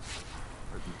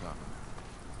 Heard you talking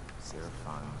about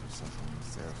Seraphines or something.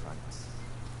 Seraphites.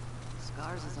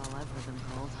 Scars is all I've heard them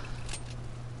called.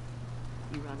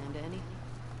 You run into any?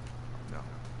 No.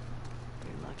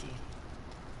 You're lucky.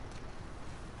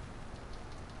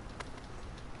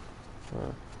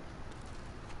 Huh.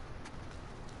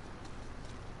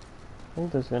 I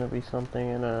think there's gonna be something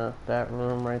in that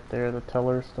room right there, the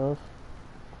teller stuff.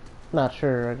 Not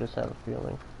sure, I just have a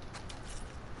feeling.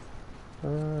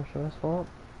 Should I swap?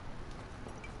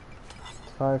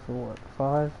 5 for what?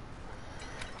 5?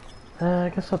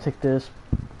 I guess I'll take this.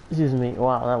 Excuse me.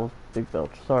 Wow, that was a big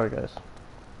belch. Sorry, guys.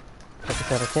 Like I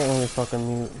said, I can't really fucking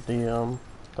mute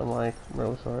I'm like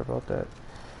really sorry about that.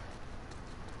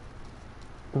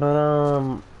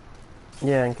 But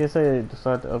yeah, in case I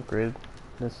decide to upgrade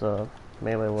this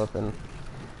melee weapon.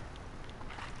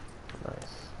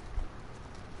 Nice.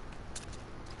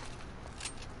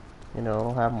 You know,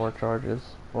 it'll have more charges,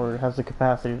 or it has the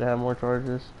capacity to have more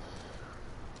charges.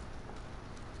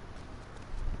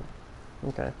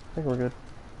 Okay, I think we're good.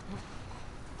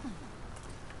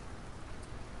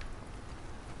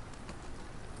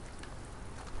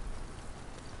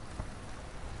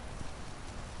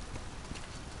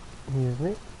 Excuse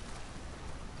me.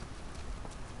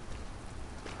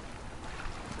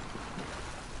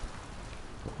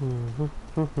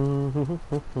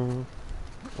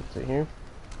 Let's see here.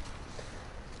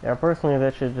 Yeah, personally,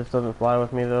 that shit just doesn't fly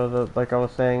with me though. Like I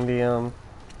was saying, the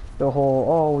whole,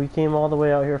 oh, we came all the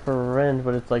way out here for revenge,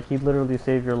 but it's like he literally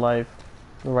saved your life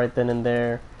right then and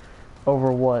there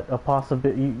over what? A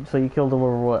possibility. So you killed him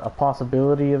over what? A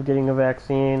possibility of getting a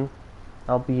vaccine,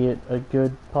 albeit a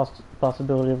good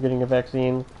possibility of getting a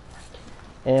vaccine,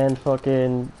 and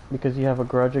fucking because you have a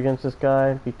grudge against this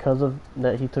guy because of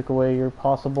that he took away your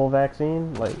possible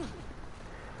vaccine. Like,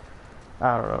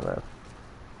 I don't know, man.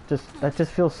 That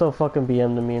just feels so fucking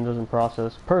BM to me and doesn't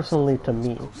process personally to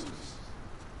me.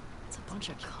 It's a bunch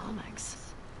of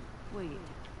comics. Wait,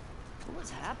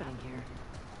 what's happening here?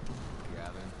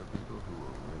 Gathering for people who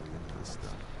are really into this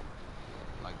stuff.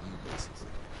 Like you, basically.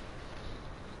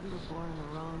 We were born in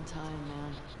the wrong time,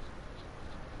 man.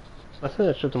 I say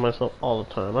that shit to myself all the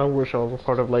time. I wish I was a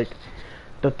part of like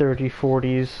the 30s,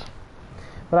 40s.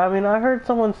 But I mean, I heard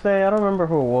someone say, I don't remember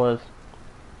who it was,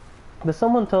 but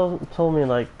someone told me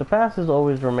like the past is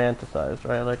always romanticized,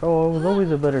 right? Like, oh, it was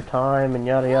always a better time and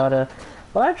yada yada.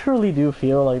 But I truly do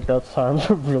feel like those times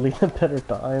were really the better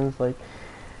times. Like,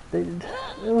 it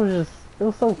was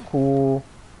so cool.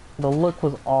 The look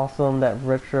was awesome, that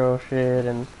retro shit,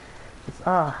 and it's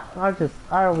I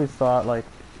always thought like,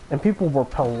 and people were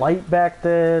polite back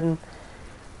then.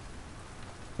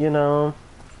 You know,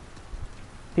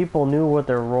 people knew what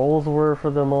their roles were for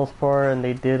the most part, and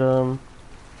they did them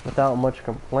without much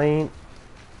complaint.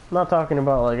 I'm not talking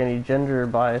about like any gender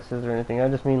biases or anything. I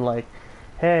just mean like,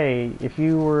 hey, if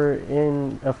you were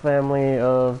in a family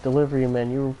of delivery men,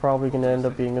 you were probably going to end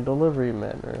up being a delivery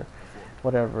man or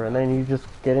whatever. And then you just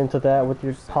get into that with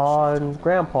your pa and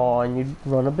grandpa, and you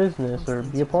run a business or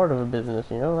be a part of a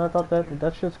business, you know? And I thought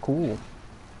that shit's cool.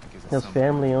 It's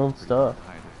family-owned stuff.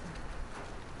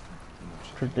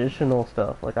 Traditional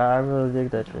stuff. Like, I really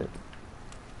dig that shit.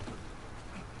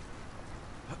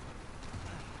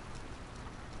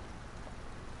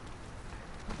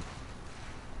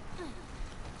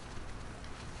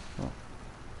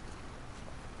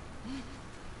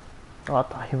 Oh, I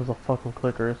thought he was a fucking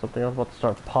clicker or something. I was about to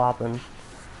start popping.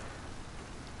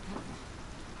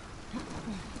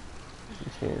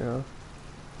 Let's see, you know.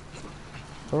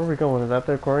 Where are we going? Is that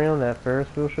the aquarium? That Ferris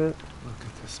wheel shit? Look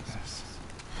at this mess.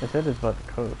 I said it's about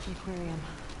the coast. The aquarium.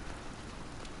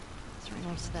 It's right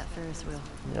next to that Ferris wheel.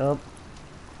 Yep.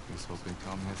 He's hoping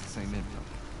Tommy has the same info.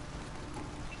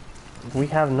 We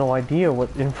have no idea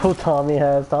what info Tommy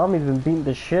has. Tommy's been beating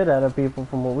the shit out of people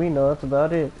from what we know. That's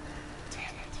about it. Damn it.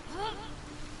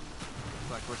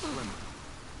 Looks like we're swimming.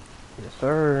 Yes,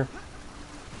 sir.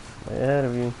 Way ahead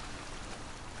of you.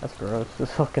 That's gross.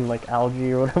 This fucking like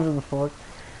algae or whatever the fuck.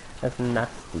 That's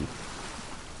nasty.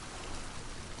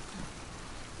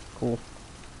 Cool.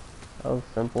 That was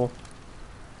simple.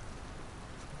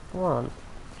 Come on,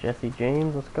 Jesse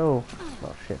James, let's go.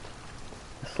 Oh shit.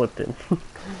 I slipped in.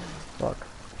 Fuck.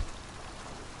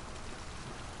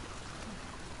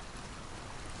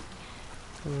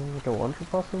 Like a wonder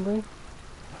possibly?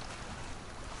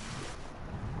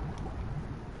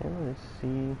 Can't really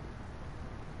see.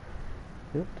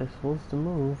 Yep, this was the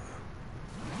move.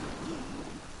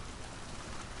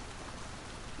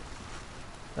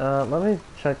 Let me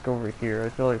check over here. I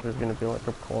feel like there's gonna be like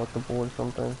a collectible or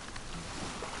something.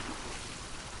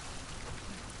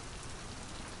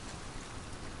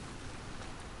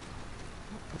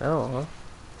 No, huh?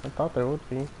 I thought there would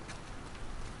be.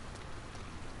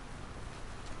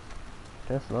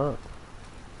 Guess not.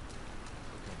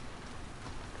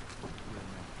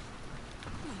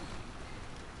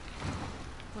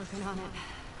 Working on it.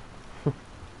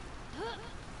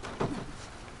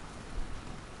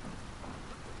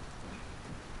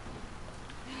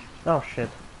 Oh shit.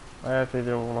 I actually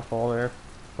didn't want to fall there.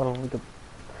 Son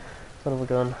of a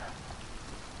gun.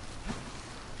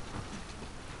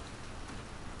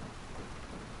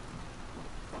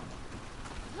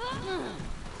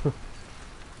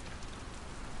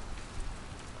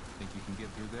 Think you can get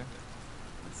through there?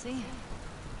 Let's see.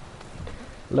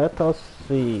 Let us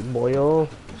see, boyo.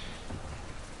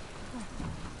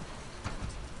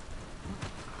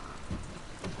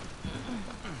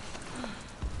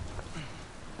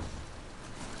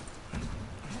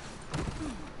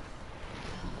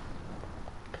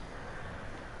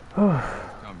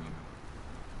 Tell me,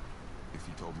 if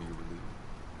you told me you were leaving.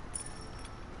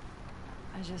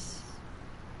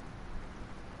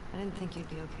 I didn't think you'd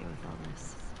be okay with all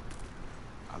this.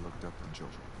 I looked up on Joel.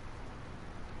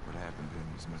 What happened to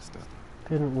him was messed up.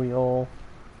 Didn't we all?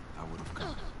 I would have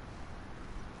come.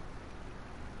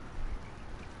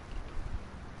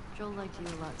 Joel liked you a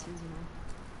lot too, you know.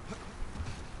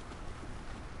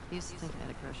 He used to think I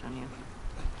had a crush on you.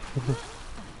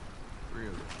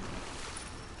 Really?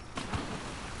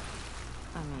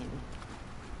 I mean,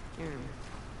 you're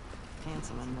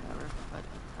handsome and whatever, but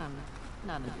I'm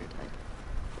not into your type.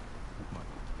 What,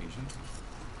 Asians?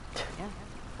 Yeah,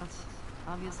 that's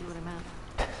obviously what I meant.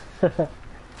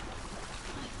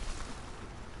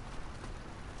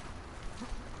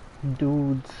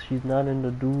 Dudes, she's not into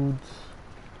dudes.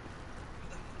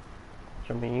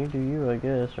 I mean, you do you, I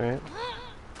guess, right?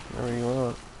 Whatever you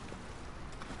want.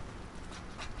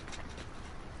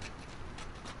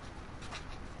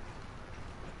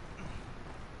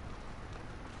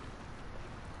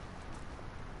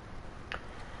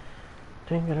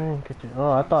 Dang it, I didn't get to.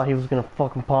 Oh, I thought he was gonna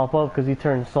fucking pop up because he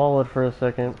turned solid for a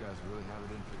second. You guys really have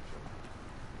it in for each other.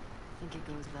 I think it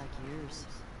goes back years.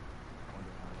 I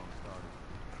wonder how it all started.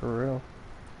 For real.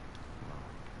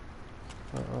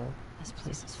 Well, This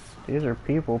place is fun. These are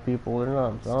people, they're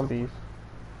not zombies.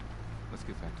 let's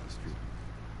get back to the street.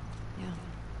 Yeah.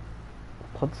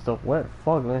 Blood's still wet,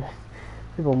 fuck man.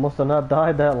 People must have not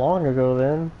died that long ago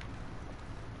then.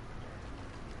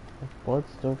 Blood's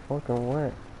still fucking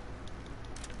wet.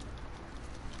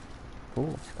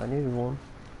 Cool, I needed one.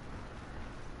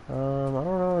 I don't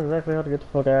know exactly how to get the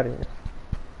fuck out of here.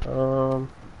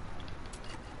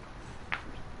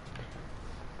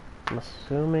 I'm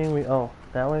assuming we, oh,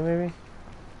 that way maybe?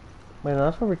 Wait, no,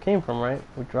 that's where we came from, right?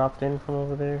 We dropped in from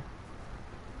over there.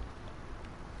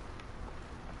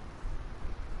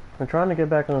 I'm trying to get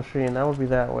back on the street, and that would be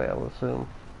that way, I would assume.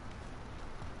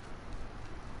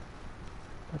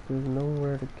 But there's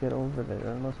nowhere to get over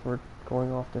there, unless we're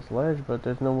going off this ledge, but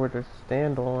there's nowhere to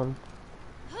stand on.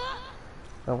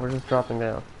 No, we're just dropping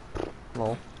down.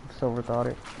 Well, just overthought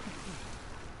it.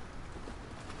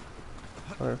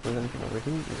 I wonder if there's anything over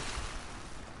here.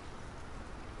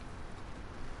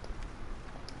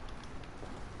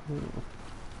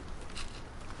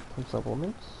 Some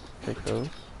supplements. Take those.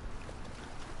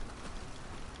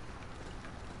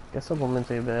 Guess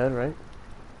supplements ain't bad, right?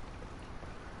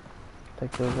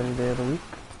 Take those any day of the week.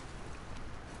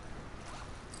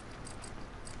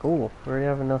 Cool. We already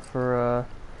have enough for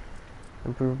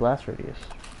improved blast radius.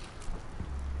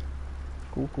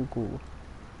 Cool, cool, cool.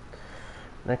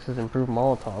 Next is improved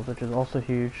Molotovs, which is also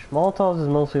huge. Molotovs is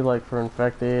mostly like for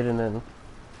infected, and then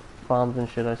bombs and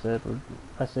shit. I say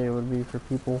it would be for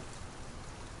people.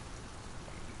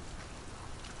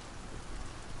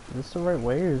 Is this the right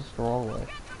way or is this the wrong way?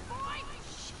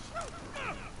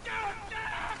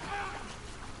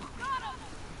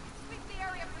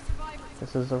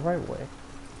 This is the right way.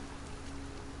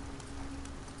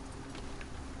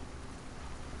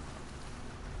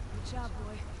 Good job,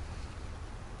 boy.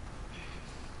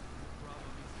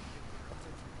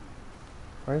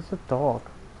 Where's the dog?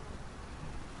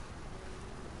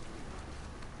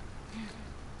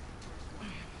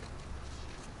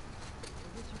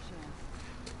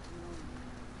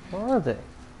 Where are they?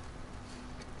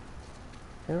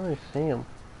 Can't really see them.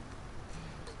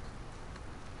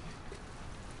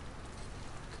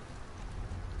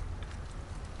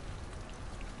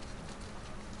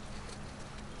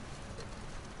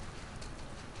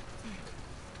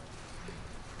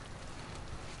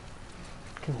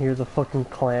 I can hear the fucking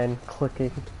clan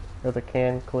clicking, or the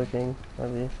can clicking. I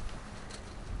mean,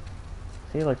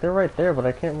 see, like they're right there, but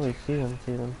I can't really see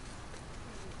them.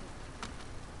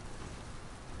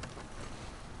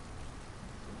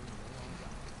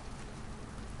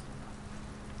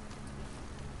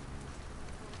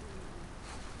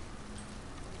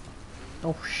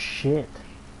 Oh shit.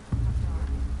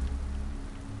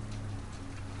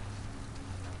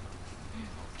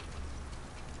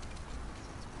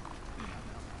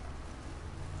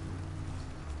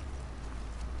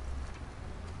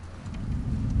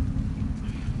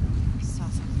 Saw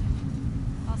something.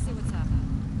 I'll see what's up.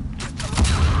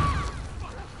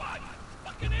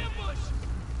 Fucking ambush!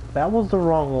 That was the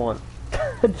wrong one.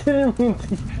 I didn't mean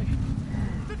to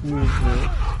use it.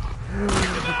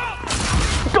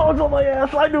 Dog's on my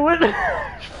ass, I knew it!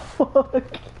 Fuck,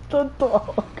 the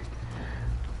dog.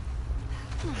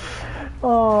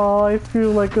 Oh, I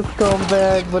feel like a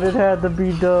scumbag, but it had to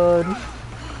be done.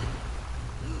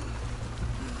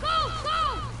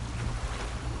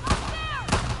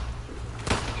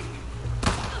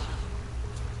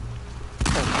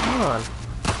 Oh, come on.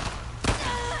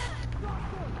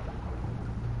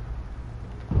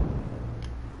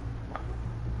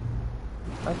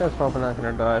 That guy's probably not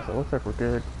gonna die, so it looks like we're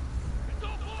good. Don't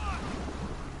lie!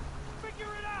 Figure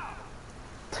it out!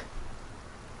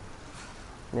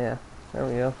 Yeah, there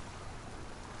we go.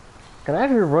 Can I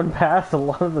actually run past a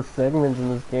lot of the segments in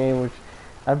this game, which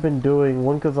I've been doing.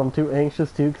 One, because I'm too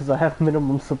anxious, two, because I have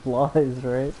minimum supplies,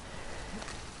 right?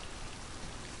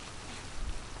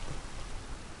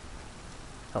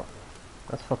 Oh,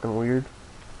 that's fucking weird.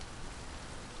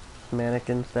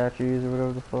 Mannequin statues or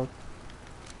whatever the fuck.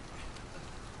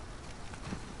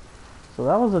 So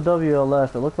that was a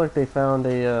WLF. It looked like they found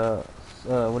a,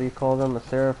 what do you call them? A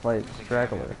Seraphite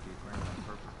straggler.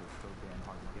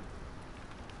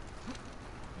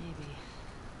 Maybe.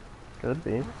 Could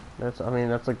be. That's, I mean,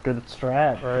 that's a good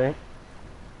strat, right?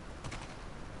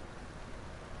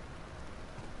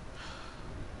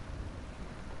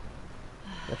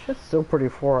 That shit's still pretty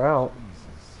far out.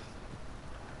 Jesus.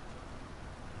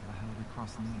 How the hell are we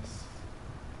crossing this?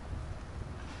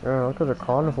 Yeah, look at the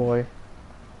convoy.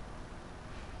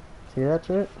 See that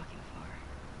shit? Fucking far.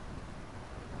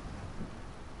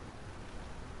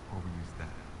 Or we use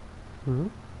that.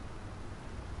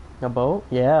 Mm-hmm. A boat?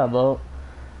 Yeah, a boat.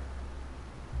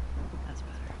 That's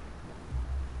better.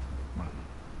 Come on.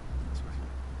 This way.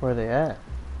 Where are they at?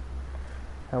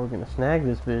 How are we gonna snag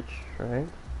this bitch, right?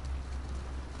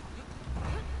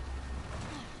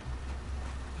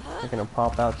 They're gonna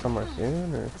pop out somewhere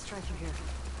soon, or? Let's try through here.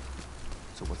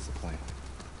 So what's the plan?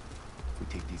 We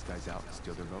take these guys out and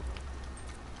steal their boat?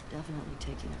 Definitely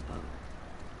taking their boat.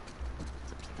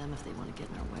 It's up to them if they want to get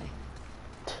in our way.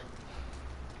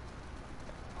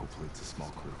 Hopefully it's a small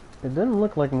crew. It didn't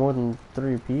look like more than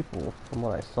 3 people from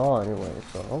what I saw anyway,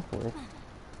 so hopefully.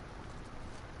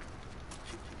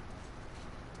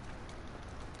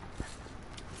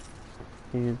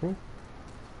 Excuse me.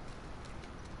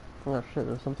 Oh shit,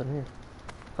 there's something here.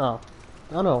 Oh.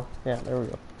 Oh no. Yeah, there we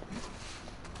go.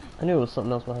 I knew it was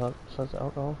something else besides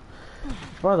alcohol.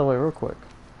 By the way, real quick.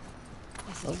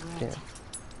 This Oh, is yeah. right.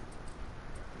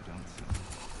 We don't see.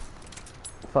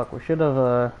 Fuck, we should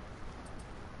have,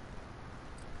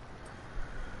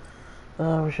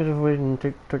 we should have waited and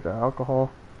took the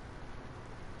alcohol.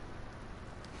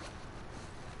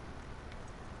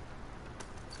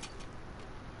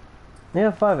 They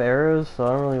have 5 arrows, so I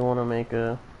don't really want to make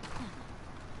a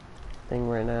thing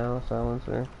right now,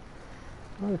 silencer.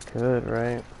 We could,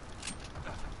 right?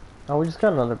 Oh, we just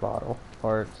got another bottle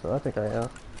part, so I think I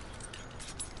have.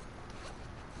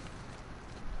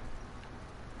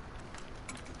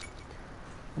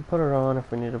 We'll put it on if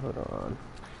we need to put it on.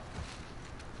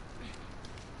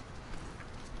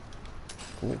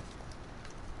 Cool.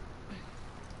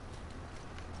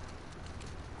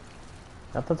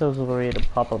 I thought there was a way to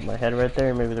pop up my head right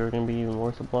there. Maybe there were going to be even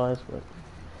more supplies, but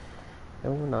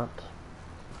no, we're not.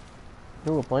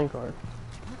 Ooh, a playing card.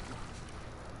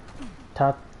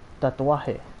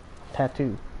 Tatuaje.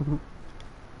 Tattoo.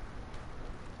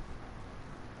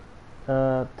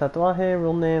 Tatuaje,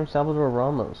 real name Salvador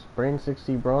Ramos. Brain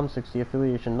 60, Bronze 60,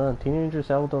 affiliation none. Teenager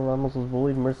Salvador Ramos was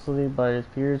bullied mercilessly by his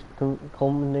peers,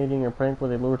 culminating in a prank where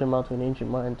they lured him out to an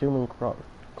ancient Mayan tomb and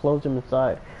closed him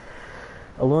inside.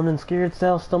 Alone and scared,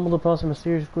 Sal stumbled across a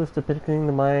mysterious glyph depicting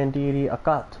the Mayan deity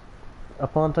Akat.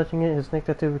 Upon touching it, his snake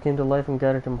tattoo came to life and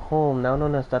guided him home. Now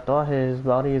known as Tatuaje, his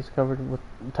body is covered with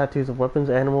tattoos of weapons,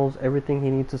 animals, everything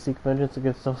he needs to seek vengeance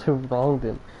against those who wronged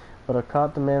him. But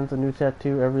Akat demands a new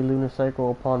tattoo every lunar cycle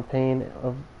upon pain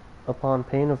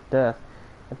of death,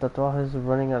 and Tatuaje is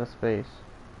running out of space.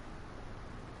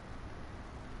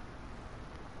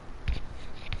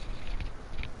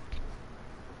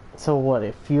 So what,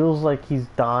 it feels like he's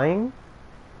dying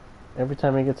every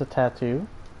time he gets a tattoo?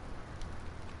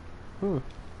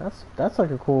 That's like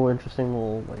a cool, interesting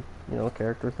little, like, you know,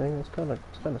 character thing. It's kind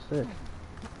of sick.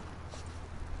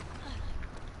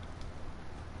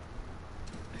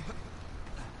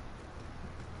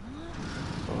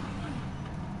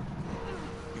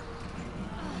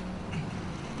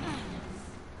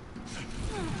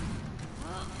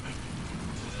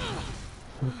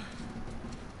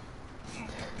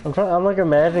 I'm like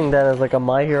imagining that as like a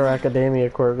My Hero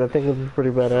Academia quirk. I think it would be pretty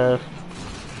badass.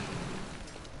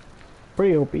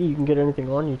 Pretty OP, you can get anything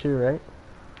on you too, right?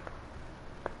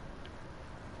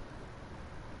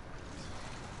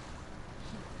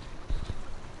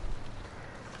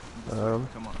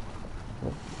 Come on.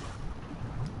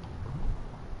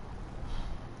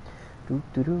 Do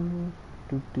do do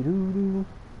do do do do.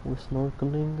 We're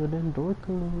snorkeling and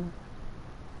dorkeling.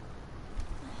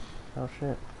 Oh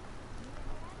shit.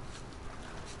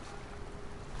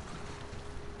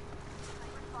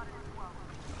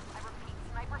 I repeat,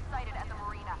 sniper sighted at the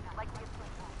marina, likely a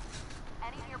sleeper.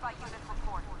 Any nearby units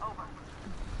report. Over.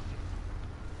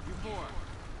 You four,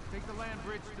 take the land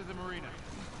bridge to the marina.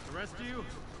 The rest of you,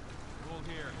 hold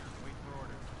here. Wait for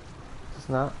orders. It's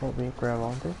not what we grab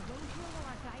onto. We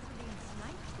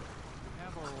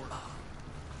have our orders. We'll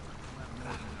have more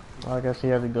than enough. Well, I guess he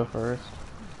had to go first.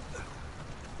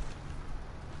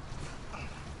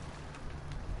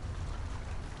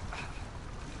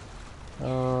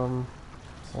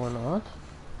 Or not?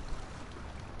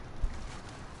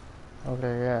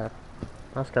 Okay, yeah.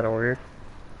 That's kinda weird.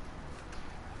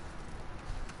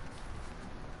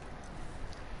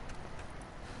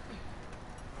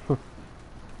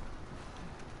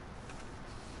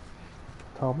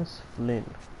 Thomas Flynn.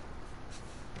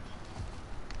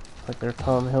 Like their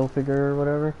Tom Hilfiger or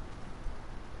whatever.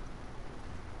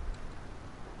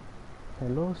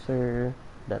 Hello, sir.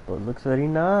 That boat looks very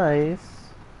nice.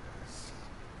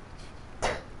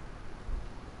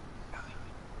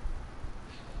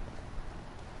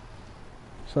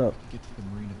 What's up? Get to the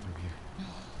marina through here.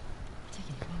 Take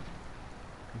it.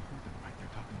 You heard them right?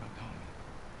 They're talking about Tommy.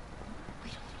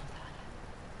 We don't know that.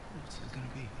 Who else is it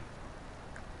gonna be?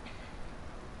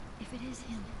 If it is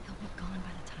him, he'll be gone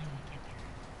by the time we get there.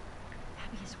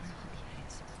 Abby is where he'll be headed,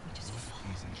 so we just What if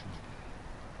follow. he's in trouble?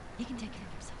 He can take care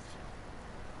of himself.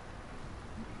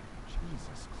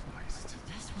 Jesus Christ.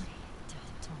 That's what he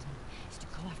told me, is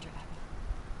to go after Abby.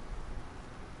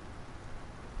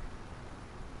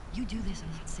 You do this,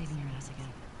 I'm not saving your ass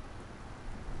again.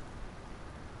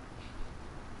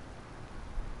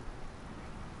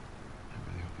 I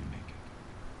really hope you make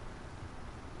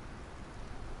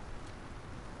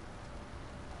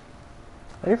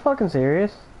it. Are you fucking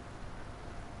serious?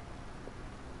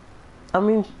 I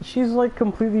mean, she's like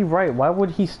completely right. Why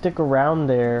would he stick around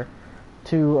there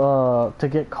to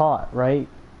get caught, right?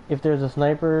 If there's a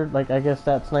sniper, like I guess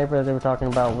that sniper that they were talking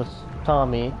about was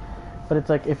Tommy. But it's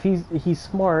like if he's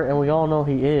smart and we all know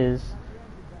he is,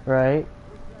 right?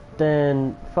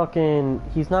 Then fucking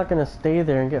he's not gonna stay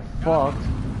there and get fucked. You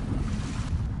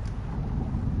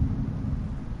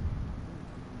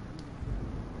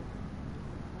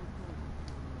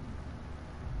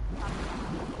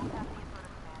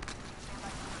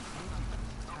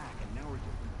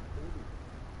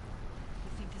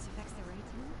think this affects the raid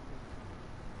too?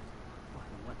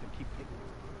 Let them keep kicking.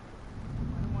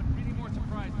 I don't want any more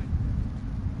surprises.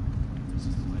 This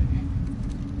is the way.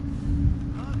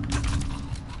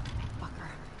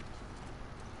 Fucker.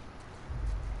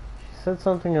 She said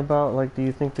something about like, do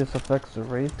you think this affects the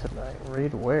raid tonight?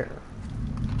 Raid where?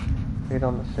 Raid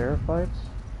on the Seraphites?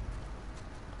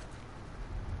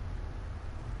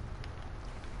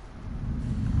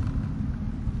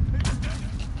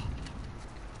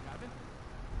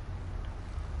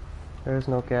 There's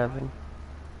no Gavin.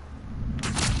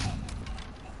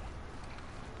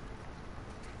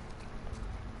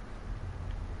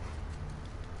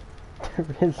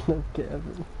 There is no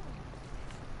Gavin.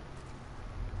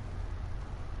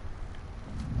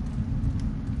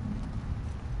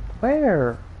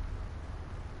 Where?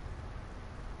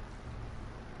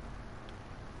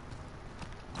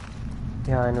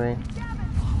 Behind me.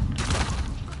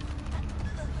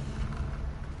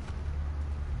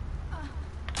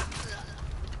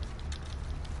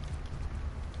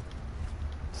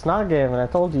 It's not Gavin, I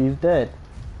told you he's dead.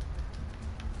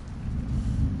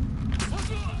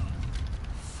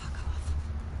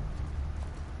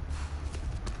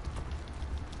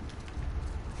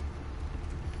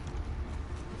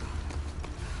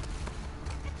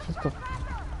 Just a...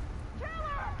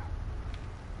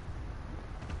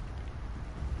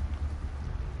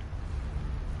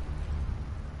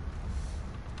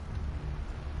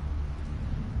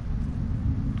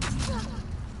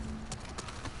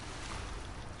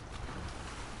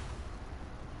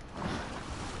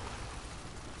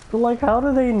 But like, how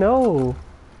do they know?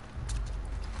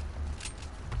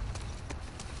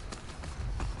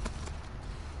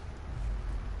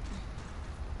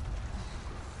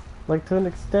 Like, to an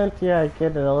extent, yeah, I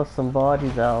get it, I left some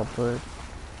bodies out, but...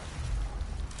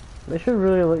 They should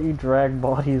really let you drag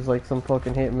bodies like some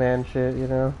fucking Hitman shit, you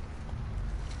know?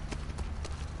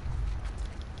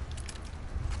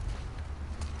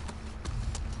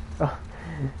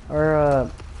 Oh,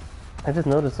 I just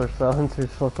noticed our silencer's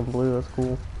fucking blue, that's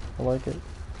cool. I like it.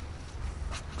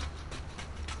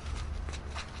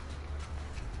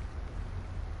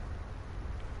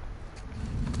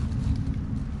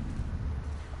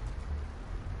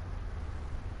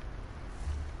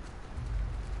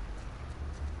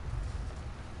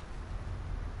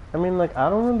 I mean, like, I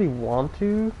don't really want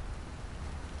to,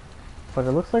 but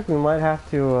it looks like we might have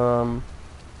to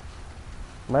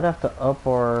up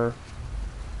our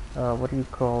what do you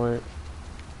call it?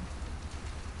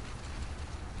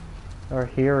 Our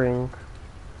hearing,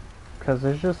 because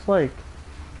there's just like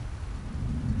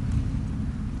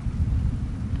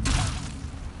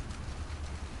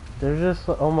there's just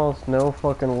almost no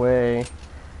fucking way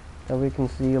that we can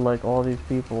see like all these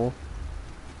people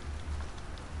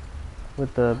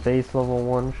with the base level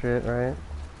 1 shit, right?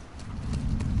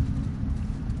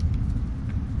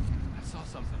 I saw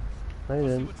something. No, you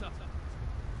Let's see didn't. what's up.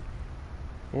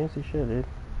 You didn't see shit, dude.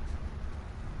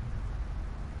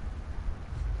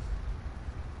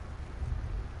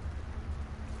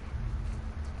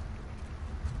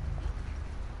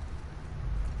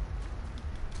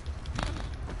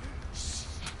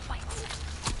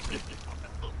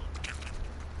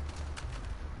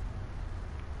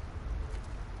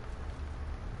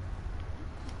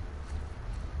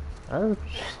 I was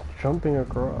just jumping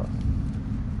across.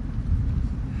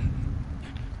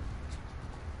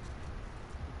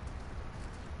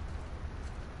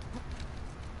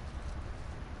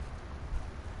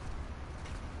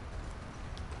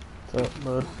 What's up,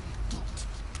 bud?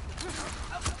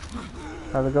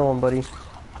 How's it going, buddy?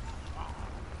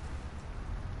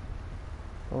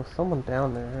 There was someone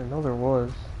down there. I know there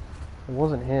was. It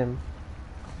wasn't him.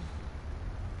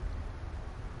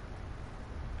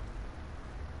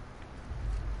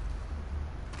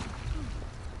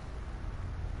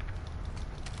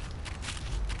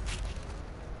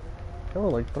 There were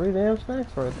like 3 damn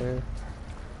snacks right there.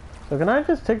 So can I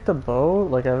just take the boat?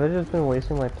 Like, have I just been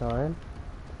wasting my time?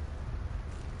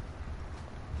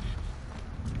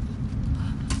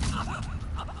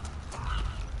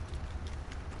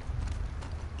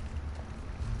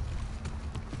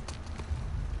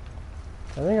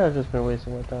 I think I've just been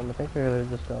wasting my time. I think I could have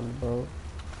just gotten the boat.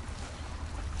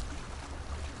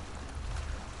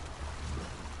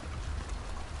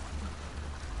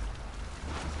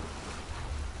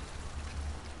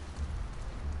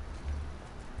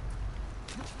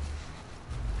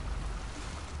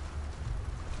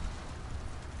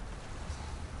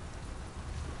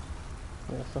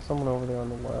 Yeah, I saw someone over there on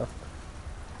the left.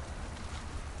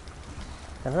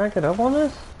 Can I get up on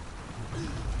this?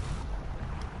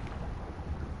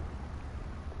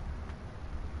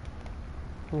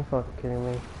 Are you fucking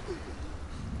kidding me?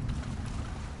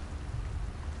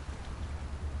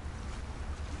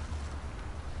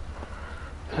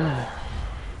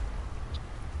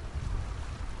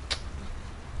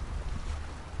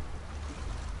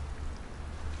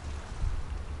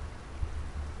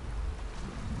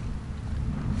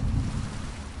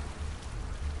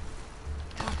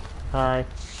 Hi.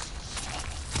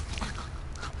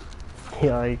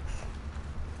 Yikes.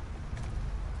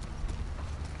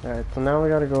 Alright, so now we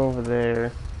gotta go over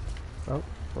there. Oh,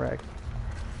 wrecked.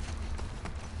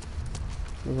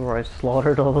 This is where I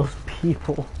slaughtered all those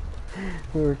people.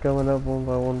 We were coming up one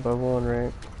by one,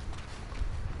 right?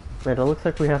 Right, it looks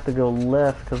like we have to go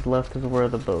left, because left is where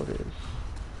the boat is.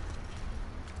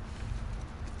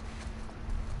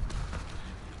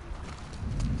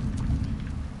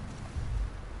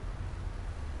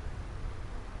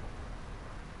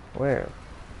 Where?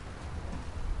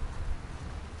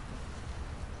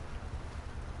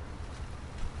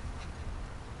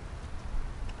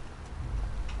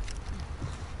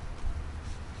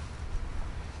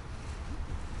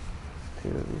 Two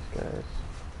of these guys.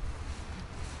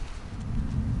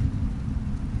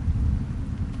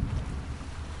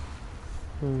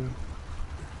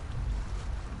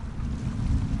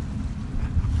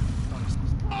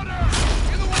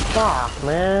 Fuck,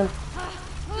 man.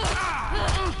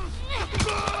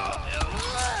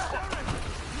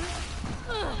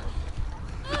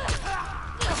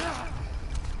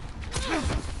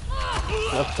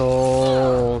 Let's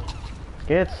go.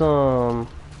 Get some.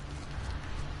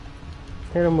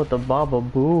 Hit him with the Baba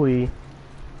Booey.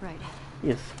 Right. He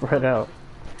is spread out.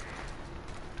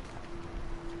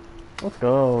 Let's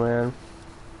go, man.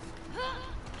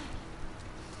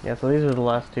 Yeah, so these are the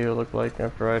last two it looked like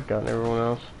after I'd gotten everyone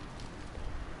else.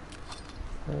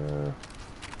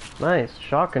 Nice.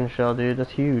 Shotgun shell, dude.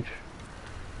 That's huge.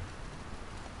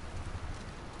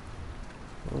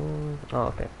 Oh,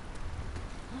 okay.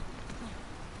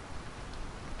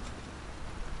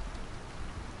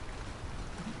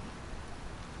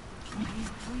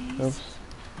 Oops.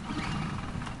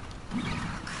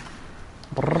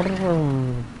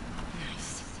 Brrrr.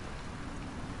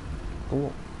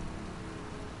 Cool.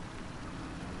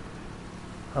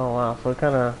 Oh wow, so it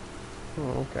kinda...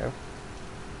 Oh, okay.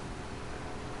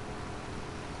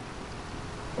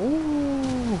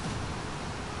 Ooh!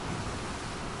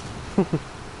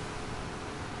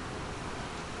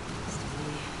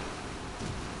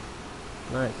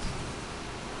 Nice.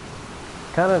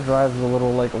 Kind of drives a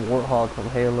little like a warthog from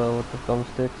Halo with the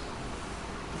thumbsticks.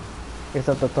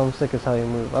 Except the thumbstick is how you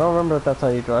move. I don't remember if that's how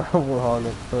you drive a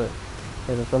warthog, but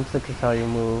yeah, the thumbstick is how you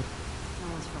move. No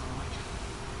one's following.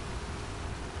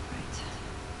 Right.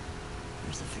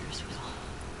 There's the Ferris wheel.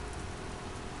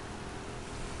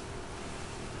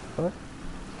 What?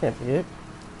 Can't be it.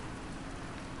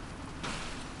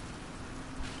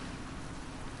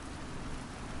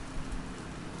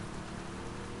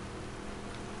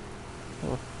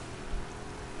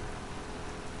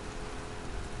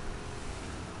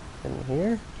 In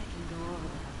here?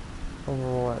 Over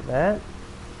like that?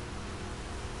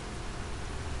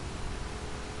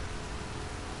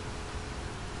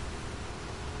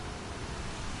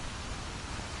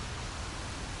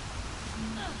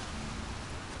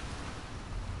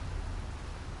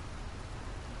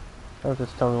 Oh,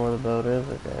 just tell me where the boat is?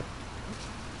 Okay.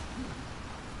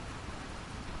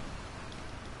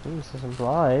 Ooh, some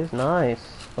supplies.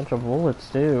 Nice. Bunch of bullets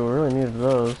too. Really needed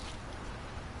those.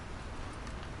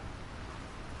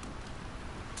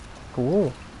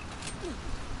 Cool.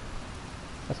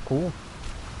 That's cool.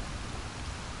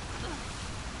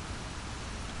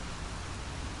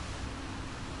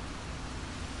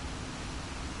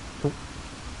 Oop.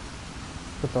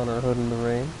 Puts on her hood in the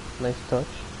rain. Nice touch.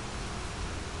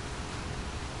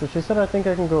 So she said I think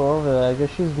I can go over that. I guess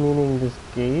she's meaning this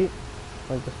gate.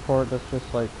 Like this part that's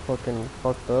just like fucking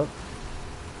fucked up.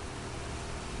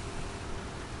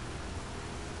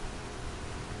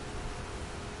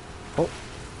 Oh.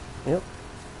 Yep.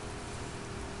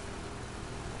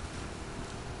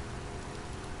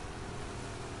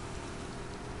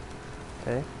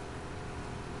 Okay.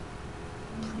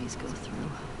 Please go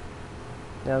through.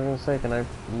 Yeah, I was gonna say, can I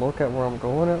look at where I'm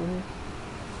going at least?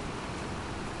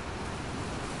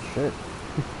 Shit.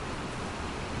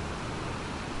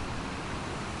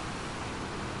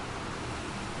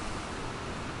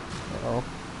 Uh-oh.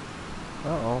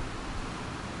 Uh-oh.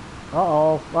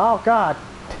 Uh-oh. Oh, God!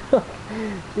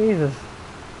 Jesus.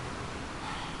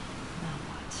 Now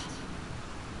what?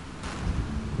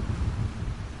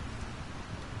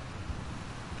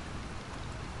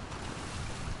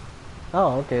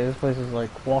 Oh, okay, this place is like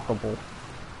walkable.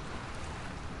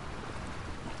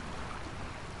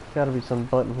 Gotta be some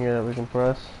button here that we can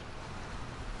press.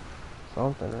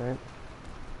 Something, right?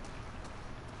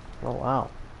 Oh, wow.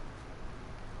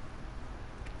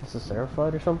 Is this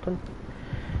Seraphite or something?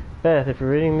 Beth, if you're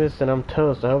reading this, then I'm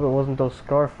toast. I hope it wasn't those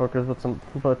scarf fuckers,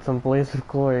 but some blaze of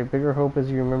glory. Bigger hope is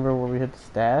you remember where we hit the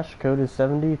stash. Code is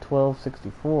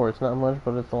 701264. It's not much,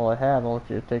 but it's all I have. I want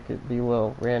you to take it. Be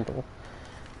well, Randall.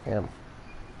 Damn.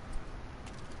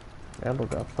 Randall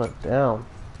got put down.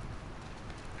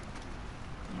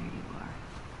 There you are.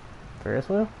 Ferris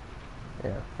wheel?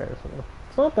 Yeah, Ferris wheel.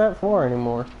 It's not that far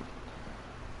anymore.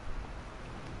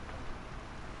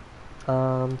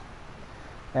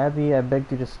 Abby, I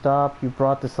begged you to stop. You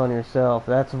brought this on yourself.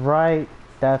 That's right.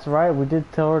 That's right. We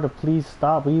did tell her to please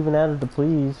stop. We even added the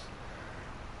please.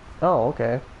 Oh,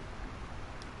 okay.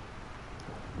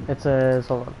 It says,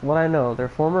 hold on. What I know, they're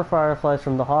former Fireflies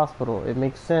from the hospital. It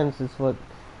makes sense. It's what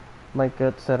Mike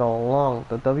Gut said all along.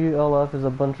 The WLF is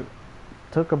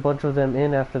took a bunch of them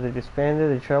in after they disbanded.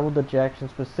 They traveled to Jackson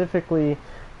specifically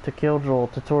to kill Joel,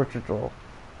 to torture Joel.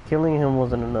 Killing him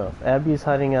wasn't enough. Abby's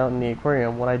hiding out in the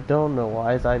aquarium. What I don't know,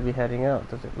 why is Abby hiding out?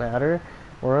 Does it matter?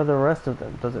 Where are the rest of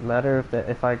them? Does it matter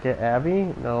if I get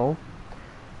Abby? No.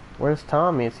 Where's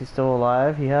Tommy? Is he still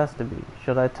alive? He has to be.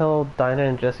 Should I tell Dinah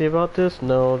and Jesse about this?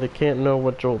 No, they can't know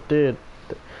what Joel did.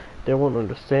 They won't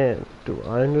understand. Do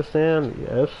I understand?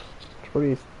 Yes. It's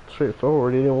pretty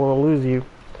straightforward. He didn't want to lose you.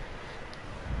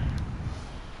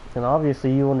 And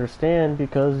obviously you understand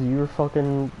because you're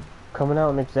fucking coming out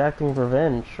and exacting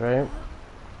revenge, right?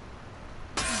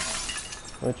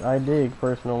 Which I dig,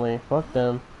 personally. Fuck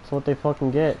them. That's what they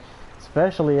fucking get.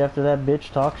 Especially after that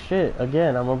bitch talks shit.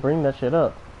 Again, I'm gonna bring that shit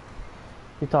up.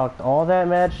 He talked all that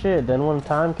mad shit. Then when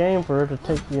time came for her to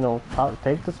take, you know,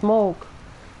 take the smoke,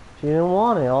 she didn't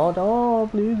want it. Oh,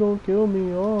 please don't kill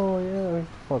me. Oh, yeah.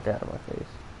 Fuck out of my face.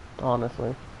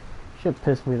 Honestly. Shit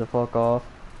pissed me the fuck off.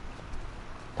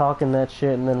 Talking that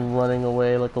shit and then running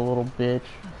away like a little bitch.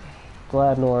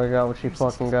 Glad Nora got what she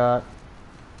fucking got.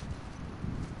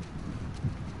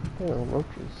 Oh,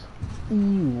 roaches.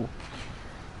 Ew.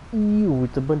 Ew,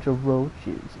 it's a bunch of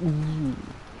roaches. Ew.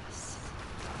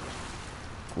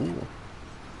 Cool.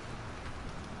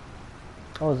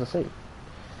 Oh, is it safe?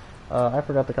 I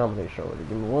forgot the combination already.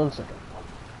 Give me 1 second.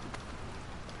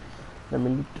 Let me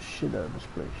loot the shit out of this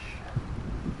place.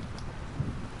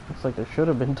 Looks like there should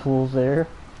have been tools there.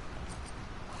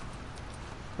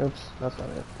 Oops, that's not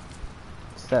it.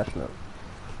 Stash note.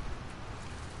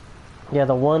 Yeah,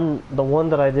 the one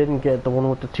that I didn't get, the one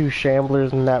with the 2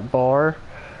 shamblers in that bar,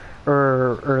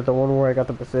 or the one where I got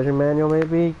the precision manual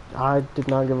maybe, I did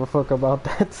not give a fuck about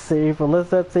that safe, unless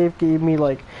that safe gave me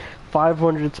like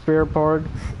 500 spare parts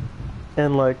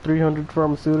and like 300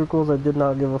 pharmaceuticals. I did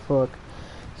not give a fuck.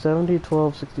 70,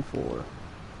 12, 64.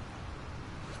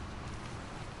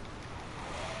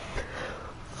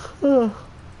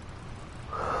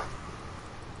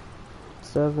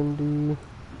 70,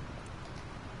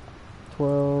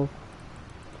 12,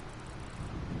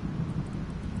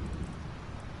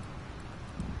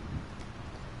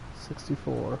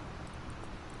 64.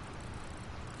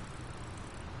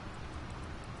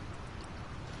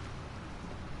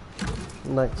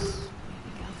 Nice.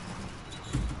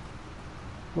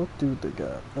 What do they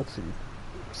got? Let's see.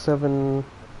 7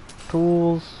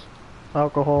 tools,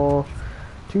 alcohol,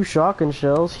 2 shotgun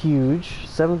shells, huge,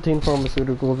 17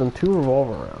 pharmaceuticals, and 2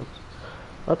 revolver rounds.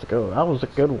 Let's go. That was a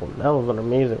good one. That was an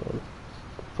amazing one.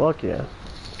 Fuck yeah.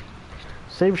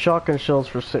 Save shotgun shells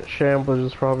for shamblers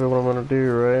is probably what I'm gonna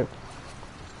do, right?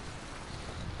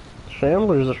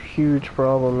 Shamblers are a huge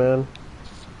problem, man.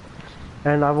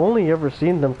 And I've only ever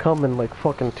seen them come in like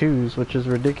fucking 2s, which is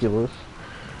ridiculous.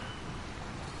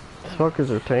 These fuckers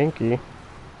are tanky.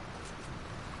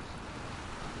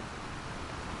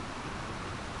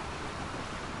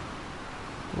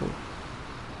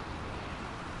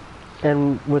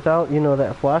 And without, you know,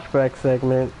 that flashback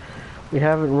segment, we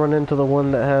haven't run into the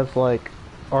one that has like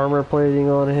armor plating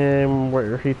on him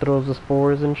where he throws the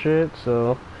spores and shit,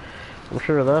 so I'm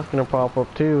sure that's gonna pop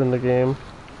up too in the game.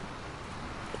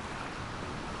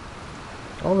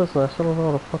 All this and I still don't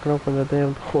know how to fucking open the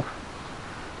damn door.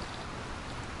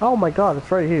 Oh my god,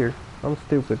 it's right here. I'm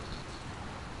stupid.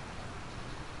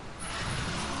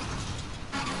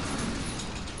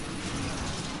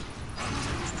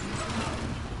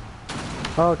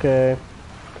 Okay.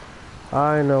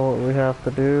 I know what we have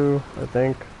to do, I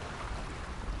think.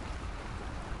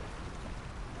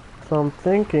 So I'm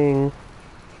thinking...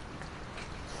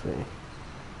 Let's see.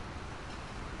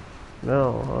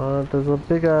 No, there's a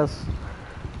big ass,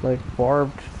 like,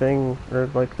 barbed thing, or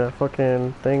like that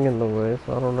fucking thing in the way,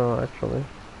 so I don't know actually.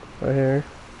 Right here.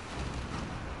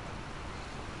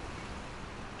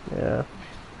 Yeah.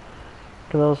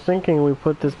 Because I was thinking we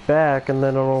put this back and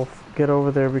then it'll get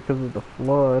over there because of the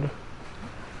flood.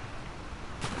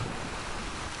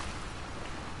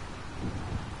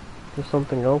 Is there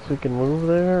something else we can move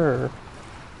there?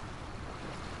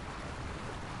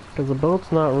 Because the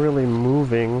boat's not really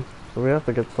moving, so we have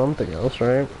to get something else,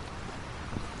 right?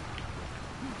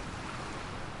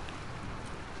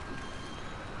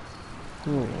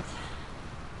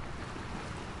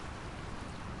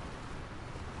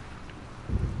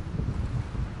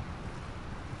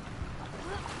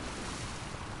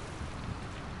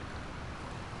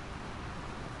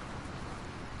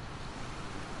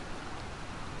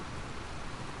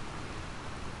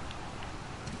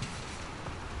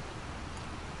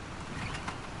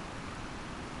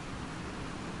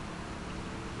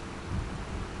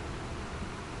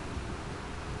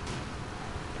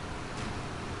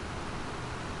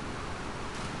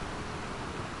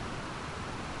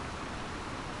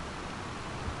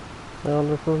 Well,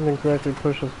 this doesn't exactly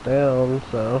push us down,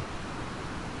 so...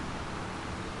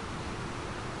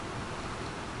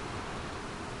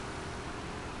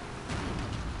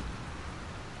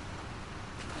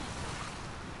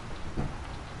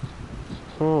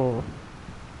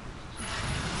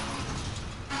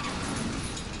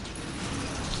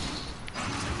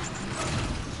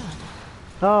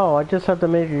 Oh, I just have to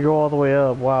make it go all the way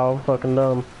up. Wow, I'm fucking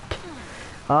dumb.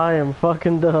 I am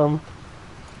fucking dumb.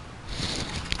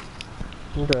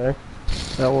 Okay,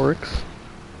 that works.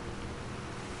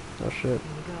 Oh shit. Here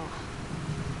we go.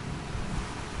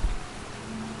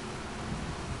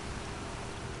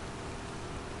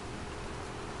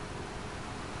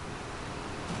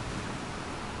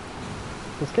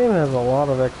 This game has a lot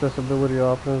of accessibility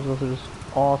options, which is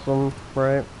awesome,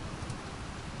 right?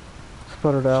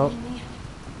 Sput it out.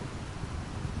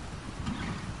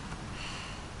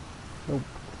 Nope.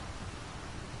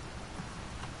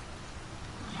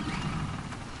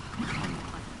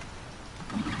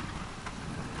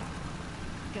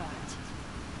 Got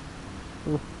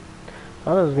it. I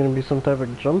thought it was gonna be some type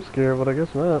of jump scare, but I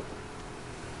guess not.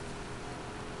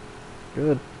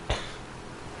 Good.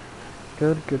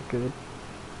 Good, good, good.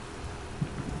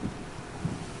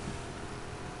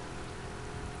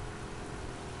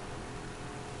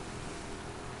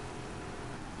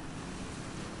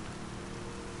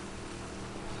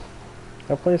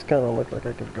 That place kind of looked like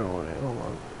I could go in it. Hold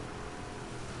on.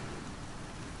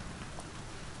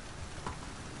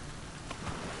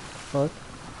 What?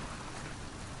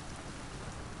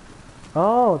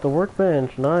 Oh, the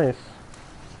workbench. Nice.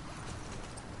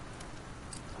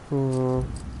 Hmm.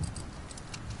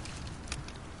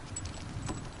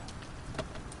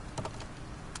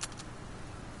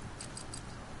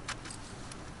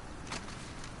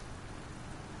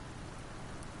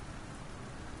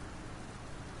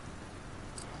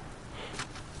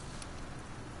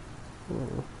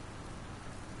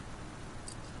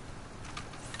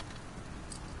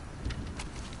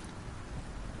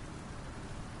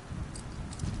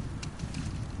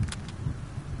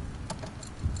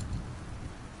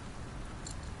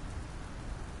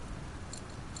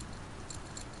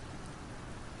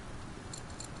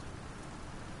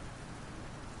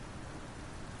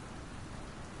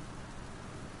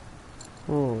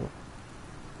 Hmm.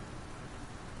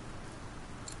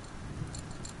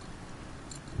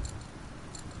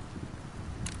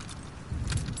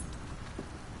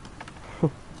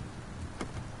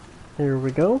 Here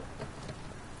we go.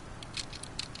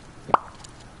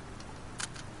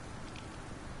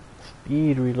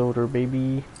 Speed reloader,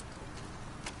 baby.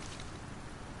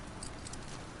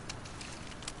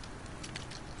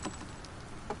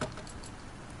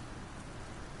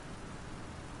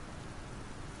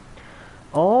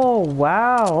 Oh,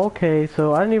 wow. Okay,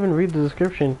 so I didn't even read the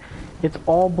description. It's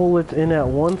all bullets in at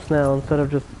once now instead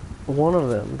of just one of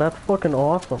them. That's fucking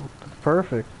awesome. That's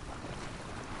perfect.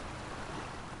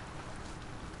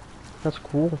 That's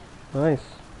cool. Nice.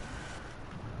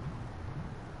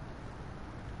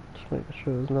 Just making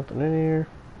sure there's nothing in here.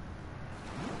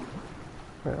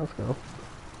 Alright, let's go.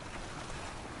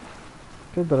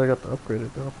 Good that I got the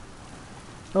upgraded though.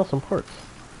 Oh, some parts.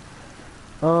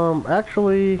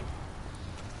 Actually,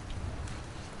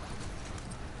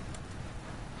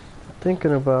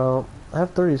 thinking about, I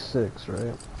have 36,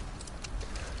 right?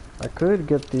 I could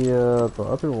get the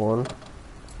other one,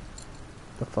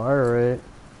 the fire rate.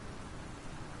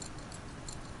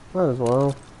 Might as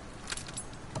well.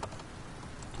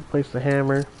 Replace the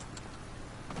hammer.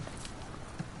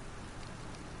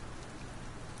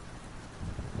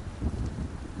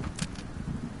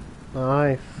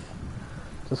 Nice.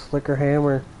 It's a slicker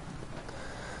hammer.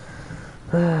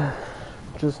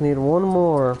 Just need one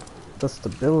more. The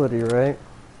stability, right?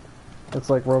 It's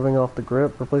like rubbing off the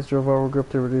grip. Replace your revolver grip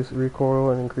to reduce recoil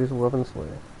and increase weapon sway.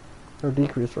 Or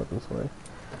decrease weapon sway.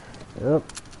 Yep.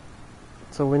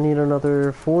 So we need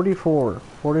another 44.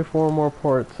 44 more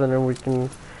parts and then we can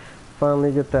finally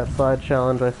get that side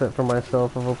challenge I set for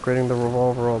myself of upgrading the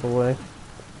revolver all the way.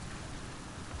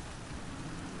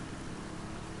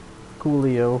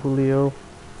 Coolio, Julio.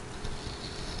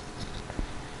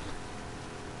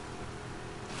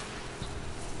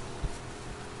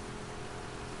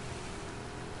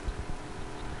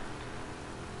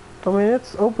 I mean,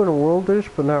 it's open worldish,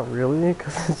 but not really,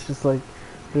 because it's just like,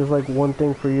 there's like one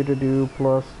thing for you to do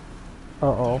plus,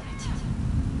 uh-oh.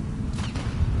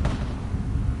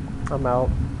 I'm out.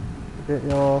 Get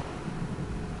y'all.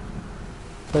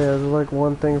 So yeah, there's like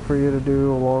one thing for you to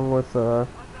do along with, jeez.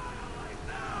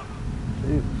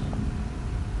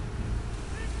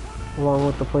 Along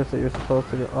with the place that you're supposed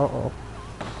to go. Uh-oh.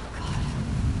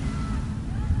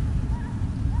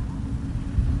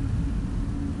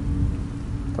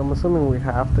 So I'm assuming we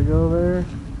have to go there.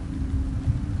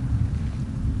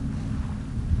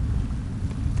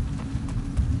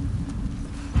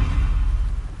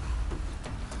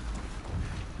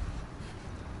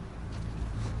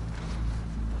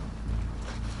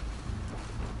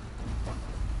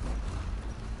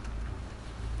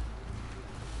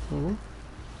 Hmm.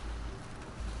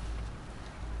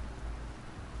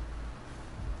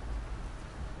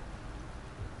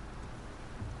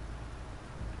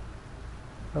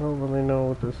 I don't really know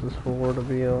what this is for, to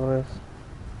be honest.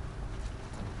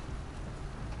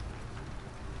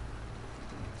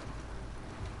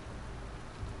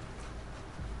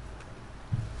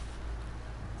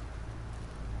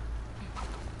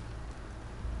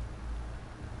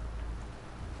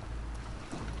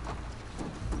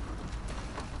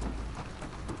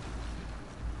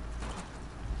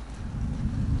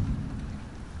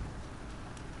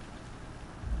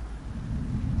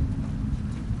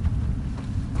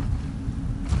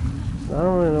 I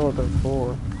don't really know what that's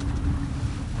for.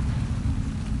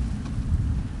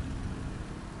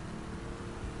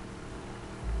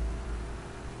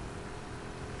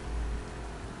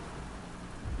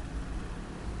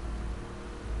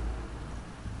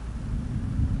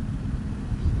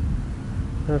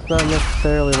 It's not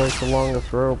necessarily like the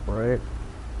longest rope, right?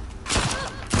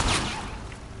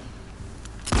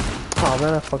 Oh,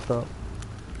 man, I fucked up.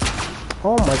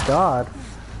 Oh my god.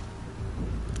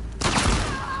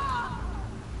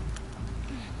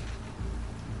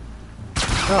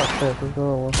 Oh shit, there's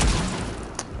another one.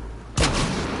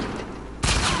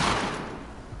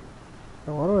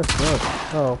 Oh, what do I suck?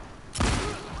 Oh.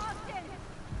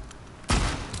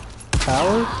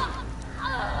 Towers?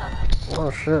 Oh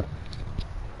shit.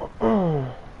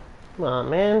 Come on,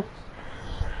 man.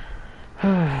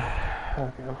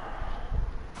 Okay.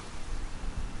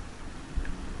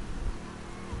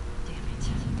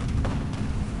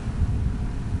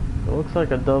 It looks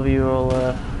like a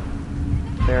WLF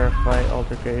fair fight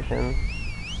altercation.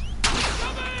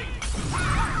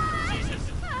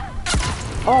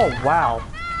 Oh wow!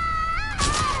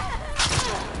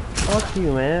 Fuck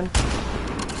you, man.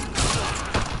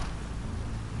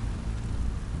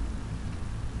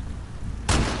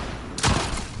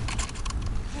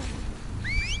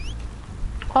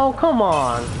 Oh come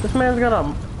on! This man's got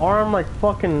an arm like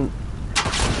fucking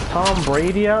Tom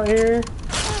Brady out here.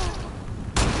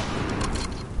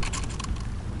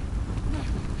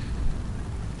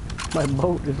 My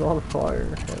boat is on fire.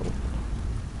 Hell.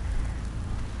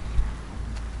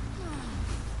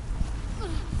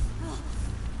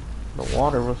 The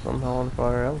water was somehow on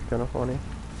fire. That was kind of funny.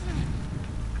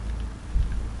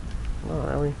 Oh,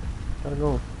 Ellie, gotta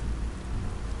go.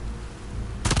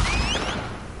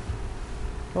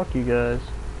 Fuck you guys.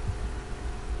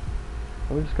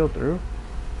 Can we just go through?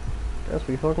 Guess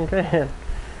we fucking can.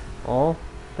 Oh,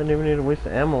 didn't even need to waste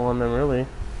the ammo on them, really.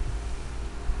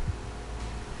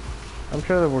 I'm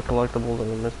sure there were collectibles that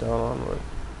we missed out on, but...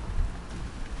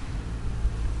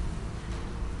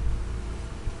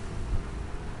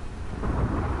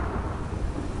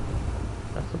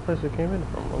 That's the place we came in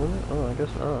from, wasn't it? Oh, I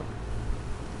guess not.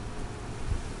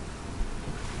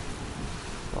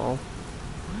 Oh.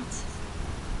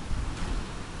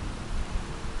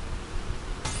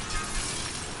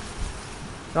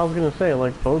 What? I was gonna say,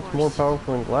 like, boat's more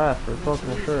powerful than glass, for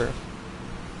fucking sure.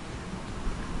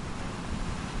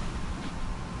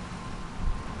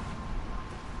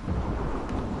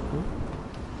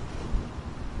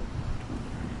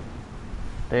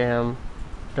 Damn.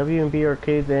 W&B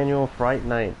Arcade's annual Fright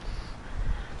Nights.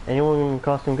 Anyone in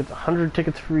costume gets 100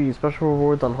 tickets free. Special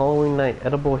rewards on Halloween night.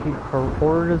 Edible heat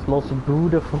horrors, most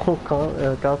beautiful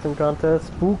costume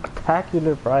contest.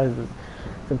 Spooktacular prizes.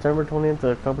 September 20th to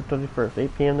October 21st,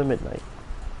 8 p.m. to midnight.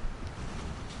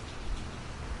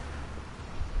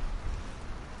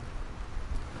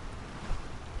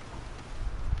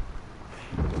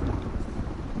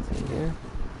 Let's see here.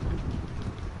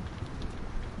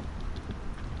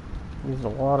 Used a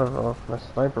lot of my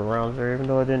sniper rounds there, even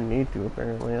though I didn't need to,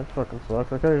 apparently. That fucking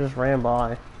sucks. I could've just ran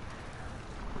by.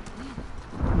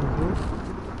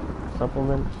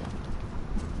 Supplements.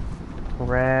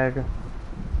 Rag.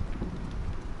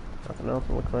 Nothing else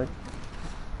it looks like.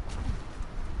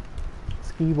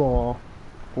 Ski ball.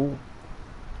 Cool.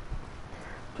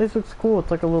 Place looks cool. It's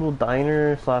like a little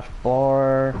diner slash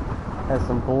bar. Has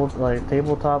some like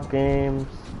tabletop games.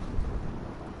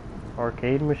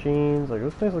 Arcade machines. Like,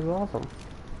 this place looks awesome.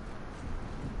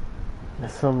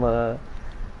 There's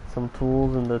some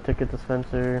tools in the ticket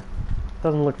dispenser.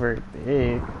 Doesn't look very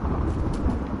big.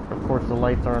 Of course the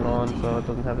lights aren't on, so it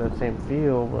doesn't have that same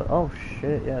feel, but oh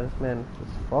shit, yeah, this man is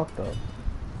fucked up. Is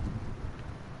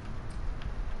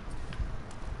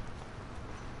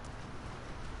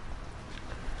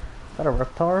that a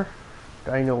reptar?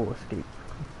 Dino escape.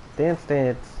 Dance.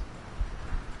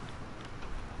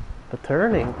 The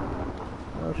turning.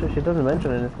 Oh shit, she doesn't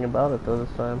mention anything about it though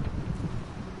this time.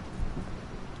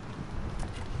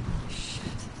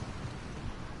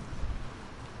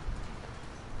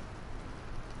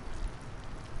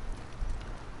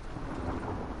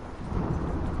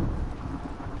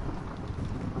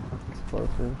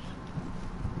 Explosives.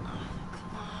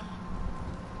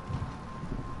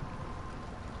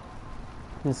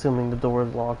 I'm assuming the door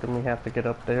is locked and we have to get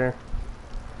up there.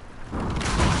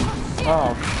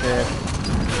 Oh shit.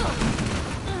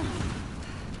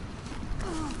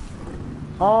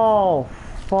 Oh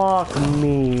fuck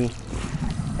me.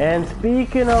 And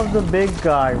speaking of the big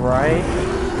guy, right?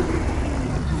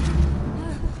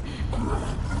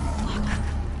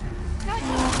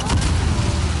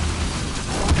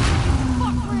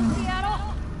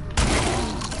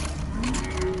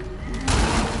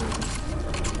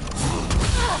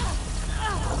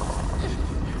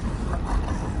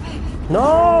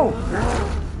 No!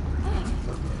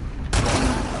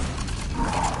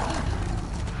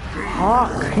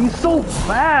 Fuck, he's so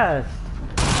fast!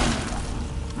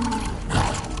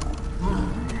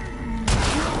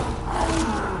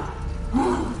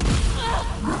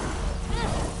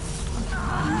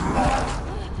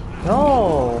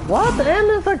 No, what? And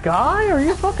there's a guy? Are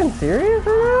you fucking serious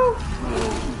right now?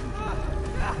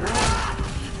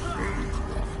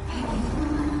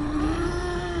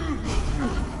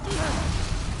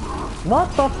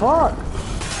 What the fuck?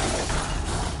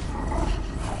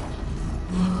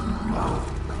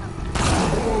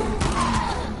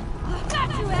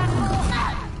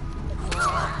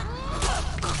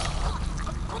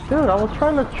 Dude, I was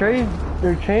trying to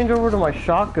change over to my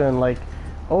shotgun like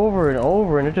over and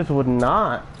over, and it just would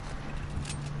not.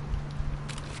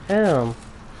 Damn.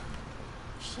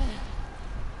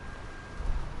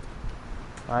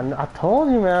 I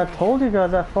told you, man. I told you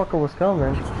guys that fucker was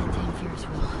coming.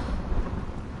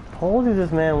 Told you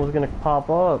this man was gonna pop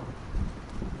up.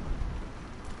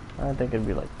 I didn't think it'd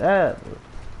be like that.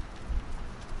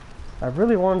 I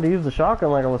really wanted to use the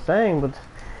shotgun like I was saying, but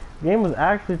the game was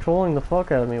actually trolling the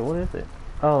fuck out of me. What is it?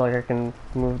 Oh, like I can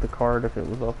move the card if it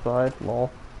was upside. Lol.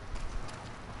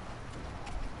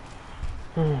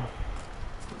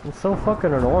 It's so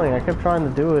fucking annoying. I kept trying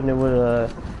to do it and it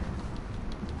would,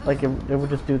 like, it would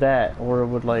just do that. Or it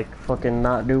would, like, fucking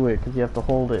not do it because you have to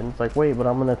hold it. And it's like, wait, but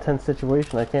I'm in a tense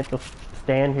situation. I can't just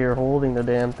stand here holding the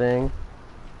damn thing.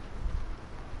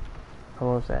 How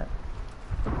was that?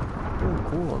 Ooh,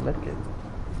 cool, a medkit.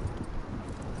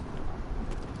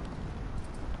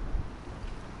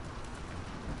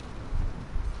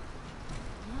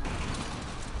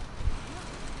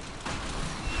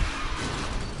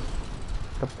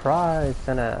 The prize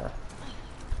center.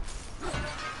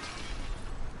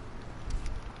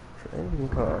 Trading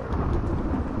card.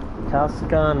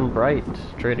 Cascan Bright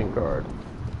trading card.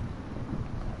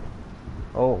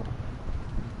 Oh.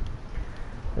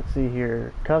 Let's see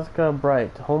here. Casca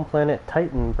Bright. Home planet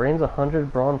Titan. Brains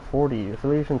 100, Brawn 40.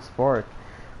 Affiliation Spark.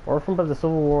 Orphaned by the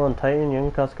Civil War on Titan,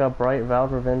 young Casca Bright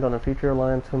vowed revenge on a future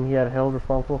alliance whom he had held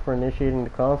responsible for initiating the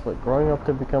conflict. Growing up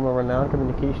to become a renowned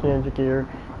communication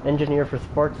engineer for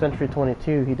Spark Century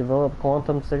 22, he developed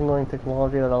quantum signaling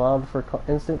technology that allowed for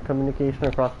instant communication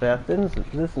across vast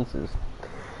distances.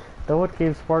 Though it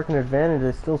gave Spark an advantage,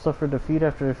 they still suffered defeat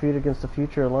after defeat against the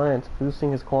future alliance,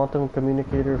 boosting his quantum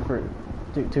communicator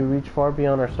to reach far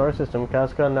beyond our star system.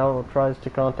 Casca now tries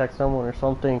to contact someone or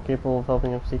something capable of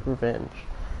helping him seek revenge.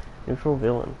 Neutral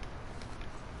villain.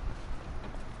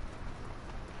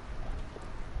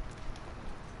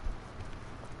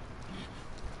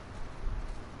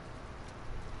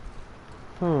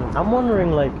 I'm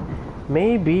wondering, like,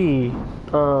 maybe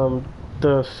the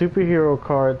superhero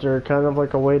cards are kind of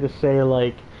like a way to say,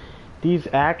 like, these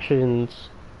actions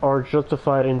are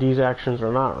justified and these actions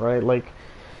are not, right? Like,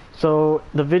 so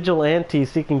the vigilante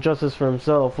seeking justice for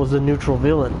himself was a neutral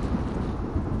villain,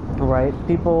 right?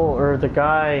 People, or the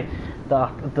guy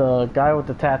with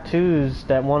the tattoos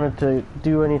that wanted to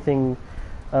do anything,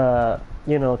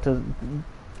 you know, to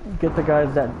get the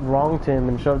guys that wronged him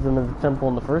and shoved them in the temple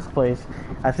in the first place,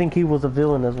 I think he was a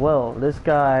villain as well. This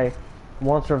guy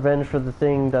wants revenge for the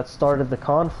thing that started the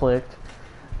conflict.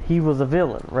 He was a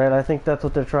villain, right? I think that's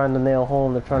what they're trying to nail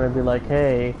home. They're trying to be like,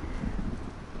 hey,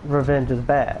 revenge is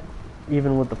bad,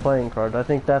 even with the playing cards. I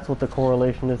think that's what the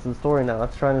correlation is to the story now.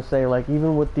 It's trying to say, like,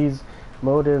 even with these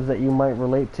motives that you might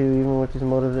relate to, even with these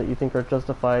motives that you think are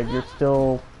justified, you're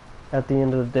still, at the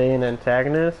end of the day, an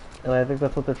antagonist. And I think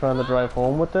that's what they're trying to drive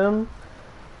home with them.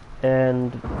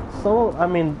 And so, I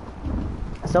mean,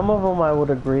 some of them I would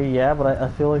agree, yeah, but I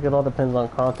feel like it all depends on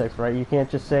context, right? You can't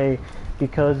just say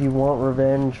because you want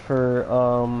revenge for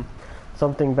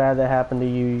something bad that happened to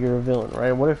you, you're a villain,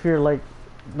 right? What if you're like,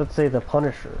 let's say the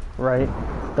Punisher, right?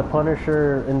 The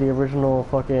Punisher in the original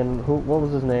fucking, what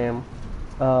was his name?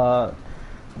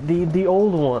 The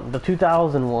old one, the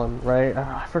 2000 one, right?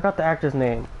 I forgot the actor's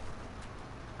name.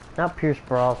 Not Pierce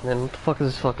Brosnan. What the fuck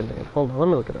is his fucking name? Hold on, let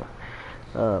me look it up.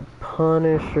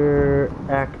 Punisher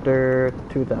actor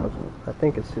 2000. I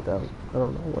think it's 2000. I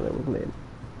don't know when it was made.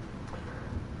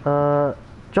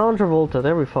 John Travolta.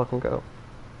 There we fucking go.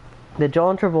 The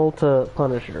John Travolta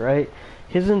Punisher, right?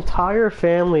 His entire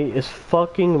family is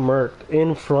fucking murked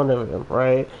in front of him,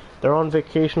 right? They're on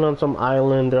vacation on some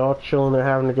island. They're all chilling. They're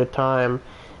having a good time.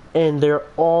 And they're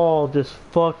all just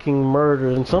fucking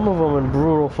murdered, and some of them in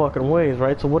brutal fucking ways,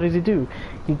 right? So what does he do?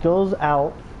 He goes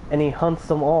out and he hunts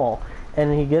them all,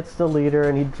 and he gets the leader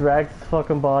and he drags his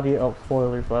fucking body. Oh,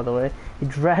 spoilers, by the way. He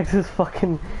drags his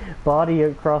fucking body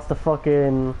across the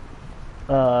fucking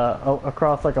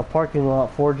across like a parking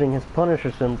lot, forging his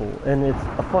Punisher symbol. And it's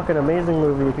a fucking amazing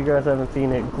movie. If you guys haven't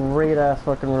seen it, great ass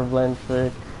fucking revenge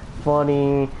flick,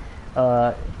 funny.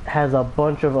 Has a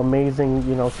bunch of amazing,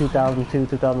 you know, 2002,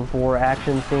 2004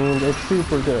 action scenes. It's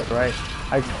super good, right?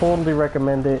 I totally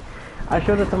recommend it. I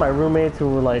showed it to my roommates who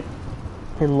were like,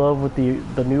 in love with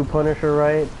the new Punisher,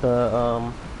 right?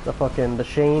 The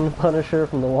Shane Punisher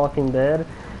from The Walking Dead,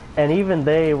 and even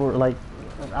they were like,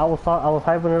 I was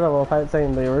hyping it up. I was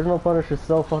saying the original Punisher is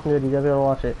so fucking good. You guys gotta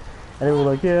watch it. And they were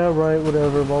like, yeah, right,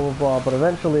 whatever, blah blah blah. But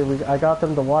eventually, I got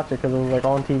them to watch it because it was like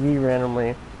on TV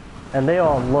randomly, and they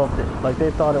all loved it. Like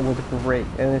they thought it was great.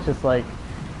 And it's just like,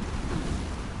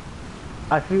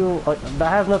 I feel like that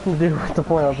has nothing to do with the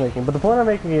point I was making. But the point I'm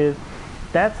making is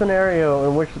that scenario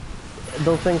in which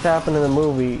those things happen in the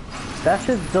movie, that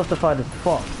shit's justified as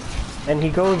fuck. And he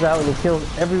goes out and he kills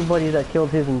everybody that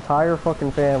killed his entire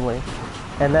fucking family.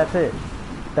 And that's it.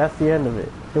 That's the end of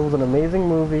it. It was an amazing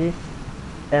movie,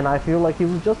 and I feel like he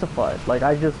was justified. Like,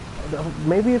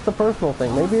 maybe it's a personal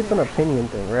thing. Maybe it's an opinion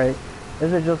thing, right?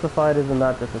 Is it justified, is it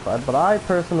not justified? But I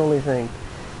personally think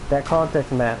that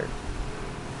context matters.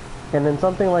 And then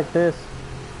something like this,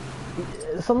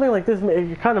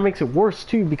 it kind of makes it worse,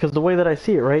 too, because the way that I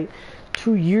see it, right?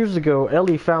 2 years ago,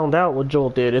 Ellie found out what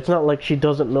Joel did. It's not like she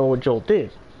doesn't know what Joel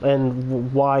did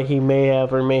and why he may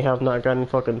have or may have not gotten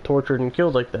fucking tortured and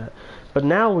killed like that. But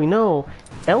now we know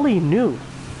Ellie knew.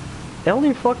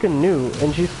 Ellie fucking knew,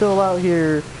 and she's still out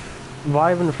here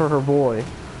vibing for her boy,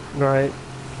 right?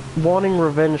 Wanting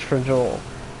revenge for Joel.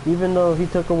 Even though he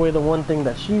took away the one thing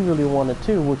that she really wanted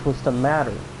too, which was to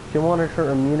matter. She wanted her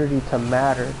immunity to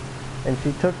matter, and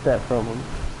she took that from him.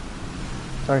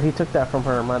 Or he took that from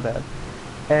her, my bad.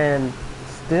 And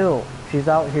still, she's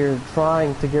out here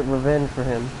trying to get revenge for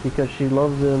him because she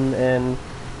loves him, and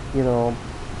you know,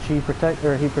 he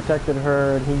protected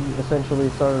her, and he essentially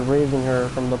started raising her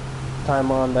from the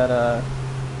time on that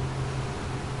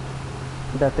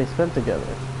they spent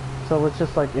together. So it's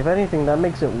just like, if anything, that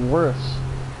makes it worse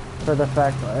for the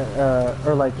fact,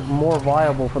 or like more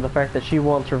viable for the fact that she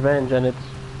wants revenge, and it's,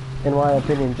 in my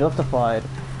opinion, justified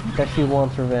that she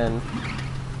wants revenge.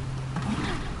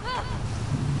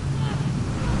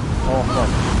 Oh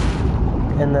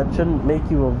fuck. And that shouldn't make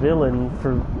you a villain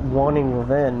for wanting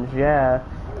revenge. Yeah,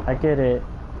 I get it.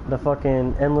 The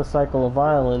fucking endless cycle of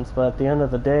violence, but at the end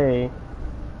of the day,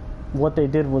 what they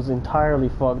did was entirely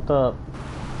fucked up.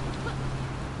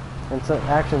 And so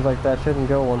actions like that shouldn't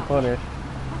go unpunished.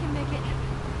 I can make it.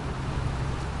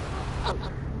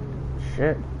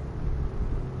 Shit.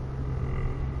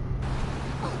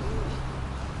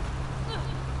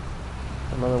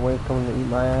 Another wave coming to eat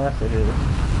my ass, it is.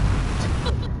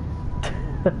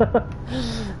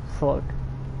 Fuck.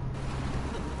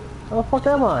 How the fuck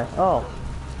am I? Oh.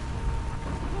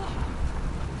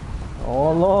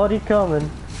 Oh lord, he coming.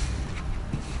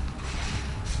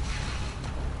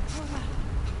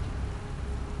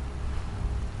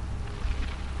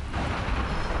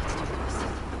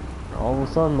 All of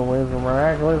a sudden the waves will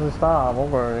miraculously stop,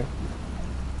 okay.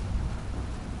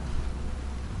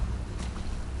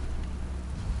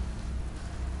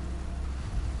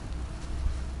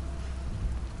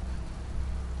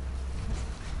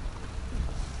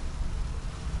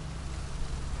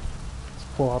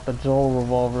 Pull out the Joel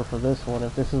revolver for this one.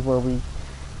 If this is where we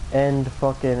end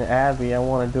fucking Abby, I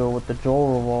want to do it with the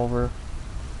Joel revolver.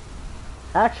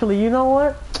 Actually, you know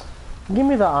what? Give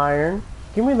me the iron.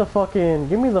 Give me the fucking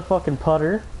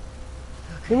putter.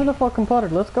 Give me the fucking putter.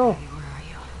 Let's go.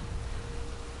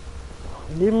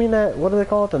 Give me that, what do they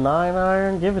call it? The 9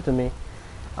 iron? Give it to me.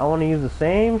 I want to use the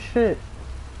same shit.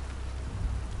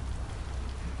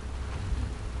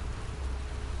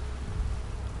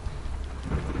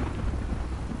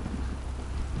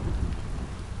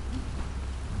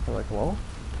 Like, hello?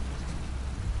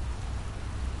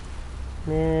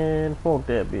 Man, fuck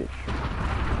that bitch.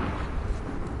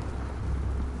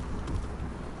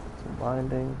 Some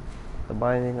binding. The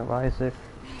binding of Isaac.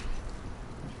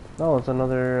 No, it's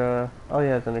another, oh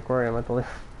yeah, it's an aquarium, I totally...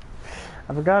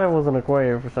 I forgot it was an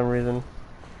aquarium for some reason.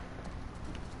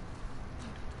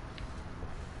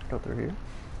 Go through here.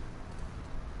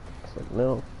 It's like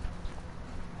milk.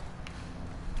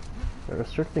 They're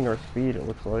restricting our speed, it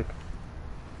looks like.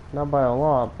 Not by a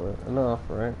lot, but enough,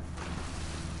 right?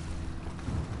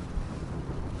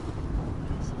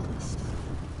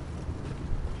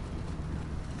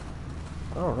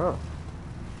 I don't know.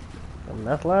 A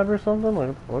meth lab or something? Like,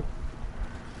 what the fuck?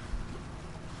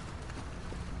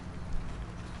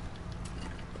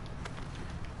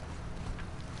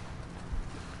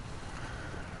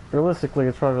 Realistically,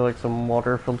 it's probably like some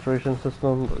water filtration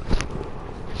system, but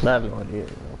I have no idea, you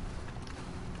know.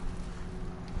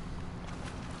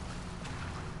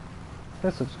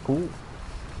 This looks cool.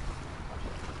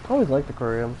 I always liked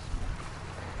aquariums.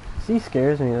 Sea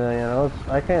scares me though, you know.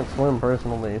 I can't swim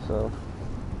personally, so.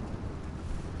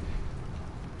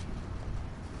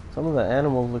 Some of the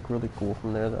animals look really cool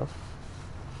from there though.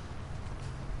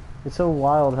 It's so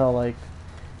wild how like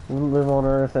we live on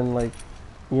Earth and like,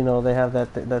 you know, they have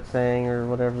that saying or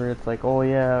whatever. It's like, oh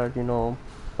yeah, you know,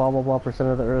 blah blah blah percent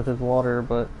of the Earth is water,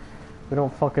 but we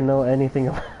don't fucking know anything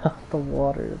about the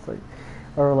water. It's like,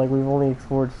 or like we've only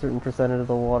explored a certain percentage of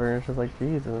the water, and it's just like,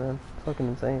 Jesus, man, it's fucking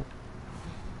insane.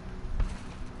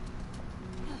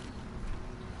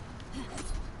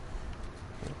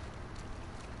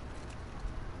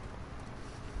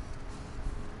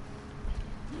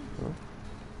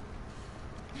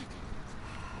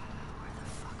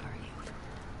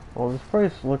 Well, this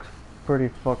place looks pretty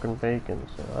fucking vacant,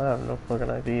 so I have no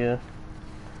fucking idea.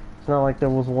 It's not like there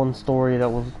was one story that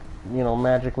was, you know,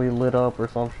 magically lit up or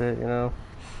some shit, you know?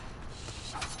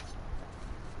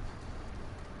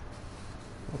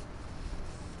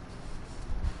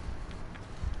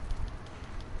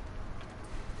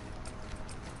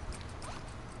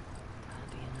 Gotta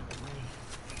be another way.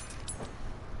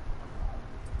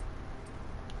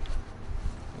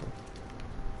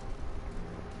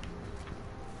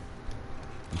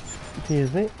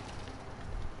 Excuse me.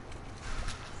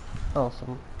 Oh,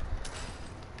 some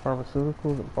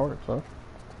pharmaceuticals and parts, huh?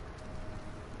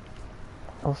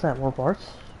 Oh, what's that? More parts?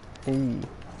 Hey.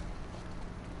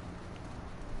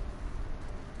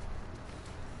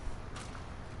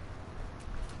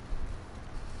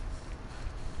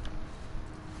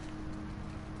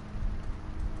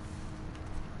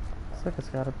 Looks like it's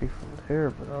gotta be from there,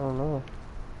 but I don't know.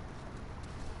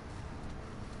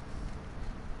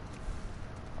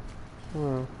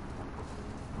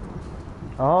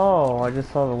 Oh, I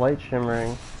just saw the light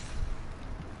shimmering.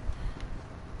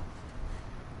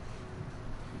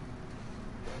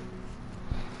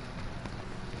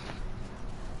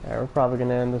 Yeah, we're probably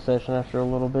gonna end the session after a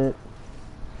little bit.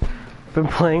 Been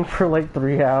playing for like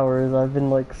 3 hours. I've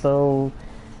been like so,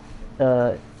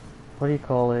 what do you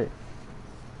call it?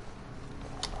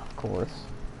 Of course.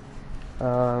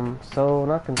 So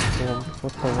not consumed.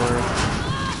 What's the word?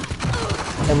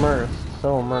 Immersed.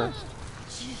 So immersed.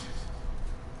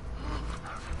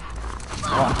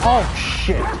 Oh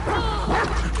shit!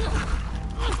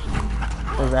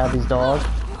 There's Abby's dog.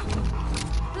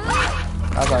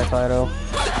 Bye-bye, Fido.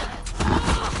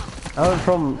 I went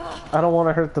from I don't want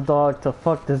to hurt the dog to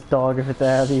fuck this dog if it's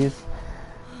Abby's.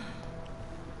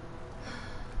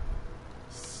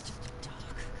 Stupid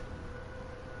dog.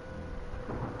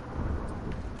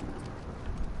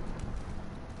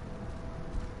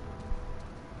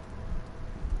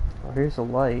 Oh, here's a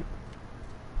light.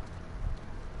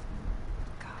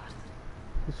 God,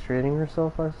 She's straightening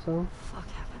herself, I assume. fuck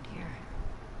happened here?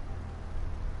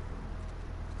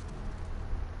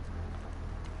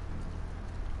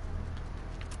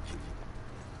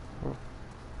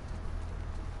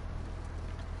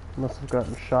 Must have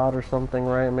gotten shot or something,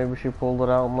 right? Maybe she pulled it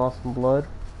out and lost some blood.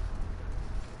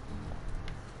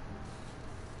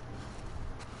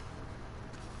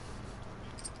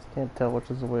 Can't tell which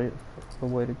is the way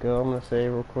to go. I'm gonna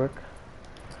save real quick.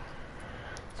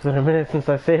 It's been a minute since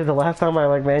I saved. The last time I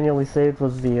like manually saved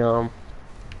was the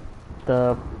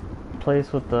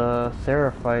place with the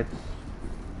seraphites.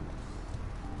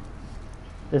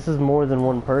 This is more than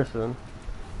one person.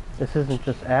 This isn't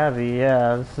just Abby,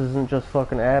 yeah, this isn't just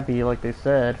fucking Abby like they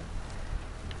said.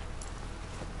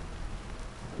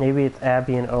 Maybe it's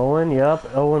Abby and Owen, yup,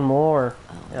 Owen Moore,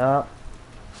 yup.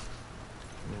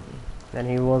 Really? And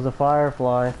he was a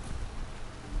Firefly.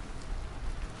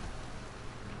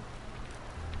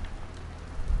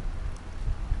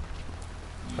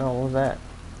 Oh, what was that?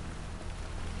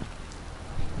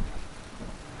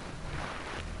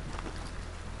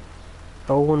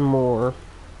 Owen Moore.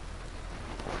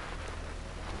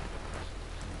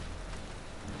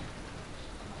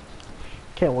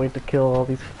 Can't wait to kill all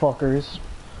these fuckers.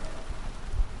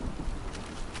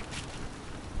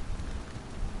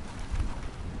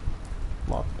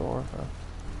 Locked door, huh?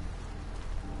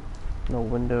 No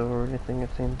window or anything, it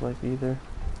seems like, either.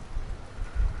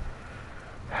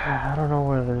 I don't know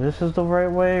whether this is the right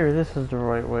way or this is the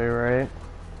right way, right?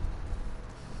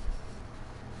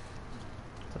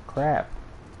 It's a crap.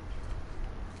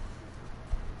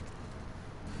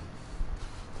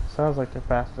 Sounds like they're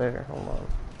past there. Hold on.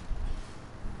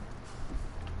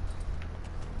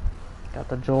 Got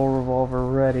the Joel revolver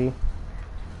ready.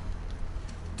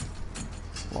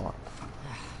 Locked.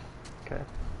 Okay.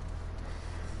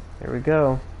 Here we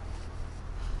go.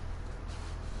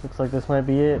 Looks like this might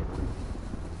be it.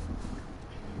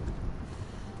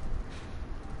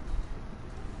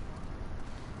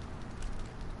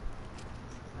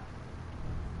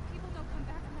 People don't come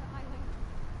back from that island.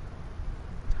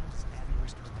 How's Abby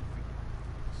restored them for you?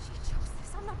 She chose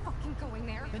this. I'm not fucking going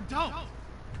there. Then don't!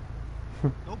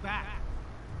 Go back.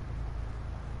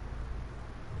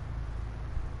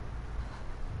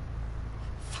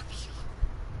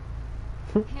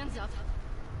 Hands up.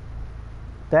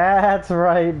 That's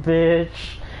right,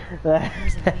 bitch.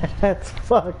 That's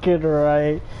fucking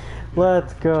right.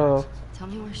 Let's go. Tell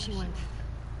me where she went.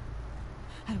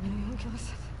 I don't know who killed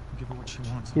us. Give her what she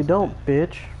wants. You don't,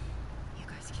 bitch. You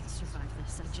guys can survive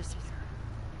this. I just...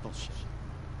 Bullshit.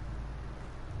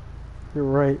 You're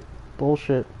right.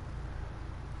 Bullshit.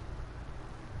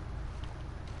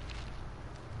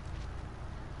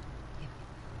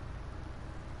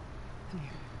 Come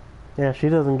here. Yeah, she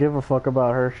doesn't give a fuck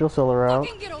about her. She'll sell her out.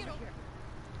 Fucking get over here.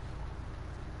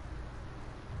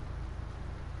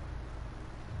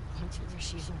 Point to where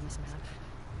she is on this map.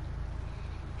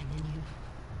 And then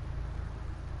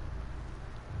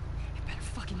you better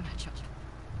fucking match up.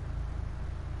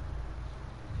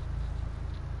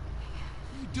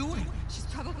 What are you doing? She's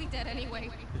probably dead anyway.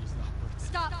 It's not worth it.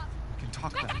 Stop. We can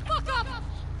talk Back about the it. fuck up.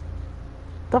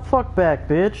 The fuck back,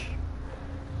 bitch.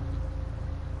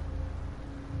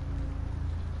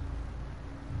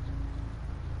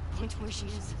 Point to where she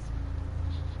is.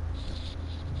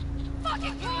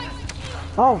 Fucking Christ.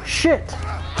 Oh shit.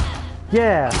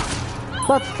 Yeah.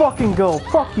 Let's fucking go.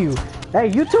 Fuck you. Hey,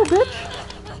 you too, bitch.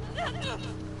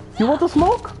 You want the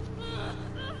smoke?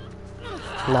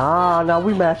 Nah,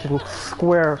 we mashing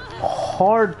square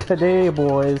hard today,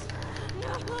 boys.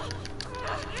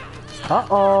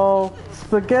 Uh-oh.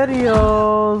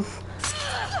 SpaghettiOs.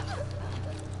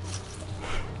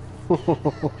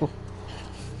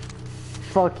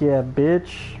 Fuck yeah,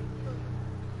 bitch.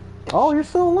 Oh, you're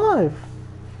still alive.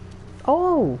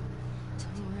 Oh.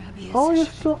 Tell me where Abby is.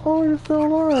 You're still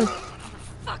alive.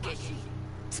 Fuck is she?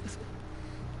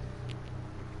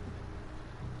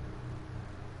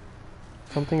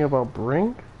 Something about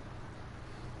bring?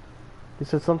 You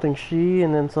said something she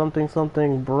and then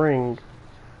something bring.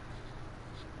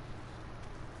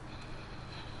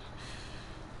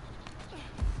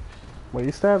 Well,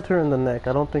 you stabbed her in the neck.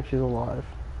 I don't think she's alive.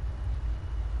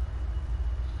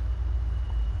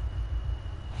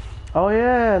 Oh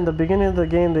yeah, in the beginning of the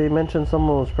game they mentioned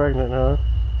someone was pregnant, huh?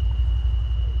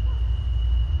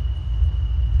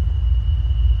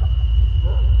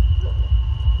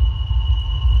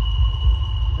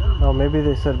 Oh, maybe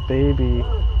they said baby.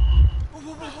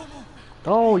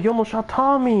 Oh, you almost shot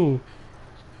Tommy!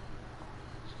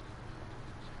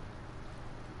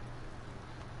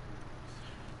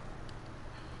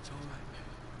 It's all right.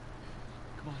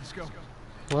 Come on, let's go.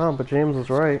 Wow, but James was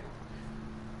right.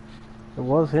 It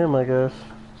was him, I guess.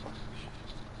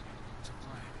 It's all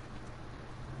right.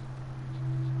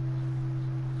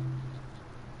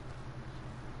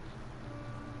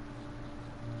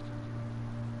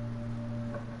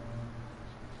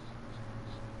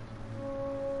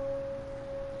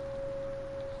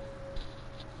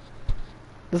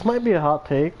 This might be a hot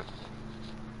take,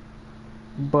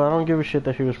 but I don't give a shit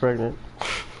that she was pregnant.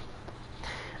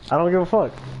 I don't give a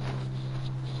fuck.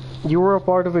 You were a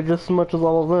part of it just as much as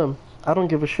all of them. I don't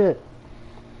give a shit.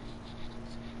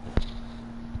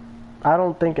 I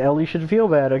don't think Ellie should feel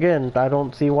bad. Again, I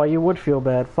don't see why you would feel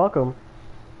bad. Fuck them.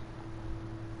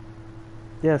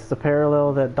 Yes, the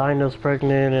parallel that Dinah's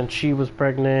pregnant and she was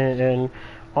pregnant and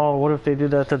oh, what if they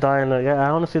did that to Dinah? Yeah,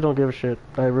 I honestly don't give a shit.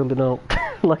 I really don't.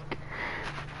 Like,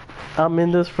 I'm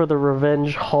in this for the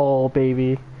revenge haul,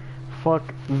 baby.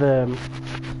 Fuck them.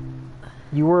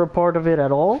 You were a part of it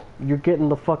at all? You're getting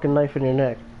the fucking knife in your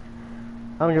neck.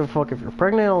 I don't give a fuck if you're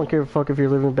pregnant. I don't give a fuck if you're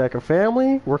living back a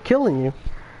family. We're killing you.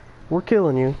 We're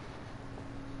killing you.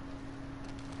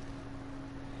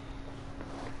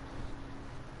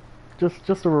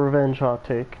 Just a revenge hot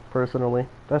take, personally.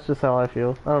 That's just how I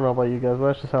feel. I don't know about you guys, but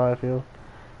that's just how I feel.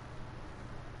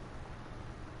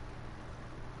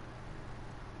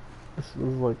 This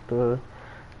is like the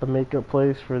makeup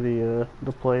place for the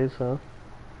plays, huh?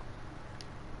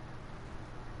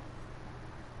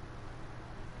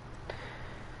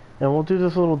 And we'll do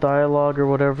this little dialogue or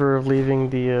whatever of leaving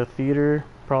the theater,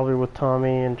 probably with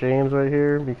Tommy and James right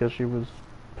here, because she was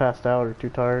passed out or too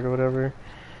tired or whatever.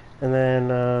 And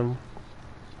then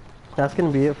that's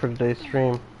gonna be it for today's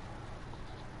stream.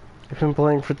 I've been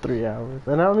playing for 3 hours,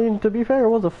 and I mean, to be fair, it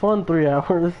was a fun 3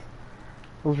 hours.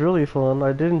 It was really fun.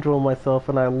 I did enjoy myself,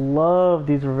 and I love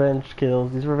these revenge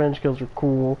kills. These revenge kills are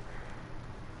cool,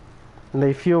 and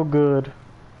they feel good.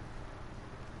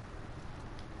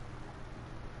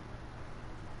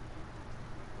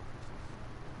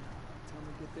 Time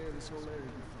to get there, this whole area will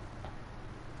be fine.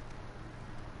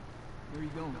 Where are you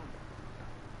going?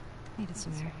 Needed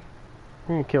some air.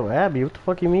 You're gonna kill Abby? What the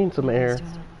fuck you mean some air?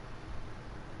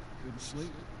 Couldn't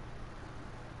sleep?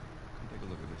 Come take a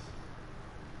look at this.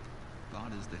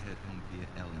 God is the head home via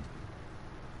Ellensburg.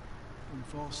 In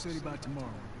Fall City by tomorrow,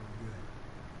 we're doing good.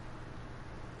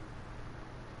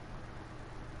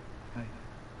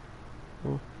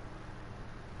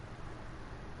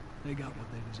 They got what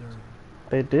they deserved.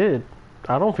 They did.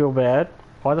 I don't feel bad.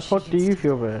 Why the fuck do you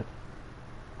feel bad?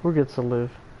 Who gets to live?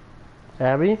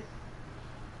 Abby?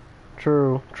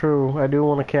 True, true. I do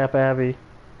want to cap Abby.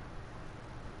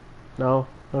 No,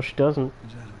 no she doesn't.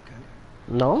 Is that okay?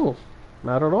 No,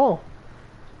 not at all.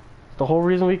 The whole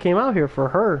reason we came out here for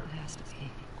her. It has to be.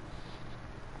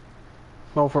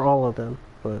 Well, for all of them,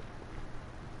 but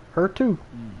her too.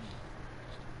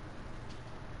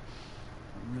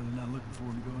 I'm really not looking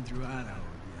forward to going through Idaho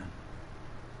again.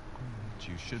 What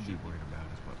you should be worried about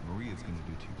is what Maria's gonna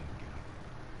do to you when you get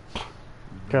out.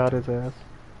 Got his ass.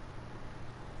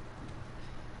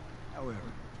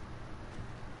 However,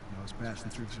 when I was passing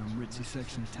through some ritzy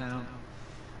section of town, I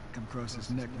come across this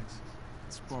necklace.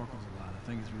 It sparkles a lot. I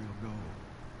think it's real gold.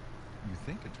 You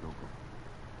think it's real gold?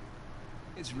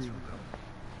 It's real gold.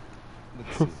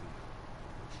 Let's see.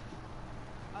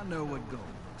 I know what gold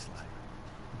looks like.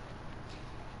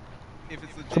 If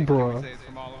it's It's a legit, bra. can we say it's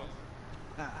from all of us?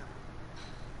 Ah,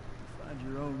 find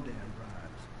your own damn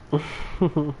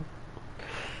bribes.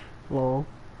 Well,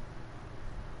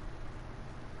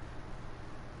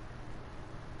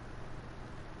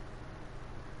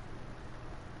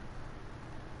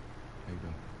 How you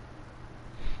doing?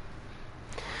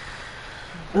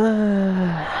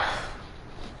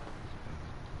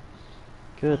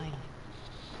 good. Fine.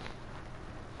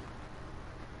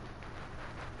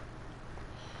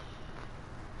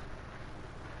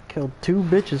 Killed 2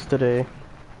 bitches today.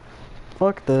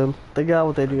 Fuck them. They got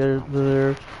what they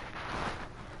deserve.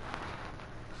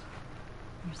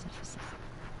 You're such a sis.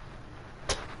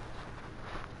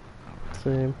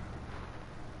 Same.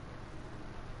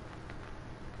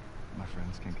 My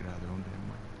friends can't get out of their own damn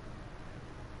way.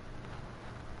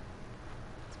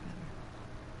 It's better.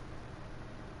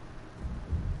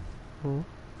 Hmm.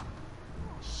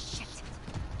 Shit.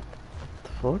 The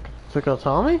fuck? Took out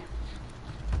Tommy?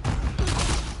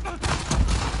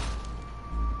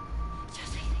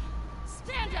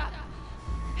 Stand up!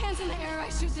 Hands in the air, I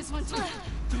shoot this one too.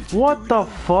 What the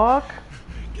fuck?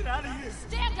 Get out of here!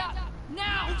 Stand up!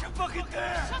 Now! Don't you fucking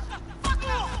dare! Shut the fuck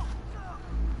up!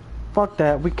 Fuck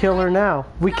that. We kill her now.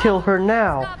 We kill her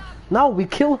now. No, we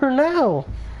kill her now.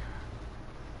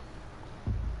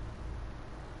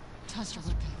 Toss your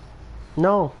weapon.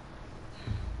 No.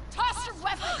 Toss your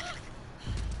weapon!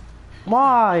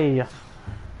 Why?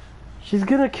 She's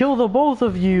gonna kill the both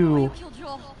of You you. killed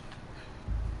Joel.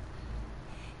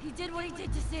 He did what he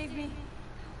did to save me.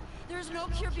 There's no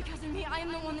cure because of me. I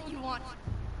am the one that you want.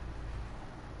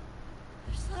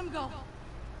 Just let him go.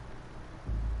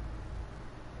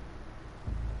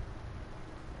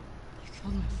 You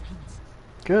killed my friends.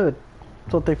 Good.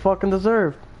 That's what they fucking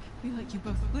deserve. We let you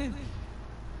both live.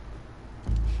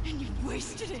 And you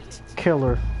wasted it. Kill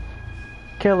her.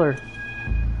 Kill her.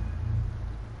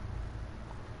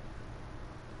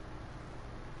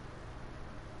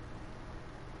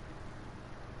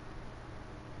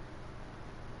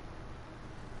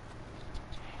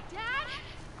 Dad?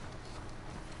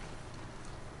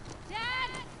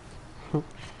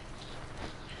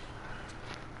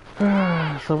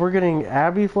 Dad? So we're getting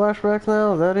Abby flashbacks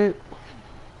now? Is that it?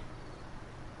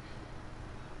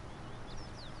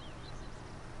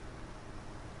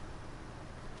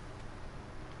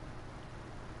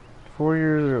 Four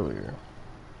years earlier.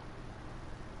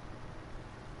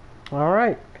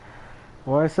 Alright.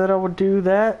 Well, I said I would do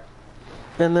that,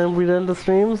 and then we'd end the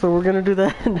stream, so we're gonna do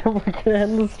that, and then we're gonna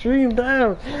end the stream.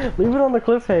 Damn! Leave it on the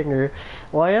cliffhanger.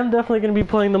 Well, I am definitely gonna be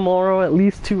playing tomorrow, at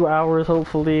least 2 hours,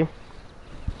 hopefully.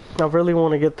 I really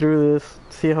want to get through this,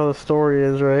 see how the story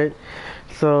is, right?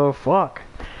 So, fuck.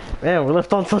 Man, we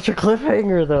left on such a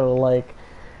cliffhanger, though. Like,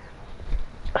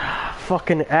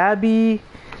 fucking Abby,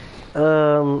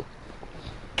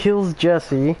 kills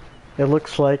Jesse, it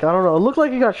looks like. I don't know, it looked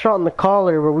like he got shot in the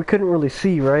collar, but we couldn't really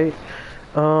see, right?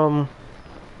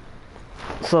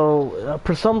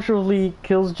 Presumptively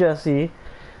kills Jesse.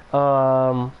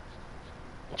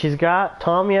 She's got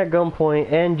Tommy at gunpoint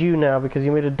and you now because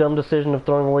you made a dumb decision of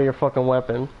throwing away your fucking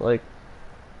weapon. Like,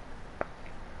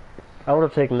 I would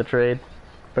have taken the trade,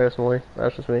 personally.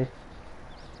 That's just me.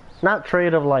 Not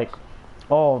trade of like,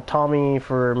 oh, Tommy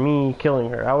for me killing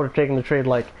her. I would have taken the trade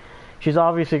like, she's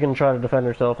obviously going to try to defend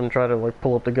herself and try to like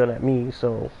pull up the gun at me,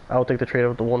 so I would take the trade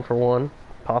of the 1-for-1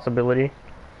 possibility.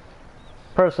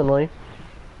 Personally.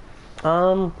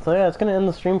 So yeah, it's going to end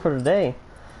the stream for today.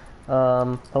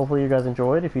 Hopefully you guys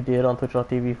enjoyed. If you did, on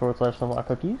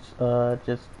twitch.tv/somehotcookies,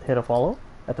 just hit a follow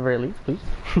at the very least, please.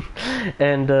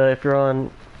 And if you're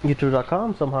on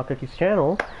youtube.com, somehotcookies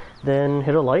channel, then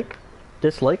hit a like,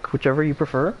 dislike, whichever you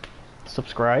prefer,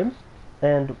 subscribe,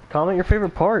 And comment your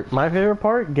favorite part. My favorite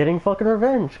part, getting fucking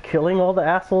revenge. Killing all the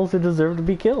assholes who deserve to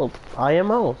be killed.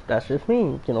 IMO. That's just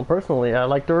me. You know, personally, I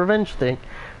like the revenge thing.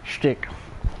 Shtick.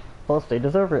 Plus, they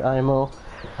deserve it, IMO.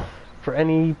 For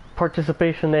any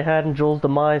participation they had in Joel's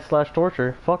demise /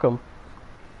 torture. Fuck them.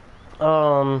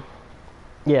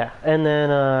 Yeah. And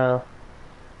then,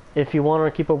 if you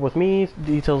want to keep up with me,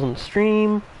 details on the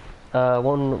stream.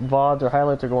 When VODs or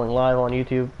highlights are going live on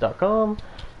YouTube.com.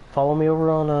 Follow me over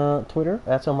on Twitter,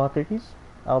 @SellMyPickies.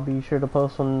 I'll be sure to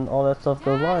post when all that stuff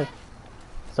goes live.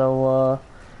 So,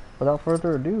 without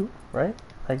further ado, right?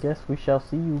 I guess we shall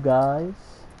see you guys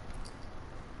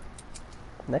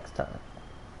next time.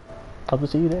 Hope to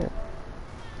see you there.